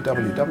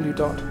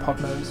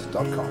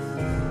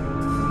www.podnose.com.